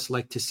 All of us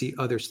like to see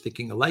others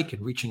thinking alike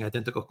and reaching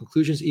identical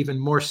conclusions, even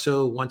more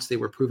so once they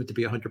were proven to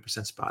be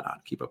 100% spot on.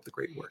 Keep up the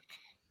great work.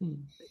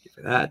 Thank you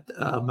for that.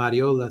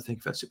 Mariola, thank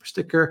you for that super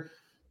sticker.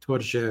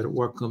 Torger,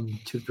 welcome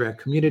to the drag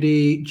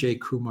community. Jay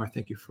Kumar,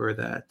 thank you for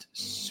that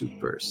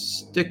super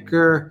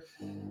sticker.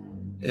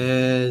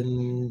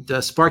 And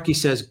Sparky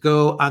says,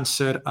 go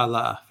Ansar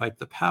Allah, fight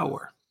the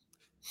power.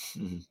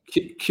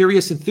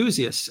 Curious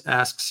Enthusiast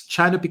asks,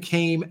 China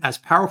became as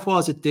powerful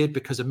as it did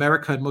because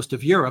America and most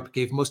of Europe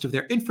gave most of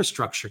their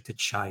infrastructure to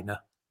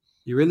China.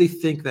 You really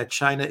think that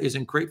China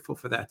isn't grateful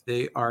for that?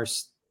 They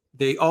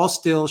all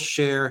still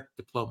share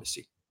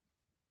diplomacy.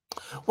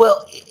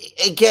 Well,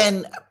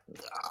 again,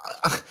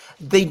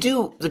 they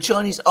do. The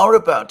Chinese are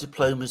about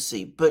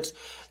diplomacy, but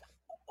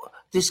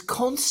this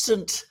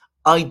constant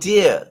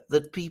idea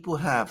that people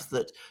have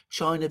that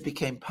China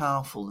became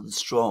powerful and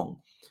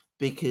strong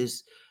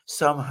because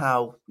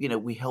somehow,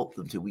 we helped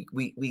them to.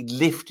 We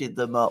lifted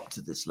them up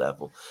to this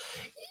level.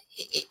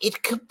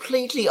 It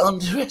completely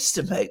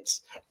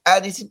underestimates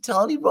and is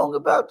entirely wrong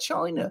about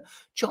China.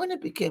 China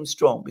became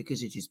strong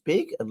because it is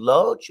big and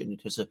large, and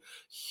it has a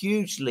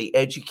hugely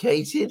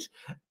educated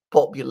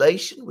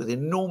population with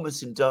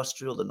enormous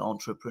industrial and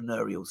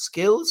entrepreneurial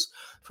skills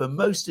for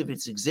most of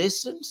its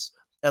existence.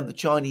 And the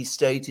Chinese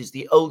state is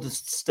the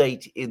oldest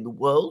state in the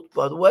world,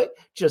 by the way,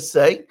 just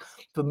saying.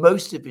 For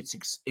most of its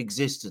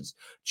existence,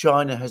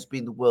 China has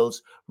been the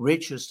world's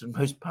richest and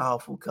most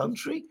powerful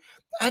country.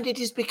 And it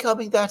is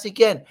becoming that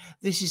again.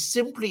 This is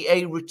simply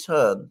a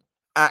return,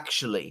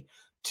 actually,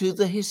 to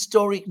the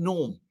historic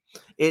norm.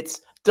 It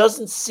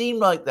doesn't seem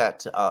like that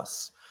to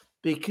us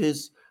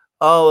because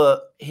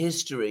our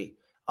history,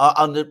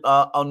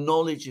 our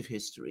knowledge of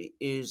history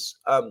is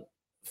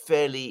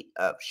fairly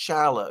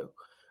shallow.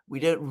 We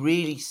don't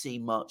really see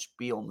much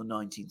beyond the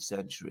 19th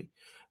century.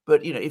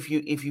 But if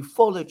you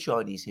follow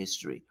Chinese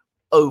history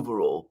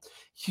overall,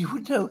 you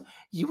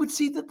would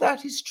see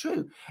that is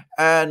true.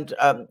 And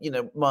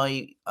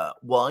my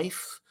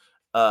wife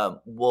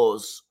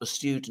was a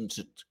student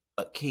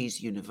at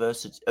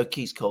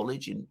King's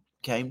College in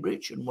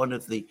Cambridge, and one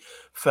of the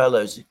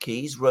fellows at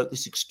King's wrote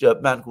this.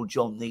 Man called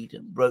John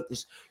Needham wrote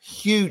this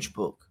huge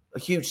book, a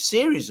huge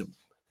series of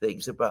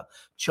things about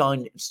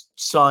China,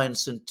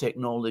 science and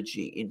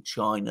technology in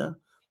China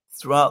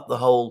throughout the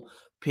whole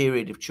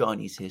period of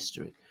Chinese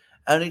history.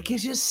 And it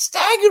gives you a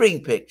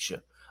staggering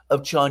picture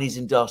of Chinese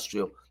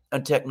industrial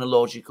and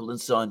technological and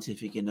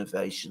scientific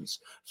innovations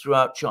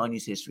throughout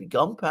Chinese history.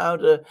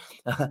 Gunpowder,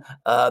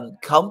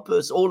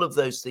 compass, all of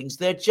those things,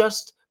 they're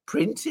just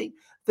printing.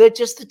 They're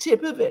just the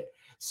tip of it.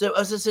 So,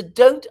 as I said,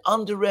 don't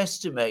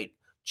underestimate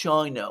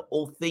China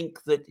or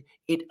think that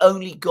it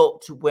only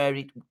got to where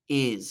it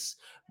is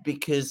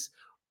because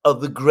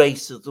of the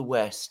grace of the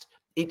West.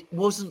 It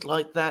wasn't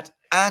like that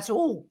at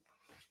all.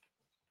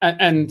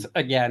 And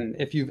again,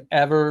 if you've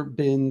ever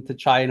been to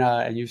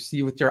China and you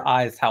see with your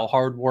eyes how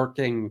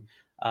hardworking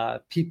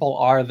people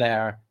are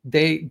there,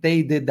 they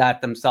did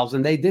that themselves,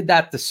 and they did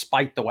that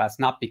despite the West,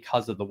 not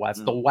because of the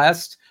West. The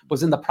West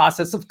was in the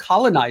process of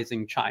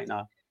colonizing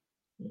China.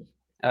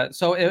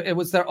 So it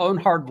was their own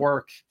hard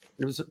work.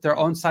 It was their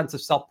own sense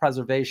of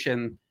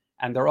self-preservation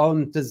and their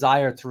own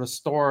desire to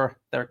restore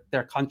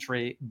their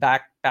country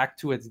back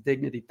to its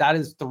dignity. That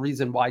is the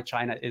reason why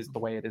China is the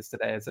way it is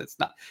today. It's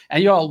not,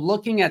 and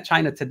looking at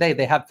China today,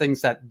 they have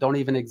things that don't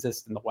even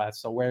exist in the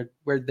West. So where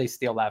did they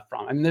steal that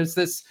from? I mean, there's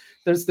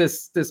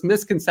this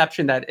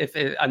misconception that if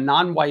a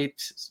non-white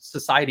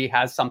society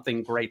has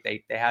something great,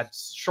 they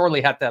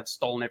surely had to have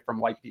stolen it from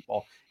white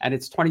people. And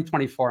it's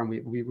 2024, and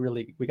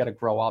we got to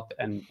grow up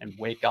and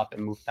wake up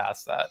and move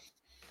past that.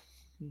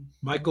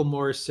 Michael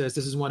Morris says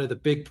this is one of the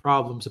big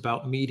problems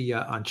about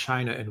media on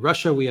China and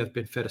Russia. We have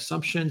been fed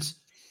assumptions,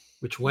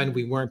 which when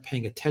we weren't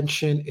paying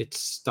attention, it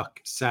stuck,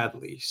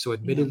 sadly. So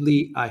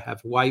admittedly, I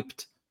have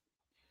wiped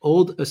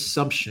old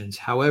assumptions.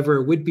 However,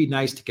 it would be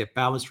nice to get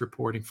balanced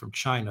reporting from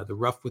China, the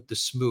rough with the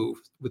smooth.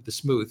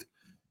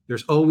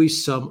 There's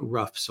always some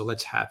rough, so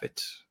let's have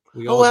it.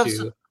 We all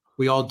do.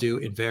 We all do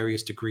in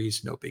various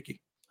degrees, no biggie.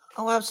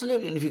 Oh,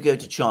 absolutely. And if you go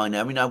to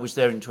China, I mean, I was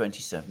there in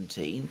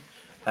 2017.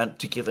 And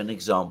to give an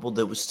example,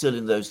 there was still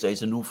in those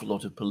days an awful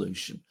lot of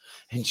pollution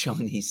in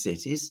Chinese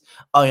cities.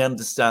 I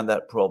understand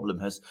that problem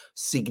has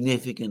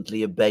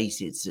significantly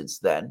abated since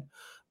then.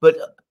 But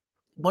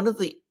one of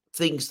the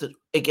things that,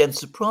 again,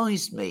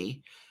 surprised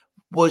me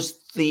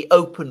was the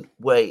open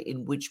way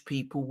in which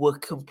people were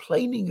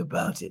complaining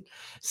about it.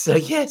 So,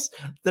 yes,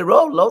 there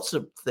are lots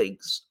of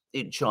things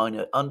in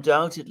China,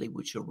 undoubtedly,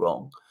 which are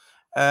wrong.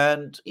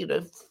 And,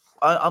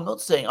 I'm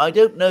not saying I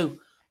don't know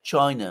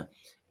China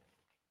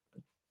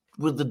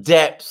with the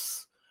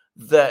depth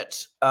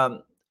that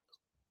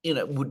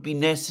would be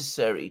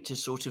necessary to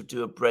sort of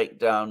do a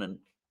breakdown and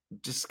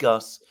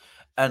discuss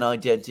and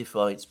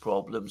identify its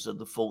problems and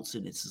the faults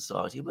in its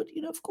society. But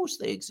of course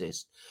they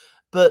exist.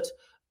 But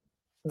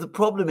the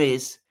problem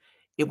is,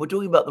 if we're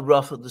talking about the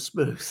rough and the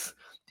smooth,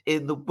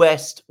 in the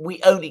West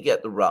we only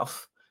get the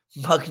rough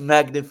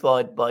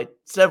magnified by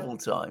several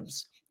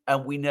times,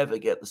 and we never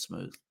get the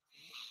smooth.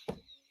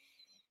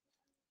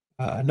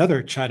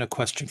 Another China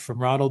question from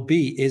Ronald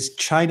B. Is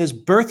China's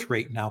birth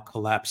rate now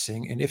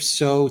collapsing? And if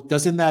so,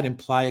 doesn't that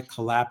imply a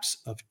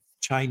collapse of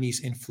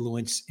Chinese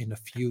influence in a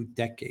few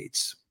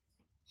decades?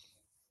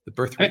 The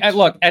birth rate.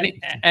 Look, any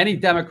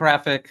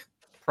demographic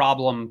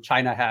problem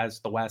China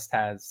has, the West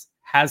has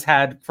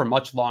had for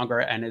much longer,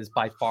 and is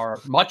by far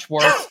much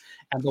worse.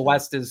 And the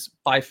West is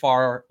by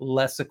far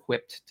less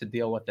equipped to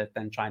deal with it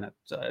than China.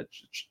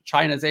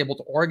 China is able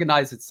to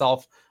organize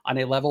itself on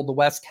a level the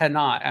West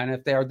cannot. And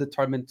if they are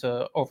determined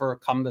to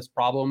overcome this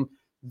problem,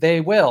 they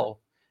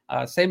will.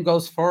 Same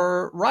goes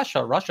for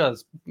Russia.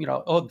 Russia's,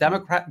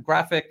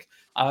 demographic,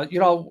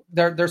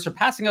 they're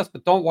surpassing us,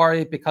 but don't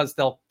worry, because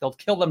they'll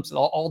kill them. So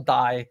they'll all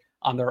die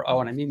on their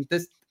own. I mean,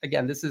 this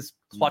is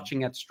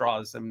clutching at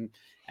straws. And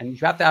you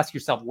have to ask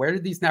yourself, where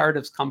did these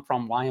narratives come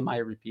from? Why am I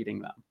repeating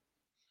them?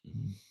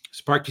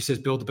 Sparky says,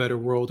 build a better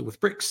world with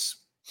bricks.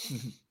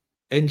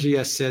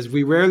 NGS says,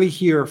 we rarely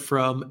hear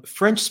from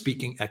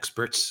French-speaking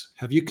experts.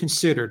 Have you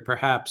considered,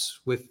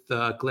 perhaps, with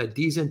Glenn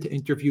Deason to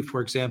interview,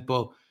 for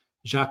example,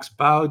 Jacques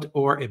Baud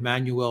or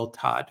Emmanuel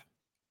Todd?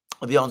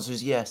 The answer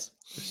is yes.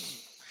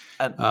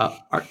 And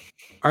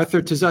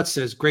Arthur Tizut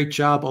says, great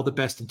job. All the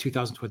best in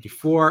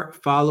 2024.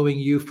 Following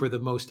you for the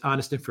most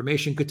honest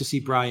information. Good to see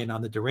Brian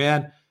on the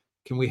Duran.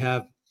 Can we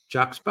have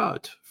Jacques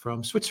Baud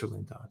from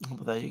Switzerland on?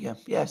 well, there you go.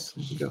 Yes.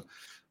 There you go.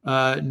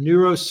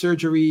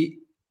 Neurosurgery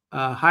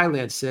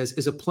Highland says,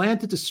 is a plan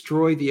to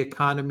destroy the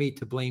economy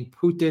to blame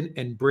Putin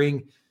and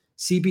bring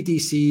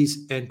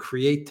CBDCs and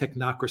create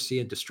technocracy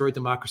and destroy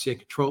democracy and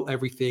control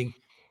everything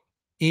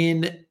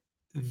in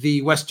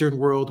the Western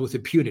world with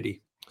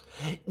impunity?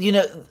 You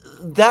know,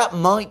 that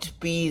might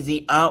be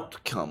the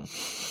outcome.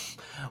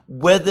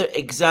 Whether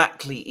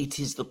exactly it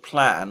is the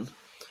plan,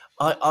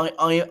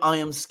 I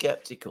am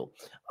skeptical.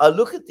 I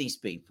look at these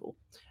people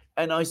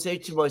and I say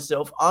to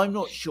myself, I'm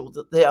not sure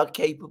that they are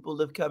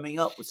capable of coming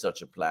up with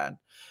such a plan.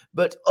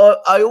 But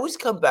I always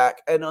come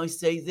back and I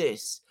say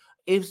this: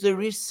 if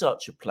there is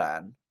such a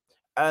plan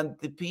and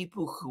the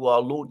people who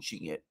are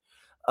launching it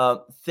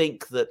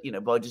think that, you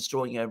know, by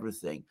destroying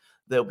everything,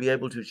 they'll be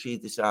able to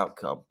achieve this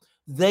outcome,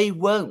 they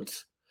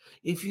won't.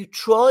 If you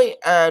try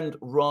and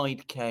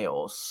ride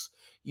chaos,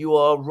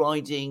 you're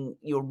riding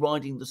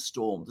the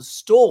storm. The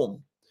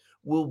storm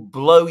will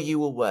blow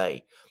you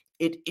away.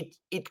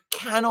 It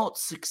cannot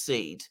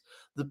succeed.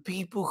 The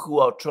people who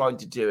are trying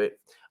to do it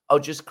are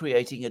just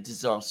creating a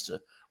disaster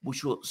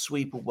which will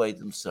sweep away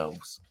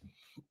themselves.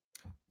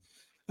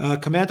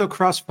 Commando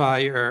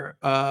Crossfire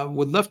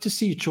would love to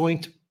see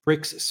joint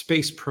BRICS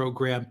space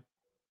program,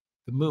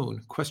 the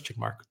moon, question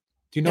mark.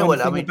 Do you know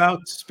anything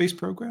about space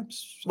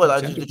programs?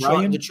 Well, the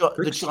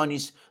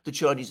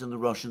Chinese and the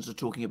Russians are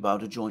talking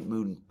about a joint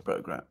moon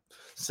program.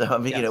 So, I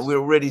mean, yes, you know, we're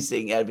already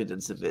seeing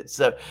evidence of it.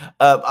 So,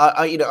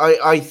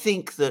 I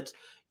think that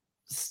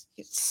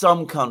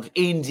some country,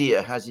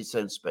 India has its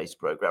own space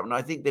program, and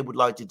I think they would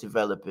like to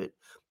develop it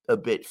a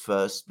bit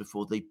first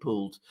before they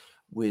pulled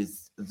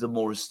with the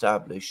more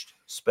established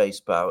space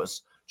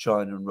powers,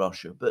 China and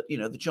Russia. But, you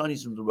know, the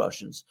Chinese and the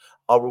Russians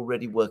are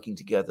already working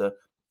together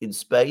in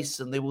space,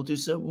 and they will do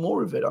so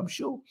more of it, I'm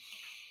sure.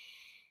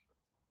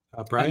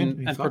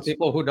 Brian, and for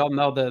people who don't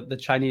know, the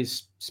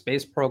Chinese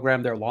space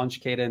program, their launch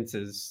cadence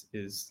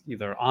is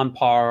either on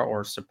par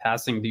or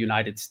surpassing the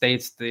United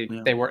States.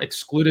 They were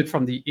excluded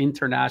from the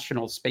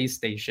International Space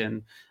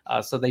Station,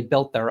 so they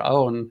built their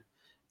own.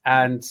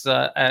 And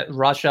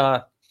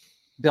Russia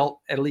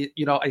built at least,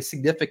 you know, a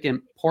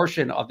significant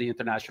portion of the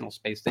International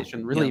Space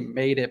Station, really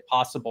made it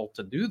possible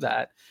to do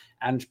that.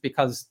 And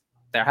because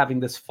they're having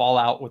this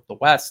fallout with the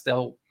West,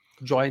 they'll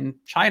join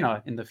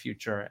China in the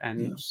future,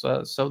 and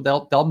so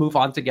they'll move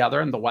on together,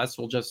 and the West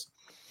will just,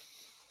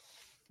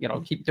 you know,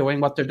 keep doing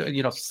what they're doing.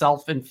 You know,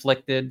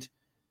 self-inflicted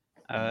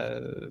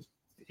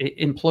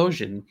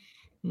implosion.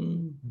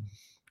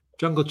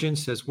 Jungle Jin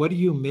says, "What do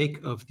you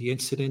make of the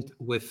incident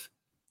with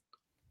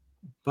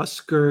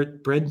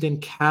busker Brendan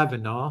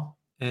Kavanaugh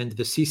and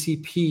the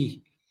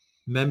CCP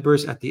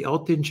members at the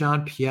Elton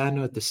John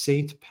piano at the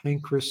St.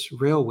 Pancras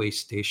railway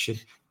station?"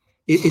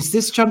 Is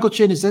this Jungle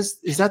Chin? Is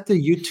that the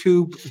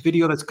YouTube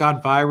video that's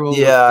gone viral?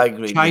 Yeah, I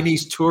agree.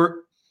 Chinese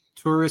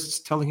tourists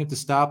telling him to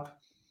stop.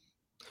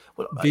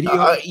 Well,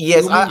 video.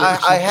 Yes,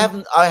 I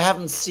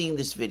haven't seen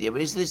this video,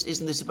 but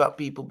isn't this about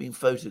people being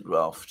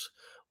photographed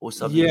or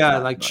something? Yeah,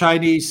 like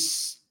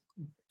Chinese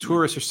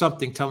tourists or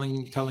something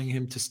telling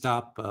him to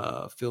stop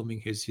filming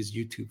his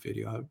YouTube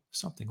video,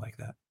 something like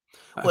that.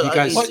 Have you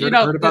guys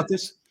heard about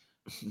this?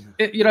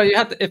 You know, you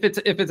have to,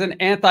 if it's an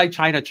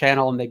anti-China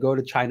channel and they go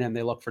to China and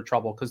they look for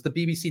trouble, because the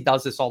BBC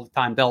does this all the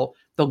time. They'll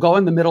go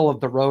in the middle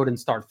of the road and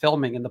start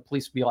filming, and the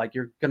police will be like,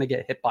 "You're going to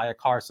get hit by a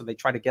car," so they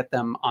try to get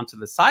them onto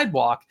the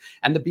sidewalk,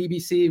 and the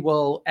BBC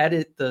will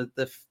edit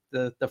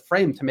the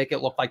frame to make it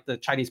look like the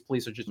Chinese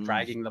police are just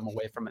dragging them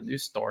away from a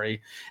news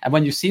story. And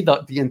when you see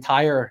the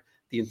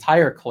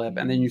entire clip,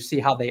 and then you see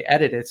how they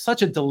edit it, it's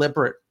such a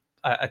deliberate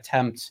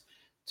attempt.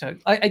 So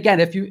again,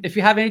 if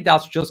you have any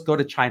doubts, just go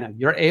to China.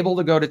 You're able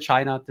to go to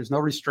China. There's no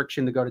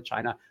restriction to go to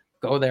China.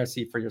 Go there,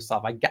 see for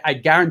yourself. I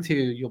guarantee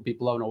you'll be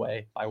blown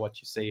away by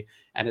what you see,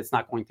 and it's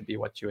not going to be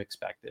what you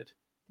expected.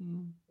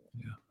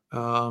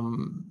 Yeah.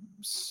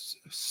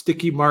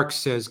 Sticky Mark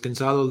says,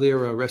 Gonzalo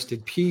Lira, rest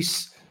in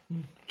peace.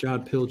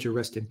 John Pilger,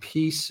 rest in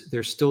peace.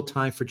 There's still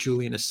time for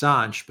Julian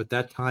Assange, but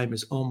that time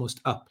is almost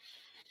up.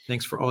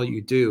 Thanks for all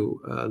you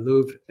do.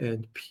 Love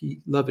and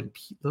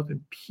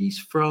peace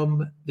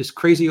from this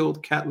crazy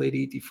old cat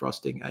lady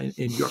defrosting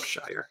in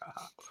Yorkshire.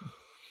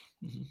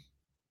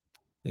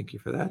 Thank you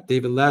for that.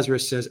 David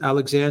Lazarus says,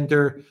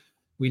 Alexander,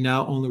 we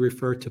now only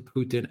refer to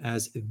Putin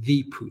as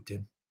the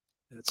Putin.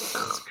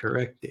 That's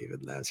correct,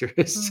 David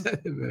Lazarus.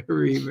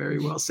 Very, very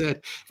well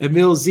said.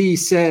 Emil Z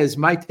says,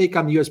 my take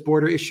on the U.S.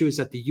 border issue is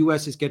that the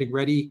U.S. is getting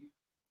ready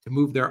to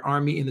move their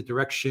army in the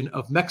direction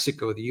of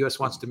Mexico. The U.S.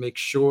 wants to make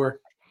sure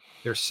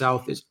their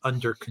south is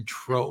under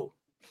control.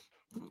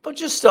 But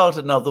just start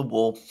another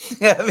war.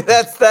 Yeah, I mean,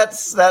 that's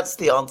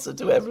the answer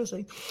to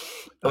everything.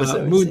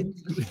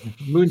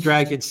 Moon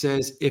Dragon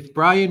says, if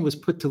Brian was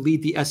put to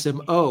lead the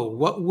SMO,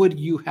 what would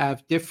you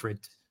have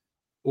different,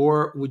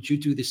 or would you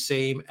do the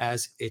same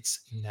as it's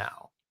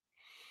now?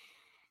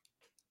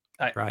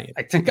 Brian,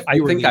 I think I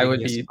would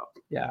be.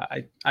 Yeah,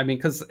 I mean,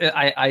 because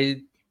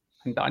I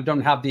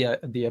don't have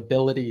the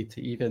ability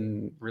to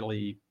even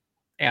really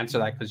answer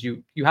that, because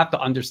you have to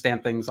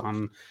understand things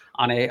on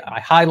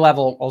a high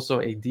level,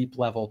 also a deep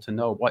level, to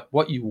know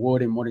what you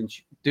would and wouldn't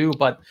do.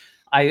 But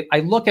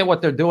I look at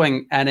what they're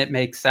doing and it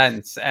makes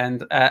sense.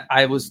 And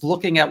I was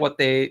looking at what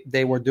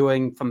they were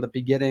doing from the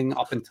beginning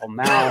up until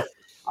now.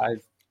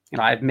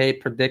 I've made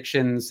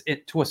predictions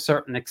to a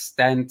certain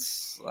extent.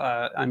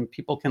 And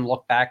people can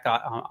look back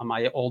on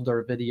my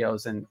older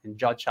videos and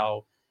judge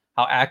how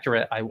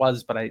accurate I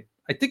was. But I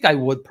think I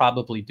would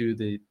probably do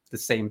the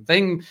same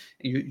thing.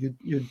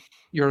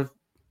 You're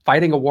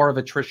fighting a war of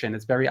attrition.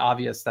 It's very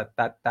obvious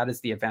that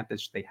is the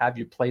advantage they have.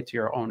 You play to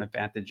your own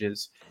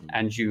advantages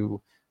and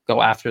you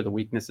go after the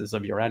weaknesses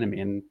of your enemy.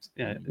 And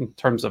in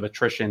terms of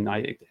attrition,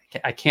 I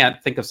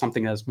can't think of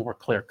something that's more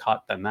clear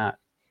cut than that.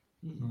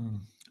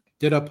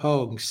 Dida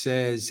Pong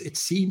says, it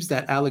seems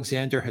that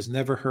Alexander has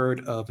never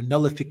heard of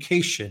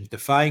nullification.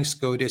 Defying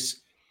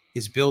SCOTUS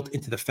is built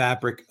into the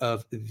fabric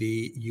of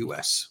the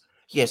US.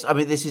 Yes, I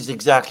mean, this is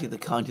exactly the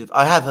kind of,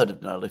 I have heard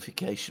of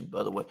nullification,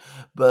 by the way,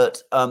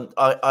 but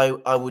I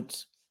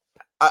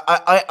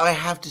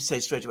have to say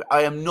straight away,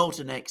 I am not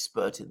an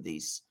expert in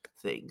these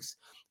things.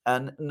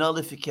 And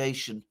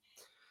nullification,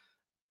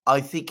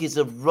 I think, is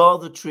a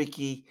rather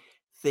tricky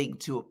thing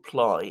to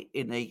apply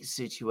in a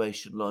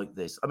situation like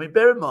this. I mean,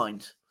 bear in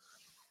mind,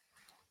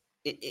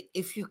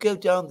 if you go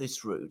down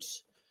this route,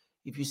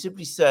 if you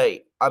simply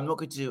say, I'm not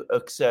going to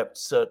accept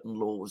certain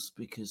laws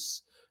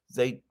because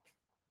they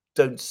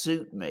don't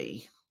suit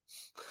me,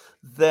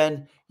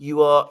 then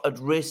you are at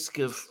risk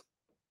of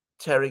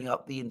tearing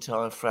up the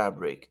entire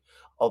fabric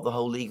of the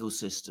whole legal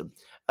system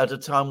at a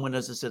time when,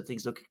 as I said,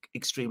 things look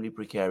extremely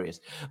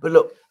precarious. But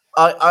look,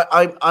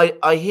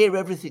 I hear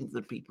everything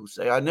that people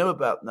say. I know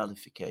about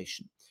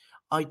nullification.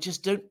 I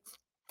just don't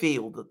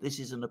feel that this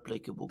is an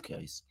applicable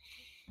case.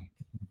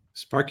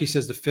 Sparky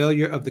says the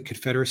failure of the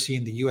Confederacy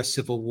in the U.S.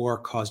 Civil War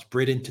caused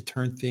Britain to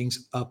turn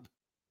things up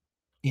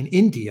in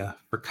India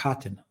for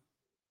cotton.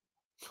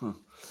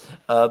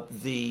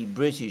 The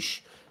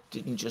British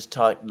didn't just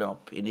tighten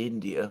up in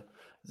India.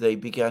 They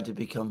began to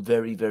become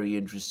very, very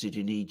interested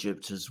in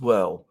Egypt as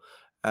well.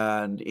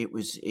 And it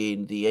was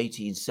in the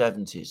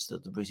 1870s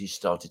that the British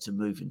started to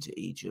move into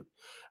Egypt.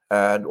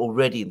 And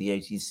already in the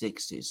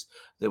 1860s,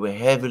 they were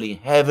heavily,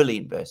 heavily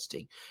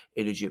investing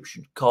in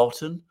Egyptian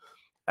cotton.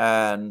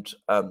 And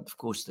of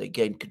course, they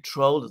gained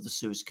control of the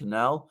Suez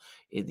Canal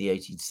in the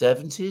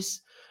 1870s.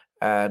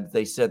 And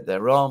they sent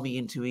their army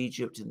into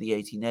Egypt in the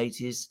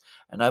 1880s.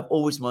 And I've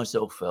always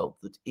myself felt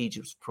that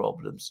Egypt's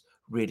problems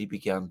really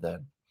began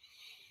then.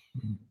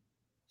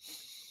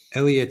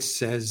 Elliot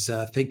says,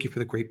 thank you for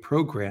the great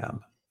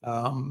program.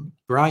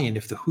 Brian,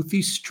 if the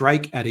Houthis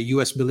strike at a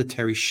U.S.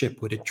 military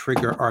ship, would it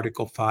trigger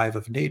Article 5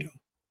 of NATO?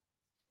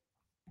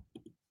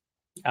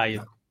 I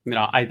don't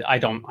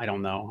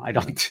know. I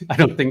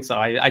don't think so.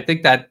 I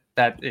think that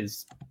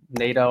is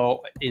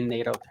NATO, in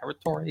NATO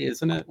territory,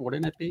 isn't it?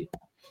 Wouldn't it be?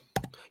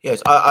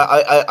 Yes,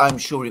 I'm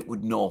sure it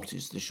would not,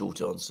 is the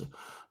short answer.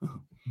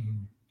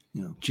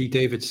 Yeah. G.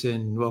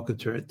 Davidson, welcome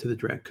to the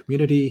direct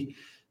community.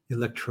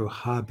 Electro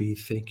Hobby,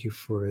 thank you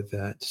for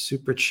that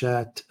super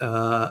chat.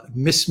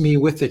 Miss Me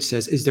With It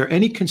says, is there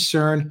any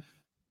concern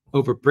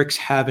over BRICS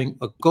having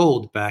a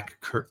gold back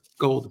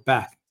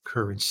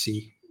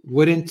currency?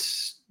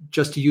 Wouldn't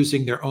just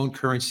using their own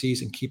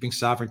currencies and keeping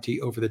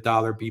sovereignty over the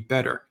dollar be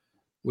better?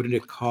 Wouldn't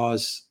it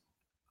cause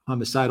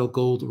homicidal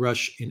gold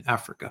rush in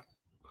Africa?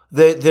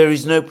 There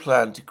is no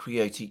plan to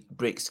create a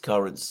BRICS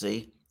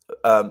currency,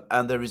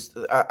 and there is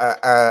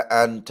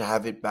and to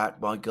have it backed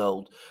by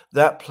gold.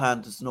 That plan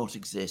does not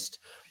exist.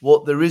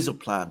 What there is a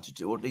plan to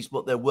do, or at least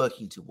what they're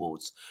working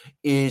towards,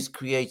 is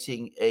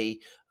creating a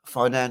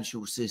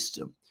financial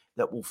system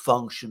that will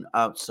function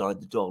outside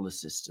the dollar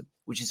system,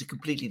 which is a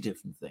completely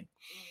different thing.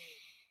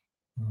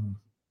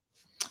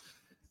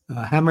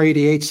 Hammer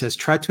 88 says,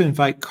 try to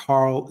invite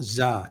Carl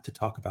Za to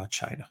talk about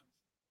China.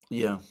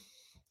 Yeah.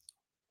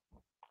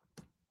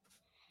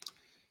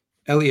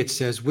 Elliot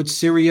says, would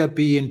Syria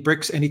be in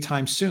BRICS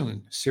anytime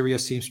soon? Syria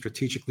seems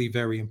strategically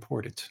very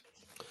important.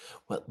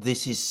 Well,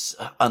 this is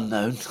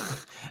unknown.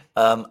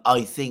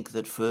 I think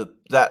that for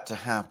that to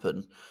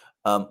happen,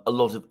 a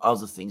lot of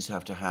other things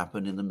have to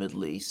happen in the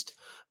Middle East.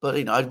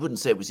 But I wouldn't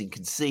say it was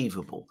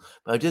inconceivable,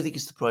 but I don't think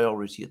it's the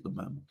priority at the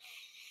moment.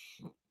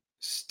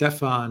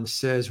 Stefan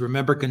says,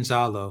 remember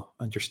Gonzalo,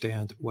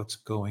 understand what's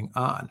going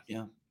on.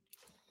 Yeah.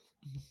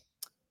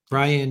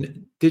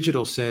 Brian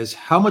Digital says,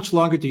 how much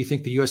longer do you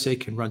think the USA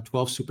can run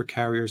 12 super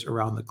carriers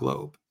around the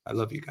globe? I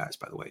love you guys,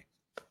 by the way.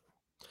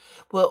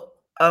 Well,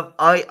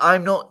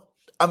 I'm not,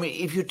 I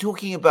mean, if you're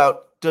talking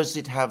about does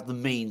it have the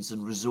means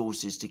and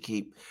resources to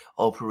keep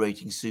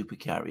operating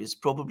supercarriers?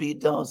 Probably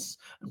it does,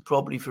 and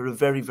probably for a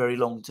very, very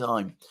long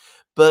time.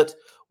 But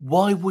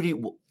why would it?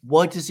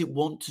 Why does it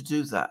want to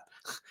do that?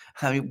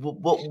 I mean,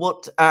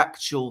 what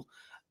actual,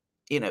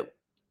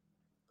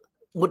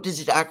 what does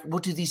it act?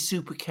 What do these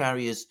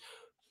supercarriers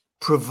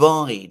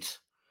provide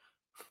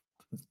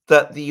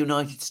that the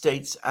United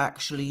States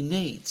actually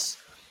needs?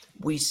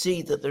 We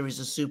see that there is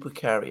a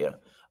supercarrier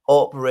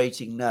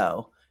operating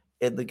now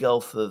in the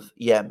Gulf of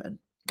Yemen,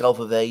 Gulf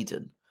of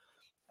Aden,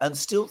 and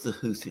still the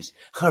Houthis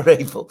are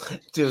able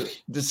to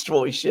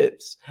destroy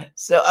ships.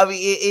 So, I mean,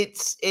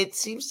 it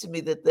seems to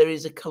me that there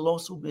is a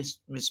colossal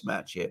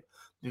mismatch here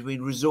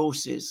between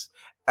resources,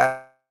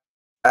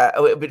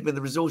 between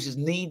the resources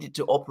needed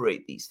to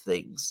operate these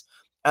things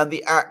and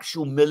the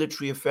actual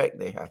military effect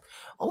they have.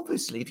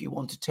 Obviously, if you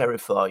want to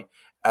terrify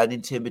and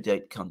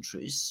intimidate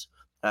countries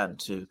and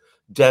to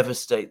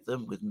devastate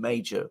them with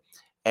major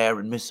air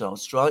and missile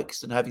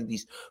strikes, and having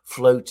these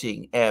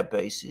floating air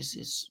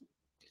bases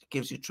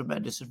gives you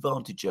tremendous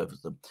advantage over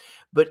them.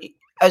 But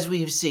as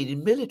we have seen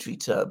in military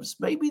terms,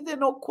 maybe they're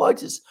not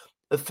quite as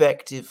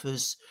effective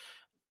as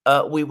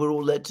we were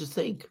all led to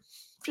think.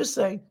 Just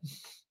saying.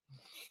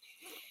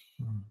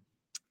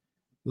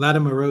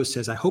 Latimer Rose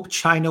says, I hope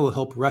China will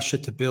help Russia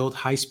to build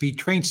high-speed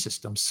train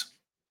systems.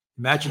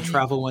 Imagine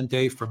travel one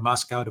day from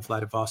Moscow to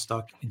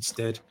Vladivostok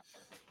instead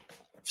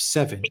of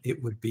 7.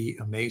 It would be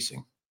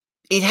amazing.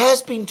 It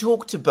has been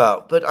talked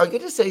about, but I'm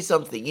going to say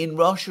something. In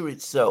Russia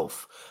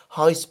itself,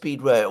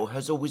 high-speed rail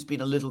has always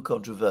been a little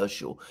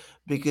controversial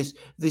because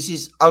this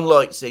is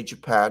unlike, say,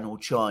 Japan or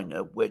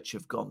China, which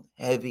have gone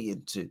heavy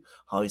into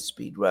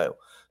high-speed rail.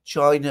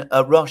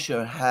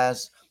 Russia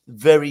has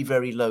very,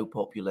 very low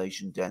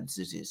population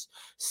densities.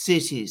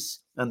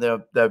 Cities, and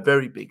they're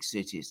very big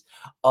cities,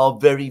 are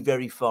very,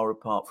 very far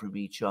apart from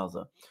each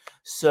other.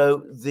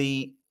 So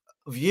the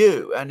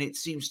view, and it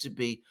seems to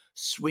be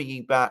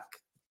swinging back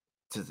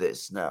to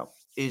this now,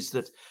 is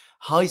that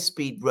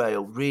high-speed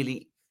rail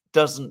really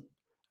doesn't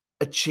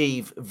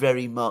achieve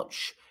very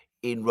much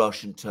in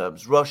Russian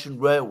terms. Russian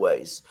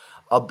railways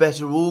are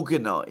better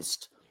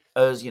organized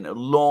as,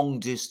 long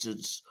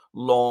distance,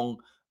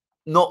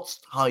 not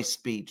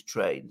high-speed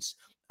trains.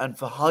 And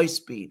for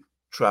high-speed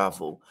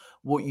travel,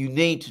 what you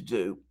need to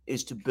do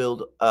is to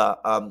build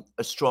a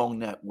strong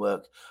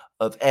network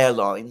of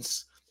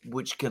airlines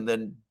which can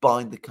then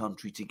bind the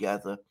country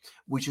together,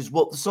 which is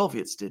what the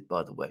Soviets did,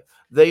 by the way.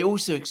 They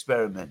also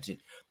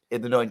experimented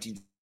in the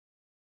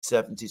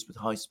 1970s with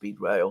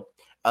high-speed rail,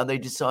 and they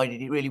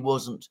decided it really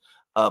wasn't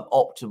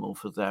optimal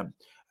for them.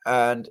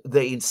 And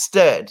they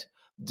instead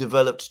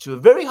developed to a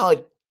very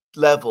high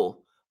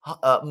level,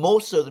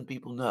 more so than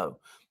people know,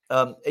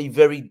 a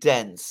very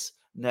dense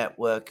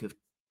network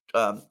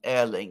of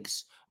air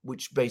links,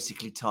 which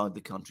basically tied the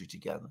country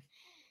together.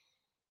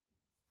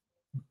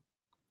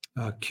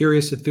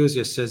 Curious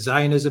Enthusiast says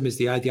Zionism is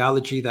the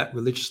ideology that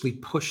religiously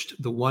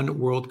pushed the one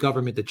world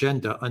government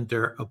agenda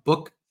under a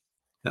book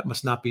that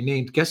must not be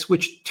named. Guess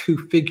which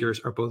 2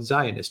 figures are both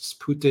Zionists,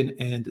 Putin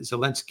and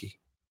Zelensky?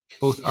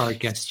 Both are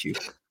against you.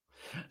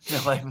 No,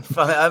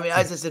 I mean,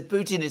 as I said,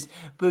 Putin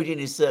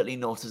is certainly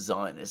not a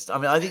Zionist. I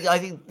mean, I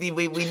think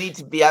we need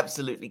to be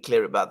absolutely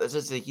clear about this.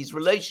 As I say, his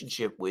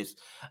relationship with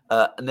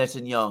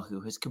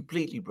Netanyahu has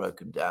completely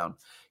broken down.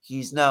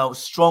 He's now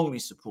strongly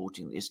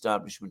supporting the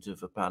establishment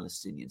of a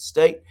Palestinian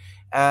state,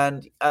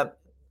 and I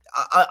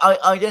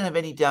don't have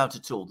any doubt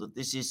at all that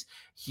this is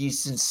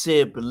his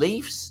sincere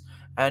beliefs,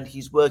 and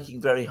he's working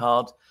very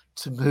hard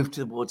to move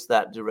towards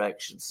that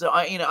direction. So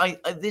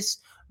this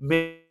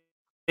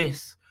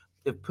myth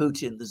of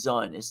Putin the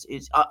Zionist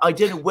I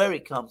don't know where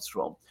it comes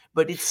from,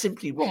 but it's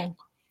simply wrong.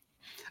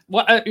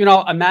 Well,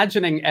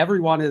 imagining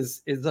everyone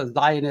is a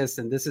Zionist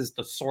and this is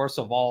the source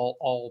of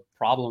all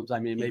problems. I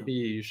mean, maybe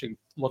you should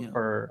look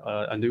for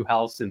a new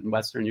house in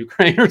Western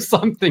Ukraine or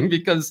something,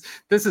 because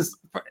this is,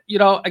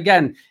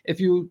 again, if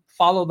you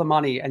follow the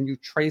money and you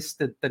trace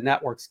the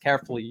networks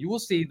carefully, you will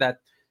see that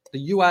the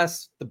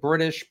U.S., the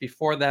British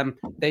before them,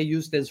 they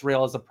used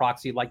Israel as a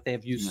proxy like they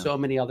have used so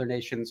many other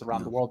nations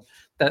around the world.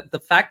 That the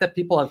fact that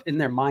people have in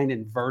their mind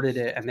inverted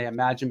it and they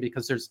imagine,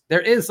 because there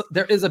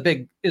is a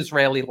big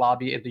Israeli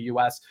lobby in the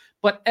U.S.,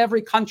 but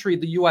every country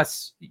the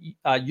U.S.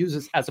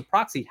 uses as a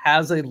proxy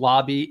has a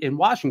lobby in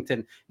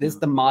Washington. It is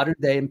the modern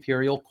day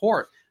imperial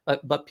court.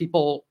 But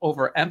people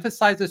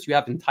overemphasize this. You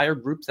have entire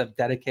groups that have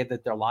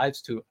dedicated their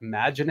lives to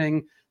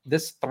imagining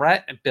this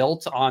threat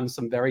built on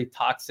some very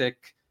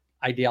toxic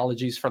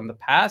ideologies from the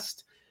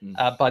past,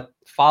 but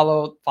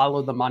follow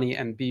the money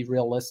and be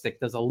realistic.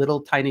 Does a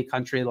little tiny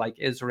country like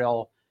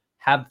Israel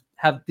have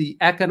the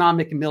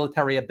economic and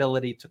military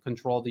ability to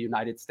control the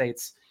United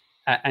States?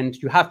 And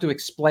you have to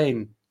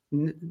explain,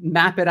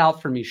 map it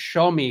out for me,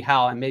 show me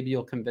how, and maybe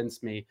you'll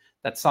convince me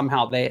that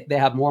somehow they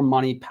have more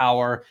money,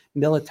 power,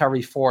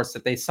 military force,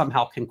 that they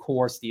somehow can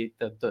coerce the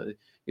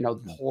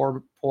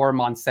poor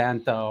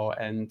Monsanto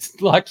and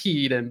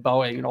Lockheed and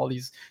Boeing and all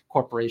these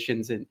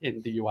corporations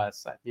in the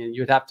U.S. I mean,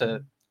 you'd have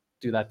to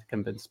do that to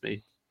convince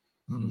me.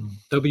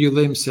 W.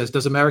 Lim says,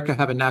 does America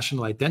have a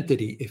national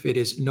identity if it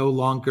is no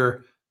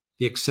longer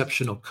the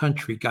exceptional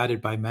country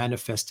guided by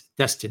manifest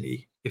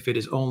destiny, if it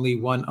is only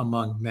one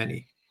among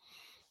many?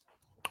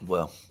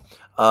 Well,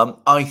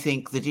 I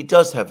think that it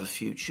does have a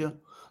future.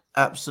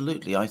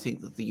 Absolutely. I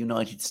think that the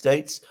United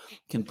States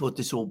can put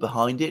this all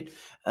behind it.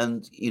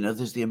 And,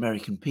 there's the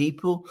American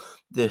people,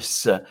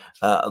 there's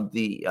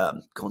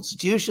the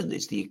Constitution,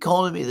 there's the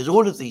economy, there's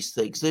all of these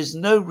things. There's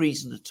no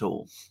reason at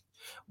all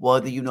why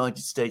the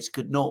United States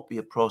could not be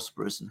a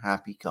prosperous and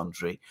happy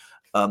country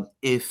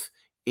if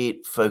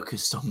it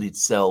focused on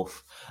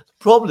itself. The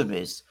problem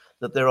is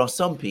that there are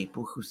some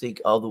people who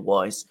think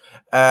otherwise,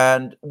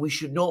 and we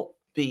should not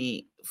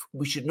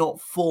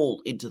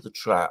fall into the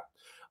trap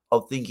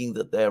of thinking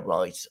that they're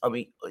right. I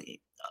mean,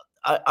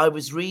 I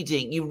was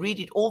reading, you read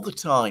it all the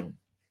time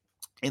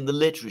in the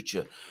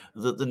literature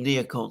that the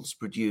neocons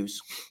produce,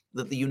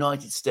 that the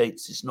United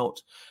States is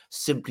not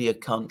simply a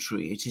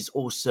country, it is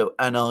also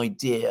an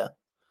idea.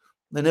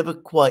 They never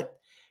quite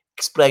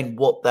explain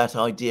what that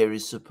idea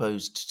is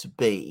supposed to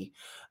be.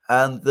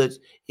 And that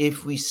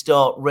if we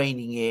start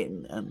reining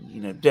in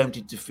and, don't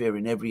interfere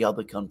in every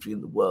other country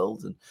in the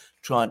world and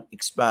try and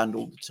expand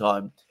all the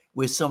time,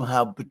 we're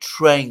somehow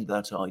betraying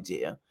that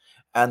idea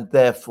and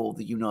therefore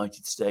the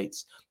United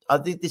States. I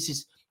think this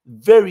is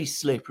very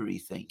slippery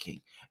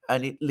thinking,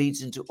 and it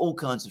leads into all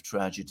kinds of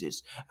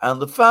tragedies. And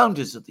the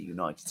founders of the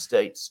United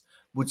States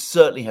would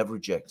certainly have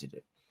rejected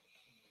it.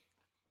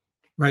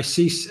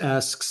 Ricees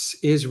asks,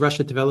 is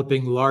Russia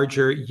developing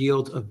larger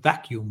yield of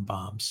vacuum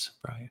bombs,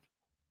 Brian?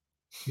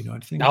 You know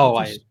anything? No,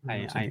 I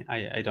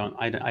don't.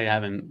 I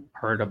haven't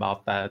heard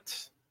about that.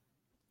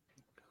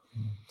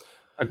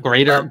 A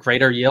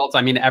greater yields.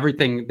 I mean,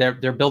 everything they're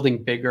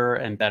building bigger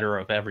and better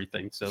of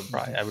everything. So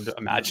I would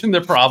imagine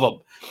they're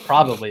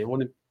probably it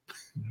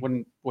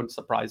wouldn't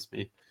surprise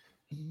me.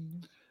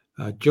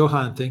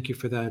 Johan, thank you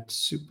for that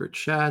super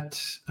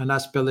chat.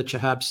 Anas Bella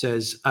Chahab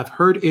says, I've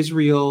heard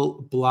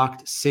Israel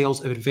blocked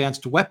sales of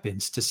advanced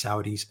weapons to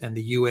Saudis and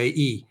the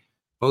UAE,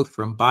 both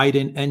from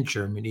Biden and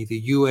Germany.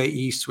 The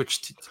UAE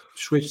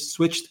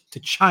switched to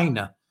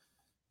China.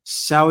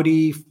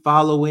 Saudi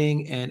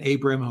following and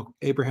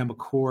Abraham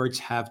Accords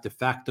have de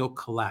facto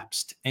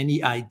collapsed.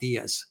 Any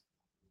ideas?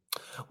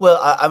 Well,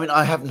 I mean,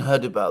 I haven't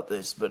heard about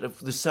this, but if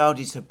the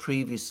Saudis have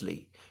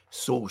previously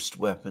sourced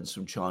weapons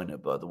from China,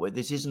 by the way,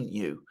 this isn't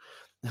new.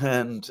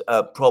 And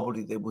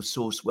probably they will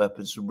source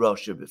weapons from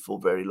Russia before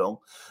very long.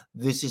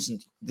 This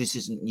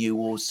isn't new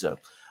also.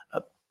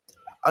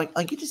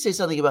 I get to say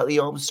something about the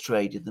arms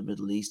trade in the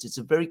Middle East. It's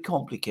a very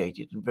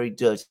complicated and very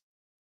dirty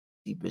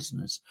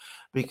business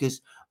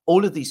because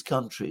all of these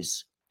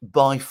countries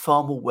buy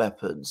far more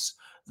weapons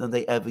than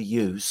they ever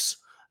use,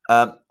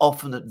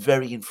 often at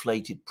very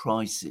inflated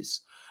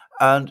prices.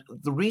 And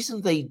the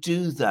reason they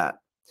do that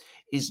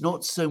is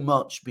not so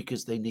much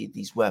because they need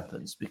these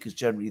weapons, because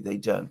generally they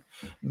don't.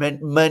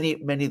 Many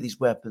of these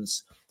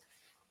weapons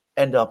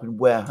end up in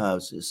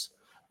warehouses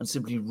and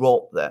simply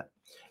rot there.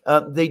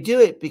 They do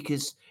it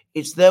because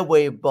it's their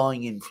way of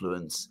buying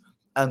influence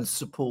and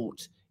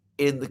support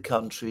in the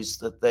countries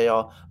that they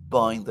are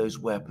buying those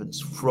weapons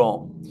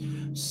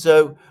from.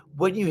 So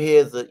when you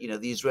hear that,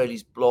 the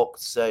Israelis blocked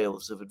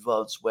sales of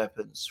advanced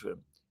weapons from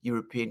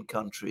European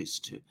countries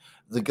to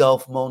the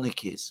Gulf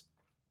monarchies,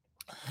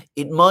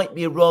 it might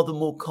be a rather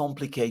more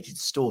complicated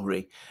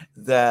story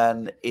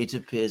than it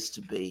appears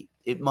to be.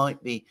 It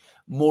might be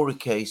more a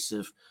case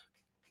of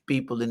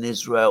people in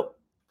Israel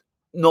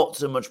not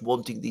so much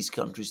wanting these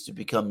countries to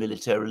become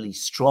militarily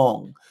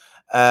strong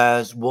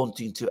as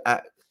wanting to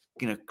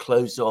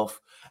close off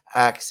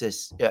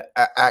access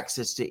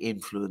to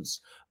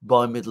influence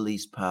by Middle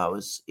East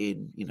powers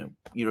in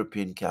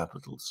European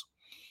capitals.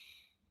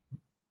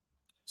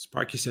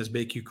 Sparky says,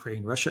 make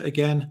Ukraine Russia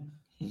again.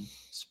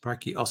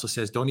 Sparky also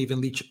says, don't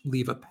even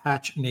leave a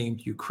patch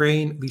named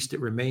Ukraine, least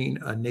it remain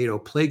a NATO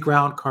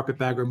playground,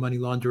 carpetbagger money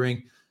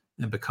laundering,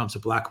 and becomes a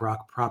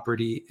BlackRock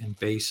property and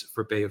base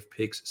for Bay of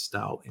Pigs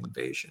style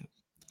invasion.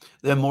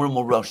 There are more and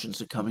more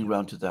Russians are coming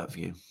around to that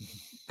view.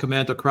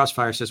 Commander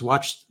Crossfire says,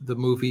 watched the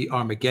movie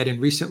Armageddon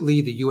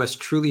recently. The U.S.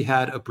 truly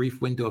had a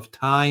brief window of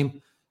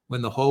time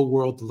when the whole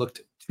world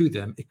looked to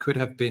them. It could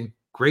have been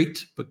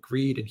great, but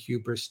greed and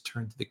hubris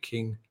turned the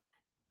king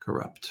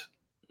corrupt.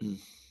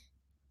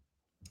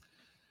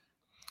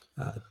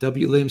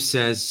 W. Lim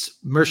says,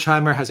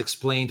 Mersheimer has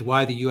explained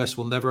why the U.S.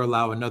 will never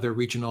allow another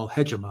regional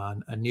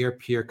hegemon, a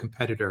near-peer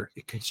competitor.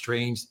 It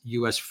constrains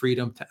U.S.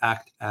 freedom to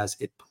act as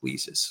it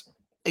pleases.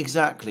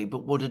 Exactly,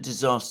 but what a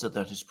disaster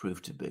that has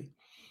proved to be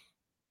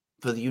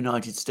for the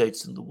United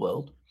States and the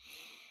world.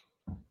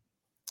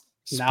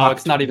 Now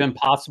it's not even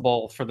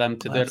possible for them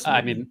to do it.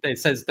 I mean, it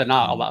says they're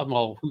not allowed.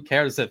 Well, who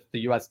cares if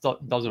the U.S.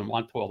 doesn't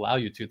want to allow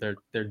you to?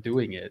 They're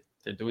doing it.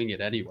 They're doing it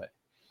anyway.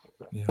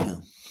 Yeah.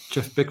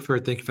 Jeff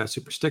Bickford, thank you for that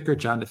super sticker.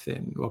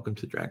 Jonathan, welcome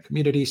to the Drag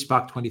Community.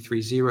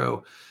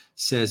 Spock230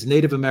 says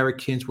Native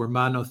Americans were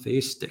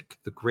monotheistic.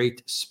 The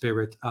Great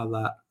Spirit,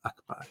 Allah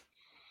Akbar.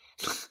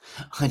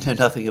 I know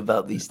nothing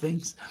about these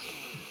things.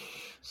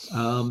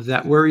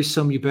 That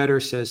worrisome you better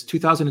says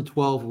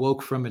 2012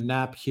 woke from a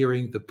nap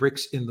hearing the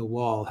bricks in the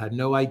wall. Had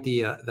no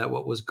idea that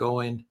what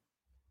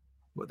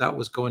that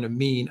was going to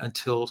mean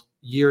until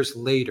years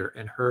later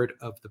and heard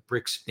of the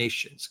BRICS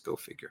nations. Go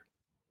figure.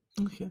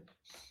 Okay.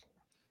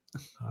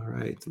 All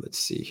right, let's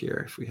see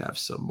here if we have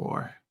some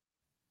more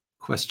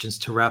questions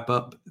to wrap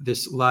up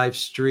this live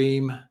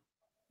stream.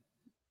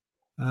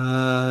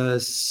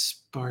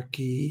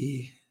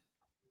 Sparky,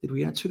 did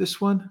we answer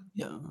this one?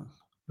 Yeah.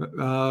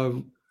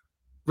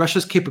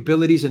 Russia's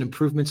capabilities and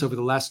improvements over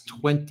the last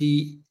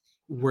 20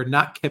 were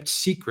not kept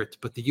secret,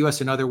 but the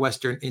US and other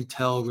Western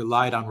intel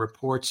relied on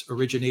reports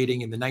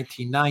originating in the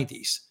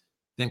 1990s,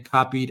 then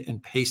copied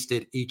and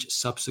pasted each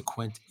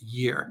subsequent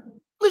year.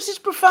 This is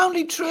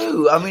profoundly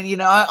true. I mean,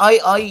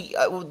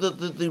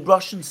 the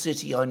Russian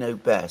city I know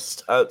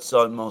best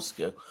outside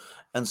Moscow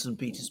and St.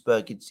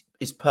 Petersburg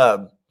is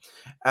Perm.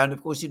 And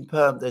of course, in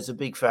Perm, there's a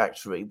big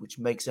factory which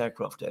makes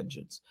aircraft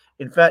engines.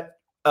 In fact,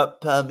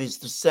 Perm is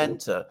the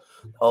center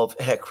of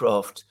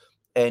aircraft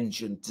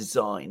engine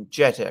design,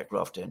 jet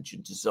aircraft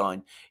engine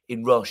design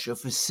in Russia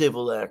for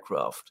civil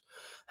aircraft.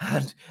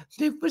 And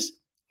it was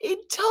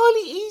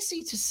entirely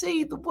easy to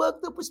see the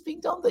work that was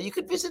being done there. You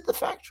could visit the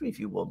factory if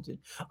you wanted.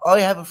 I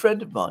have a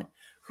friend of mine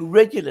who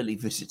regularly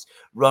visits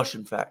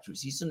Russian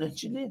factories. He's an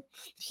engineer.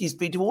 He's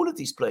been to all of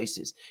these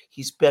places.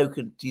 He's been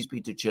to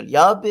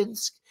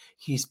Chelyabinsk.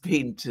 He's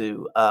been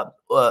to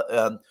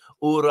Ural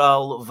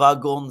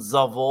Vagon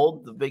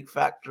Zavod, the big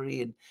factory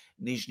in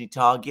Nizhny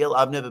Tagil.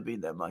 I've never been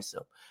there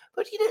myself.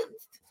 But,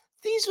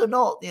 these are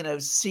not,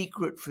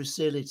 secret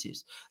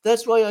facilities.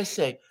 That's why I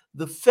say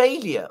the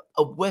failure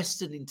of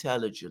Western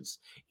intelligence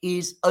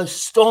is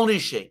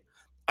astonishing,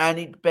 and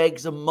it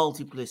begs a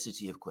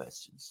multiplicity of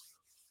questions.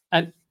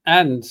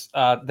 And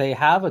they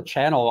have a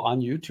channel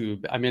on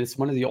YouTube. I mean, it's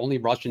one of the only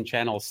Russian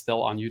channels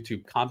still on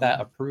YouTube, Combat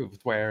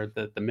Approved, where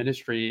the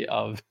Ministry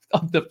of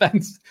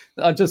Defense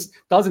just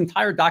does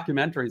entire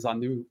documentaries on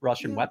new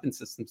Russian weapon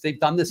systems. They've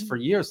done this for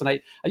years. And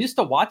I used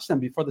to watch them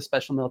before the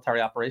special military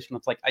operation.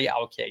 It's like,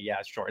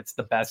 sure, it's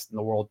the best in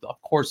the world.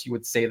 Of course, you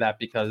would say that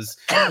because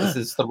this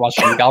is the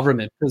Russian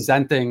government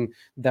presenting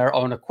their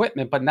own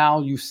equipment. But now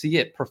you see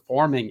it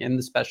performing in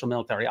the special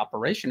military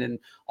operation in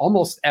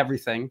almost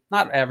everything,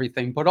 not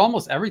everything, but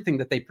almost everything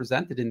that they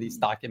presented in these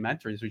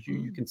documentaries, which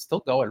you can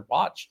still go and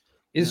watch,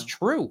 is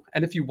true.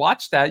 And if you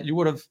watch that, you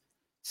would have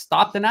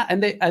stopped in that.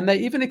 And they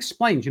even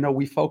explained,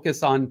 we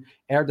focus on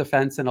air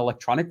defense and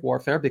electronic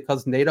warfare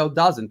because NATO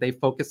doesn't. They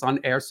focus on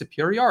air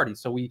superiority.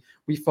 So we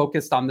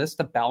focused on this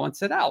to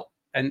balance it out.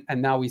 And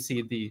now we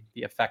see the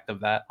effect of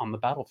that on the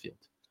battlefield.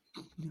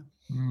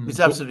 It's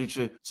absolutely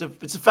true. So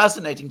it's a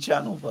fascinating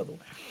channel, by the way.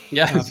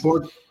 Yeah.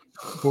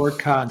 Ford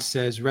Khan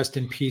says, rest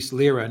in peace,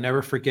 Lira.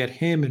 Never forget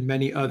him and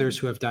many others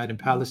who have died in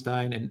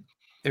Palestine and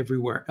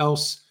everywhere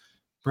else.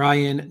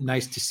 Brian,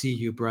 nice to see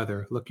you,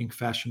 brother. Looking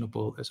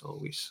fashionable as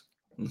always.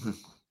 Mm-hmm.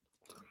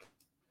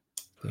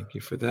 Thank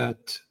you for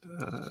that.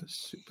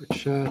 Super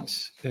chat.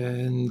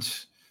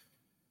 And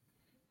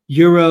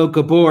Euro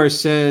Gabor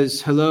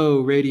says, hello,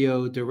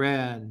 Radio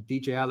Duran.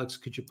 DJ Alex,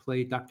 could you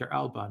play Dr.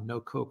 Alban? No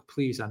Coke,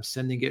 please. I'm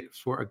sending it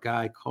for a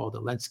guy called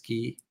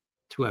Alensky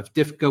to have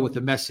Difka with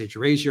a message.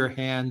 Raise your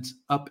hands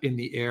up in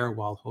the air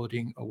while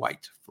holding a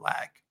white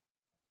flag.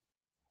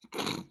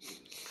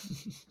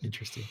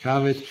 Interesting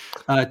comment.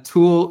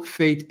 Tool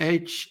Fate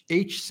H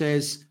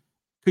says,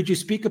 could you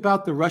speak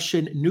about the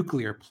Russian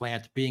nuclear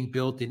plant being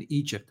built in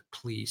Egypt,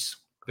 please?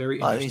 Very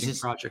interesting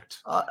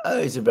project.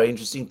 It's a very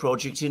interesting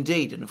project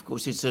indeed. And of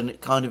course, it's in a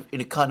kind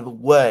of a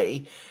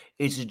way,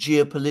 it's a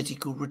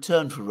geopolitical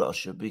return for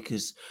Russia,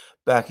 because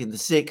back in the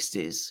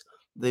 60s,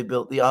 they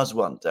built the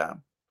Aswan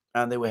Dam.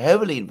 And they were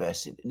heavily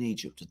invested in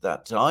Egypt at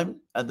that time.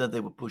 And then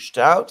they were pushed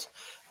out.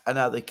 And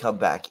now they come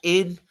back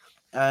in.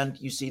 And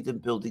you see them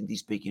building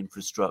these big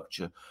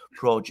infrastructure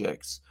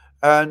projects.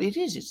 And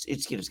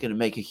it's going to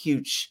make a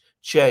huge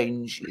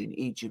change in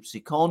Egypt's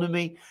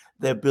economy.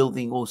 They're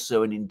building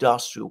also an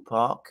industrial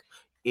park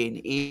in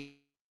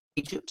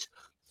Egypt.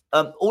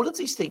 All of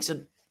these things.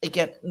 And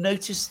again,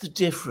 notice the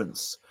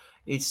difference.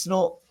 It's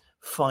not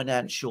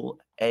financial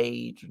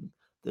aid.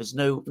 There's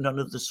none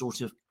of the sort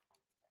of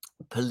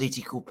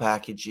political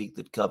packaging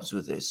that comes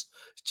with this.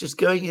 It's just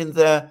going in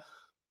there,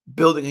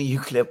 building a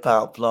nuclear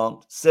power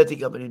plant,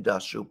 setting up an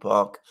industrial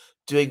park,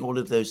 doing all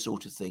of those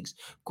sort of things.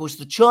 Of course,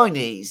 the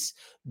Chinese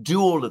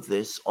do all of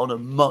this on a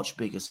much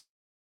bigger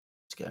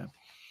scale.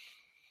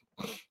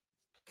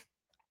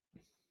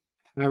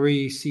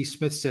 Harry C.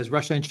 Smith says,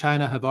 Russia and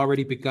China have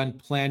already begun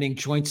planning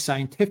joint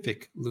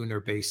scientific lunar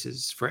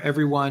bases for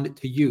everyone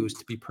to use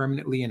to be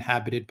permanently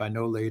inhabited by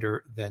no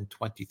later than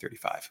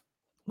 2035.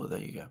 Well, there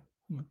you go.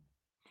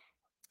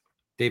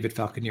 David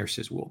Falconeer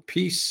says, world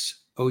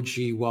peace.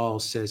 OG Wall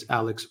says,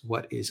 Alex,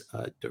 what is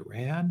a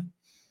Duran?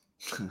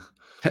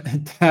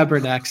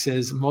 Tabernac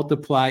says,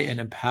 multiply and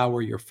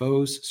empower your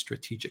foes.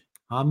 Strategic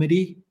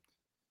comedy.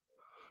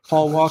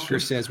 Paul Walker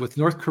says, with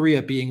North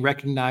Korea being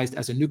recognized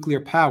as a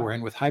nuclear power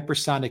and with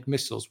hypersonic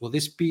missiles, will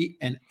this be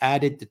an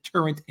added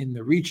deterrent in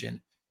the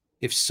region?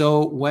 If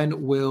so,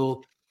 when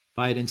will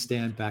Biden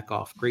stand, back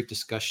off. Great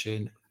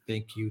discussion.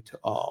 Thank you to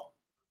all.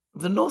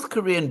 The North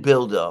Korean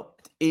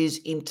buildup is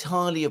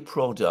entirely a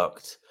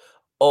product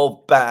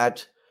of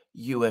bad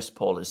US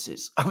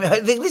policies. I mean, I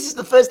think this is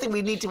the first thing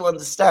we need to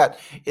understand.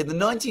 In the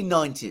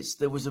 1990s,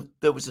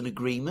 there was an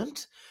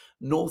agreement,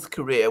 North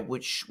Korea,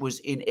 which was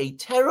in a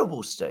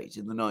terrible state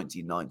in the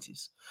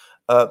 1990s.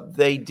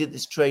 They did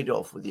this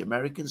trade-off with the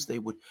Americans. They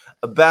would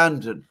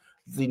abandon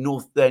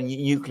their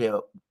nuclear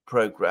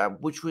program,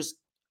 which was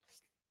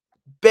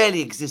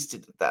barely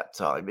existed at that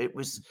time. It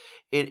was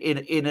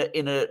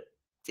the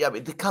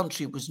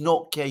country was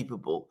not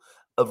capable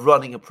of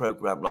running a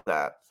program like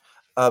that.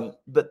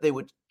 But they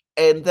would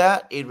end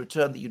that. In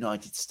return, the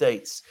United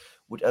States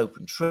would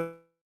open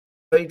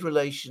trade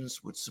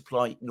relations, would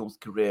supply North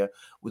Korea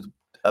with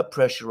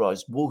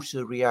pressurized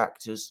water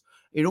reactors.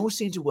 It all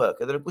seemed to work.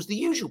 And then, of course, the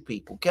usual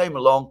people came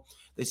along.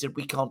 They said,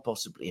 we can't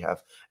possibly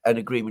have an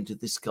agreement of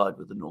this kind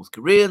with the North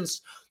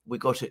Koreans. We've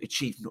got to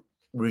achieve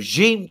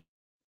regime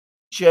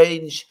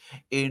change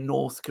in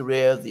North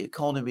Korea. The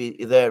economy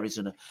there is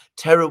in a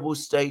terrible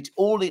state.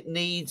 All it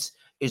needs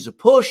is a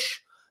push.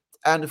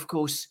 And of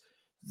course,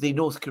 the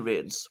North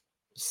Koreans,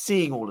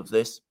 seeing all of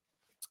this,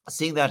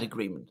 seeing that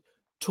agreement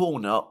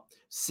torn up,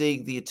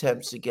 seeing the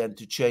attempts again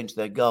to change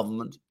their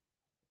government,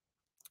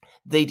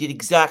 they did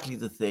exactly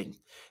the thing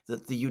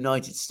that the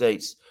United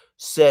States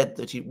said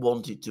that it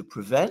wanted to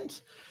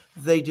prevent.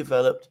 They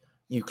developed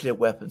nuclear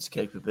weapons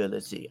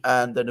capability,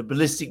 and then a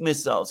ballistic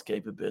missiles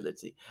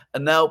capability,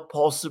 and now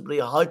possibly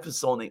a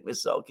hypersonic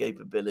missile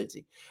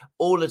capability,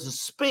 all at a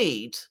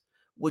speed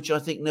which I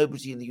think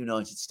nobody in the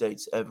United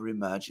States ever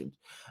imagined.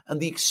 And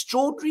the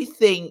extraordinary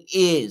thing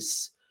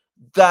is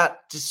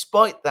that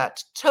despite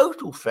that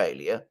total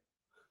failure,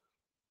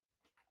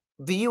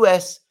 the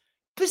US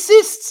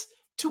persists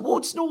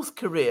towards North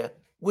Korea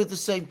with the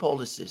same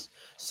policies.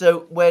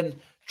 So when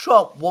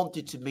Trump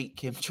wanted to meet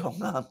Kim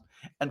Jong-un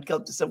and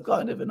come to some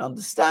kind of an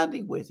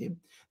understanding with him,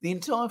 the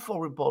entire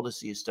foreign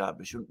policy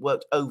establishment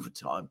worked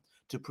overtime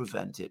to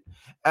prevent it.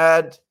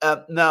 And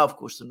now, of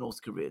course, the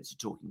North Koreans are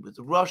talking with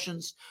the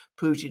Russians.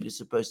 Putin is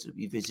supposed to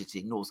be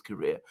visiting North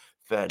Korea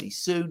fairly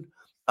soon.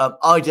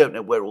 I don't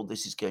know where all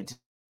this is going to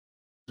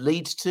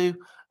lead to.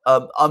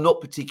 I'm not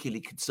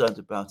particularly concerned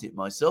about it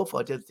myself.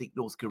 I don't think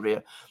North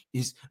Korea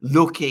is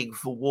looking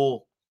for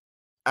war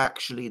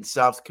actually in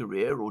South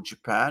Korea or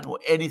Japan or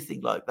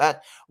anything like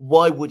that.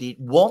 Why would it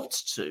want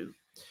to?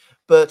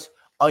 But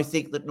I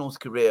think that North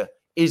Korea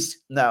is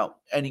now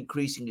an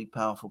increasingly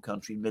powerful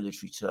country in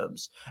military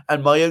terms.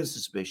 And my own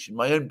suspicion,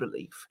 my own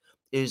belief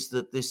is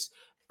that this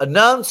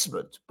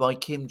announcement by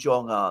Kim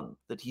Jong-un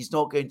that he's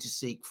not going to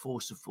seek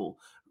forceful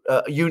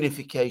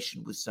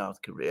unification with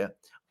South Korea,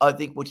 I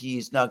think what he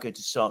is now going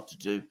to start to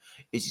do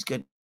is he's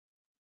going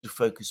to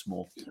focus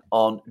more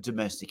on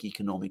domestic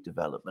economic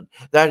development.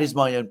 That is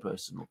my own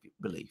personal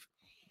belief.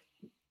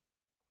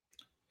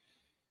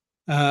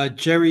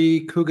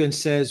 Jerry Coogan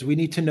says, we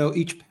need to know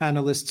each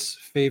panelist's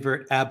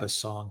favorite ABBA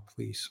song,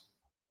 please.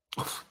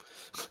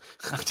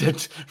 I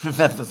don't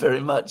remember very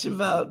much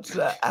about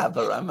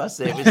ABBA, I must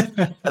say.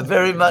 It was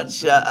very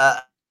much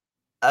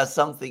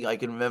something I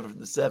can remember from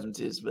the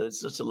 70s, but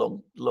it's such a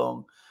long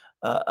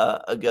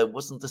ago.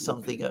 Wasn't there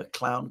something, a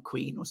Clown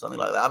Queen or something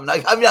like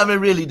that? I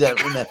really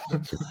don't remember.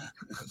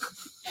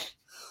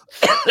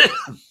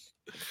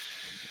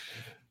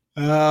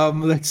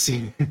 Let's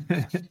see.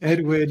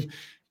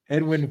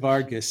 Edwin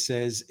Vargas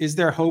says, is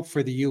there hope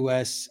for the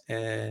U.S.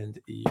 and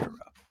Europe?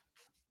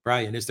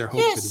 Brian, is there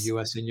hope for the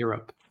U.S. and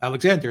Europe?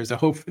 Alexander, is there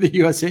hope for the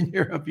U.S. and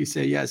Europe? You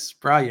say yes.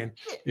 Brian,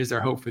 is there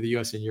hope for the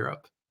U.S. and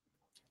Europe?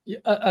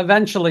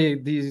 Eventually,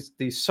 these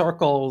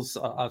circles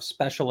of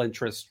special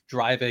interest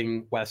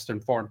driving Western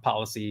foreign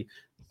policy,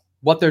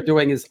 what they're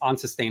doing is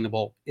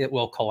unsustainable. It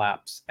will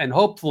collapse. And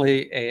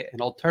hopefully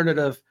an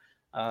alternative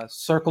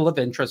circle of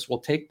interest will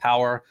take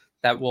power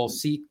that will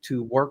seek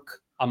to work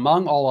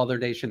among all other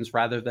nations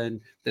rather than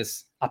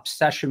this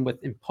obsession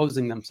with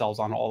imposing themselves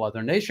on all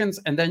other nations.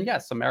 And then,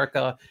 yes,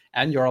 America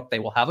and Europe, they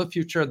will have a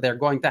future. They're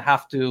going to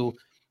have to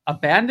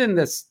abandon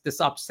this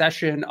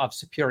obsession of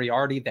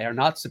superiority. They are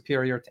not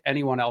superior to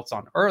anyone else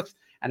on earth.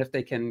 And if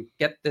they can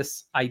get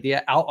this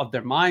idea out of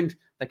their mind,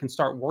 they can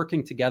start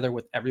working together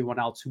with everyone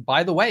else who,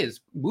 by the way,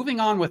 is moving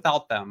on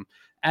without them.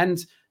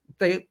 And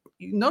you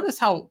notice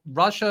how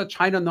Russia,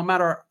 China, no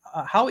matter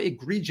how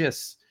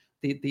egregious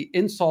the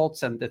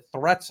insults and the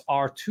threats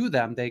are to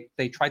them,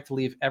 they try to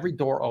leave every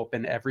door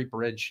open, every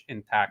bridge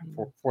intact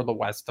for the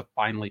West to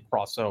finally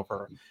cross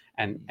over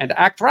and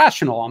act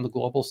rational on the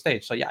global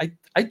stage. So yeah,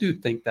 I do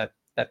think that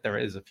there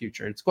is a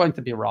future. It's going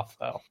to be rough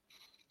though.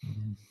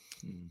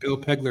 Bill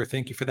Pegler,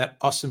 thank you for that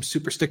awesome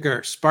super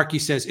sticker. Sparky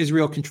says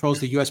Israel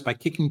controls the U.S. by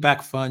kicking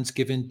back funds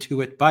given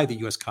to it by the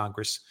U.S.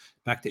 Congress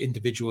back to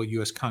individual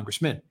U.S.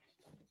 congressmen.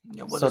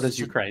 Yeah, so does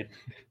Ukraine.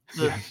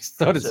 Yeah.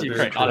 So does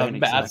Ukraine on a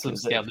massive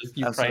scale.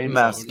 Ukraine,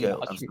 massive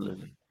scale,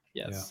 absolutely.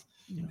 Yes.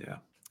 Yeah.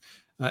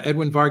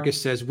 Edwin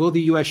Vargas says, will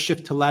the U.S.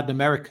 shift to Latin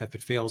America if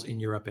it fails in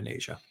Europe and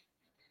Asia?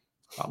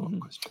 Follow-up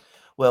question.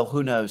 Well,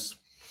 who knows?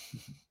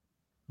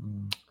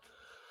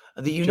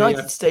 The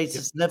United States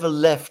has never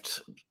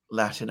left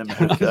Latin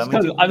America.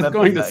 I was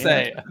going to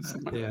say.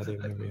 Yeah,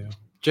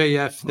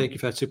 JF, thank you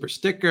for that super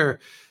sticker.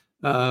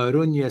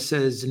 Runya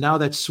says, now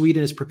that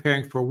Sweden is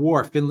preparing for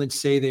war, Finland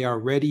say they are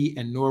ready,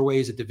 and Norway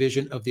is a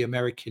division of the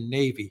American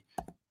Navy.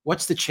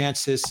 What's the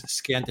chances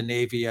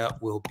Scandinavia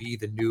will be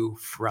the new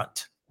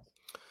front?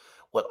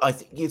 Well, I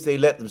think if they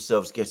let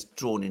themselves get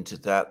drawn into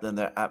that, then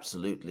they're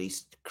absolutely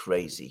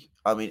crazy.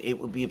 I mean, it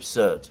would be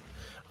absurd.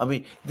 I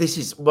mean, this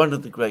is one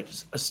of the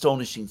great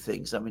astonishing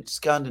things. I mean,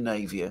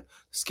 Scandinavia,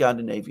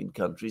 Scandinavian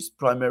countries,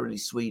 primarily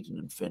Sweden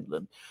and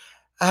Finland,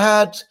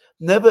 had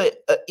never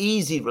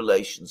easy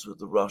relations with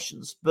the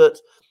Russians, but,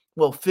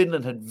 well,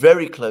 Finland had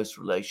very close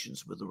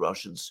relations with the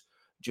Russians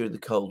during the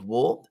Cold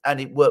War, and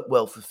it worked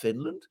well for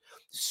Finland.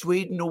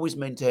 Sweden always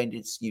maintained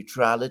its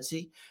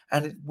neutrality,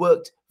 and it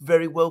worked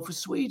very well for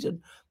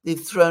Sweden. They've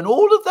thrown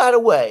all of that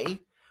away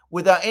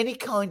without any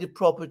kind of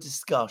proper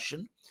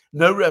discussion,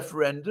 no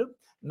referendum,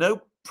 no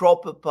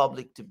proper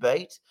public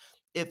debate.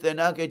 If they're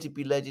now going to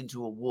be led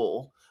into a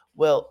war,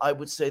 well, I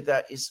would say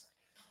that is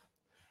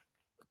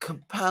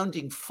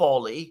compounding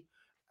folly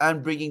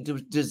and bringing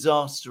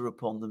disaster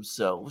upon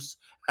themselves.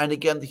 And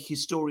again, the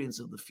historians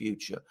of the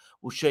future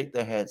will shake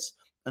their heads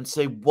and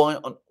say, why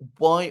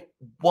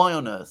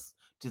on earth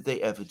did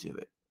they ever do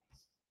it?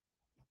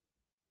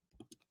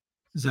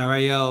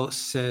 Zarael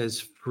says,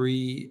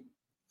 free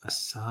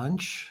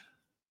Assange.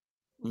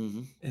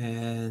 Mm-hmm.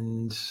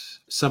 And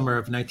summer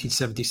of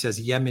 1970 says,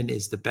 Yemen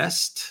is the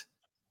best.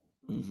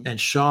 Mm-hmm. And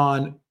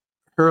Sean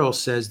Hurl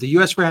says, the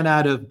U.S. ran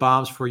out of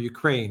bombs for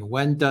Ukraine.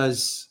 When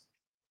does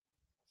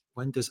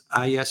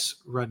IS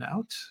run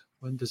out?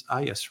 When does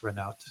IS run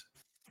out?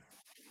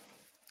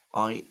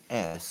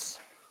 IS?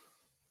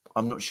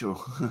 I'm not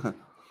sure.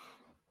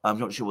 I'm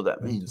not sure what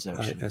that means,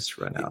 actually. IS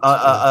run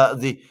out.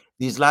 The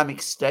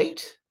Islamic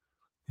State?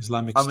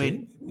 Islamic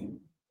State?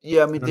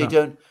 Yeah, I mean, they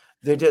don't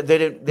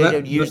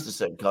use the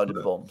same kind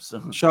of bombs.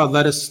 Sean,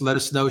 let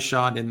us know,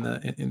 Sean, in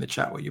the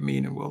chat what you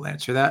mean, and we'll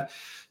answer that.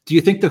 Do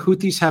you think the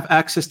Houthis have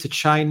access to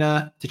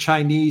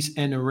Chinese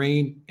and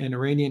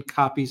Iranian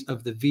copies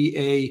of the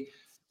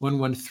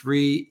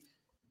VA-113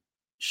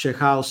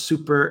 Shehal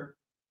super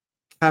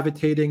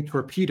cavitating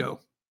torpedo?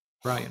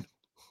 Brian,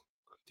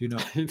 do you know?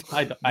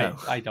 I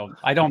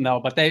don't know,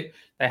 but they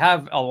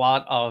have a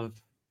lot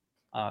of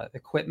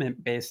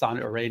equipment based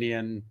on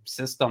Iranian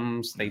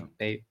systems.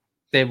 They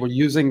were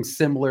using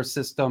similar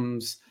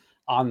systems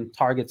on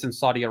targets in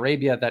Saudi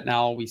Arabia that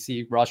now we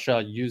see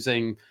Russia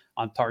using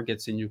on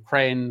targets in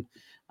Ukraine.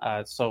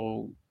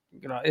 So,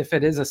 if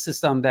it is a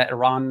system that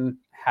Iran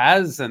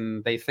has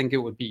and they think it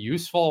would be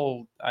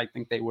useful, I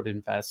think they would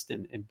invest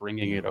in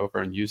bringing it over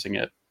and using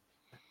it.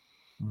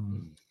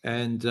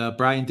 And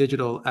Brian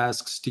Digital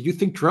asks, do you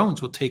think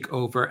drones will take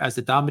over as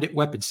the dominant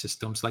weapon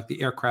systems like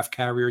the aircraft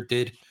carrier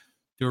did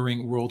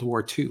during World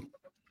War II?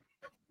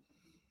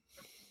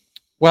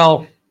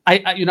 Well,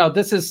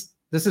 this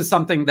is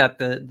something that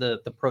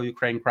the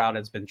pro-Ukraine crowd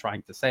has been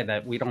trying to say,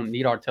 that we don't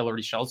need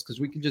artillery shells because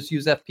we can just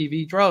use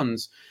FPV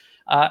drones.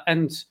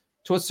 And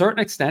to a certain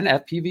extent,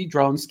 FPV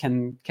drones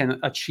can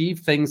achieve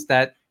things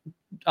that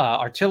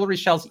artillery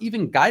shells,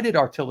 even guided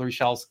artillery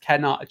shells,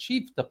 cannot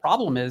achieve. The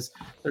problem is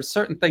there's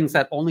certain things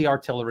that only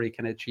artillery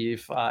can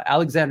achieve.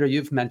 Alexander,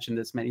 you've mentioned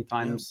this many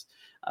times.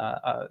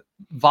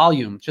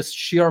 Volume, just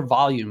sheer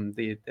volume,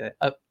 the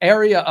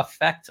area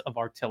effect of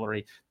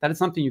artillery, that is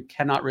something you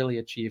cannot really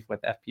achieve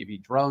with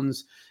FPV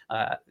drones.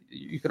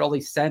 You could only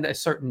send a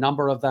certain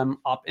number of them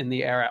up in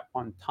the air at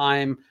one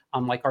time,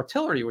 unlike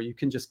artillery, where you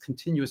can just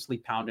continuously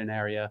pound an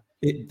area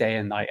day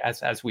and night,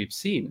 as we've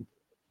seen.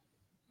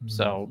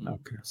 So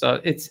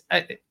it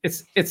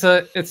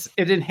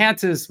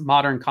enhances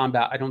modern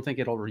combat. I don't think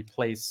it'll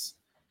replace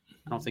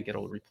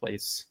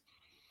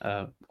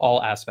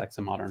all aspects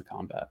of modern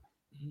combat.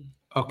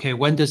 Okay,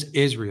 when does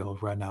Israel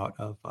run out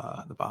of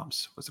the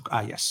bombs?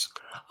 Yes.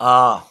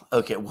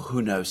 Okay. Well,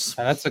 who knows?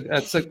 That's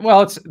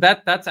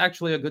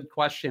actually a good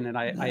question, and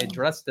I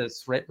addressed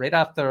this right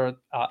after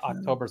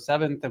October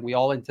 7th, and we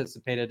all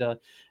anticipated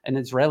an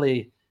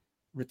Israeli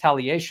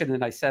retaliation.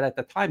 And I said at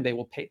the time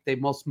they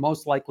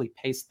most likely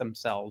pace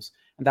themselves,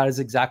 and that is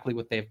exactly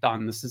what they've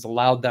done. This has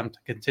allowed them to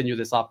continue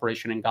this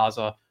operation in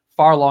Gaza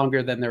far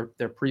longer than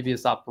their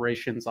previous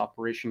operations,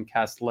 Operation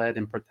Cast Lead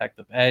and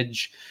Protective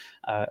Edge.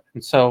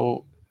 And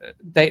so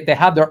they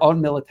have their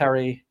own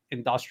military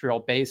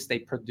industrial base. They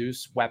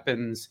produce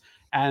weapons,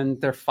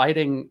 and they're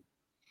fighting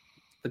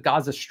the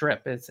Gaza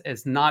Strip.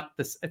 It's not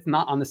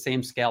on the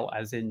same scale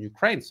as in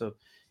Ukraine. So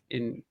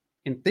in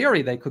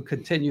theory, they could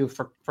continue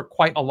for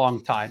quite a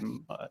long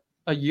time,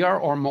 a year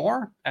or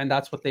more, and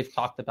that's what they've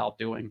talked about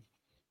doing.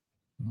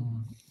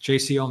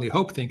 JC Only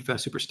Hope, thank you for that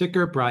super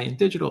sticker. Brian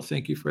Digital,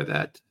 thank you for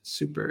that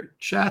super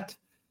chat.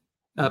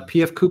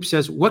 PF Coop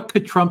says, what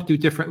could Trump do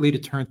differently to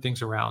turn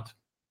things around?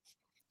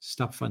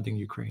 Stop funding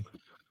Ukraine.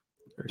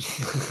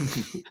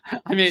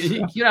 I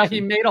mean,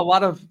 he made a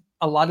lot of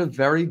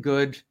very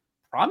good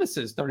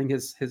promises during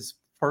his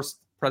first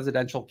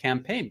presidential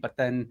campaign, but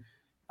then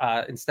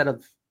instead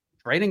of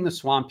draining the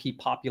swamp, he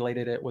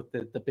populated it with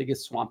the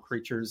biggest swamp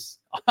creatures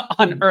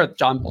on Earth,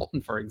 John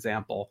Bolton, for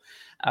example.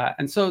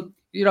 And so,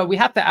 we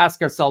have to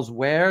ask ourselves,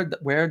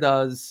 where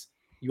does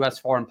U.S.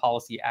 foreign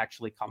policy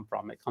actually come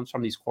from? It comes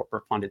from these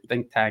corporate-funded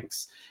think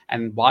tanks,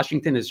 and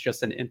Washington is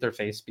just an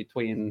interface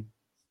between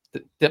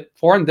the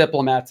foreign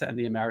diplomats and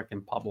the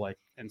American public.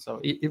 And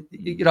so,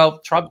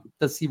 Trump,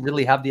 does he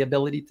really have the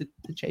ability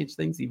to change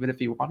things, even if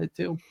he wanted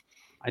to?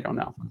 I don't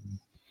know.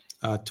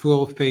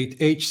 12 Faith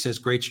H says,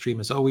 great stream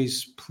as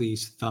always.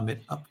 Please thumb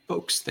it up,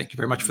 folks. Thank you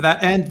very much for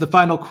that. And the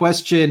final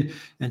question,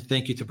 and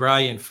thank you to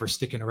Brian for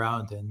sticking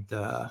around and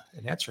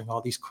answering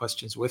all these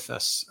questions with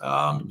us.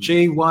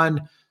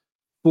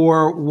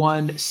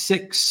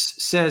 J1416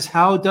 says,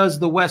 how does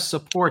the West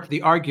support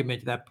the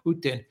argument that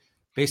Putin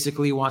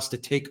basically wants to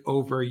take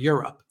over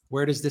Europe?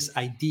 Where does this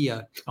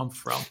idea come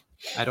from?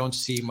 I don't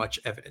see much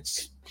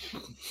evidence.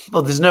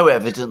 Well, there's no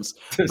evidence,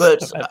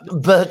 but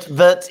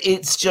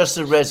it's just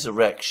a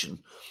resurrection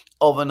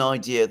of an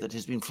idea that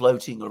has been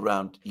floating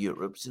around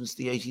Europe since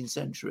the 18th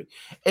century.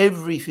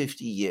 Every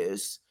 50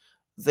 years,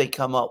 they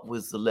come up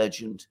with the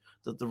legend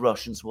that the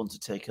Russians want to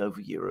take over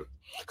Europe.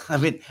 I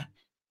mean,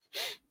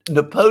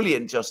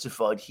 Napoleon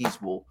justified his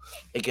war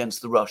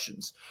against the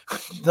Russians.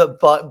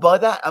 By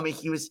that, I mean,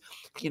 he was,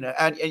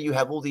 and you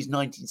have all these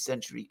 19th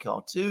century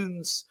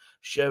cartoons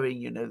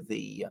showing,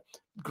 the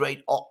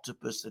great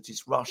octopus that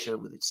is Russia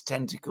with its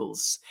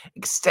tentacles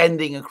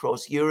extending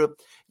across Europe.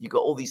 You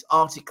got all these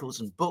articles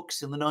and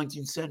books in the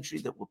 19th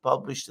century that were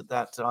published at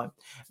that time,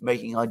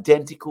 making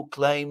identical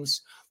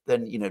claims.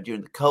 Then,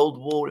 during the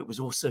Cold War, it was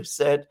also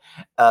said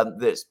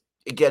there's,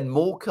 again,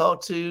 more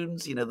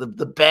cartoons,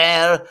 the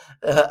bear,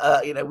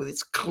 with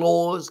its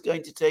claws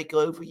going to take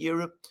over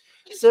Europe.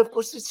 So, of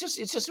course, it's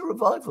just a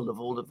revival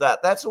of all of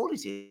that. That's all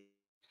it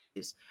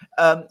is.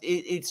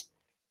 It's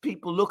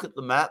people look at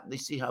the map, they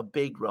see how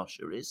big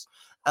Russia is,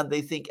 and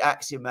they think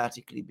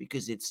axiomatically,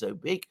 because it's so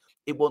big,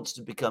 it wants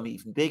to become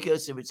even bigger,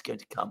 so it's going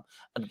to come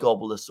and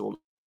gobble us all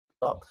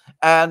up.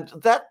 And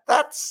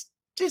that's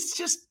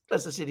just,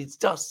 as I said, it's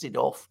dusted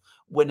off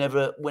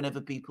whenever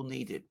people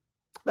need it.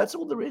 That's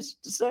all there is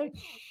to say.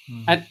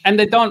 And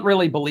they don't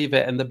really believe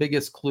it. And the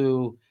biggest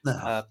clue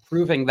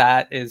proving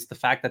that is the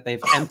fact that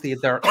they've emptied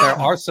their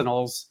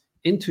arsenals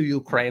into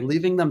Ukraine,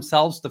 leaving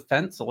themselves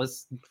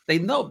defenseless. They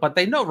know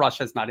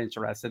Russia's not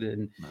interested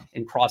in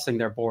crossing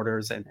their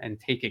borders and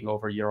taking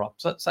over Europe.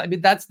 So I mean,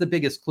 that's the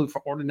biggest clue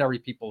for ordinary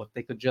people. If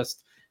they could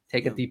just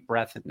take a deep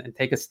breath and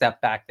take a step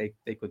back,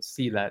 they could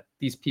see that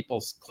these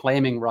people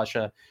claiming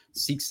Russia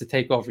seeks to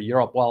take over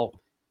Europe. Well,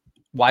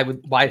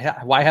 why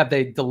have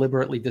they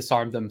deliberately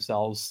disarmed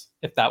themselves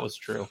if that was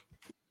true?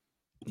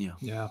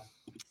 Yeah,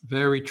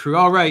 very true.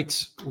 All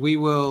right, we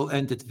will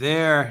end it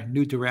there.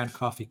 New Durand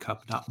coffee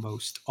cup, not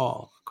most,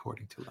 all,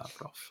 according to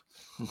Lavrov.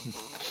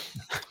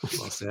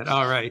 Well said.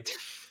 All right.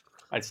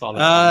 I saw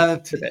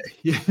that today.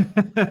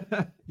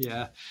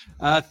 Yeah.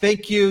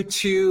 Thank you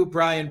to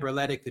Brian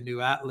Berletic, the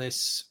new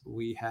Atlas.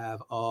 We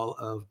have all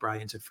of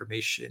Brian's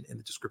information in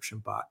the description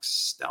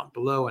box down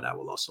below, and I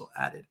will also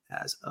add it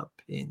as a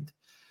pinned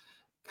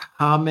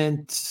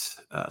comment.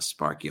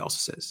 Sparky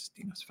also says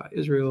denazify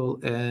Israel,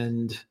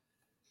 and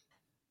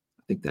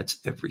I think that's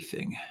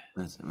everything.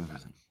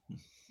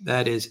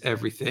 That is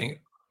everything.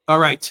 All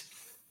right,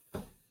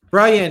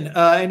 Brian,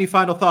 any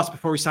final thoughts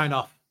before we sign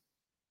off?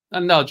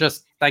 No,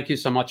 just thank you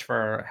so much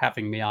for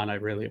having me on. I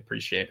really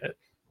appreciate it.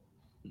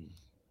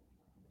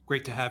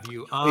 Great to have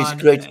you on.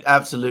 It's great.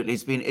 Absolutely.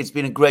 It's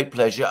been a great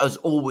pleasure, as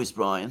always,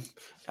 Brian,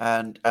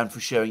 and for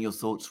sharing your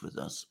thoughts with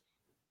us.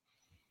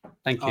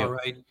 Thank you.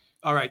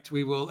 All right.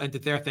 We will end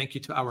it there. Thank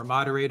you to our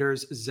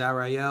moderators,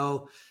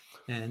 Zarael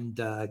and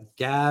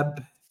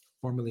Gab,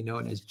 formerly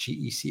known as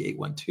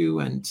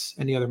GEC812, and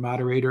any other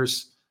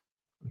moderators.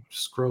 I'm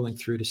scrolling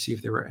through to see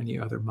if there were any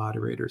other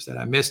moderators that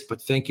I missed,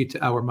 but thank you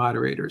to our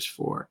moderators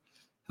for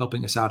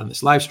helping us out in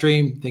this live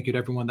stream. Thank you to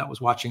everyone that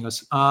was watching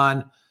us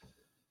on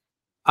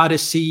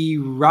Odyssey,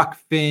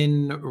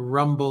 Rockfin,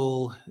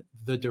 Rumble,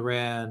 the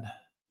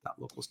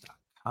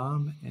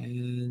Duran.locals.com,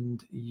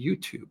 and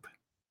YouTube.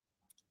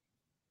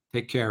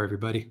 Take care,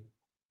 everybody.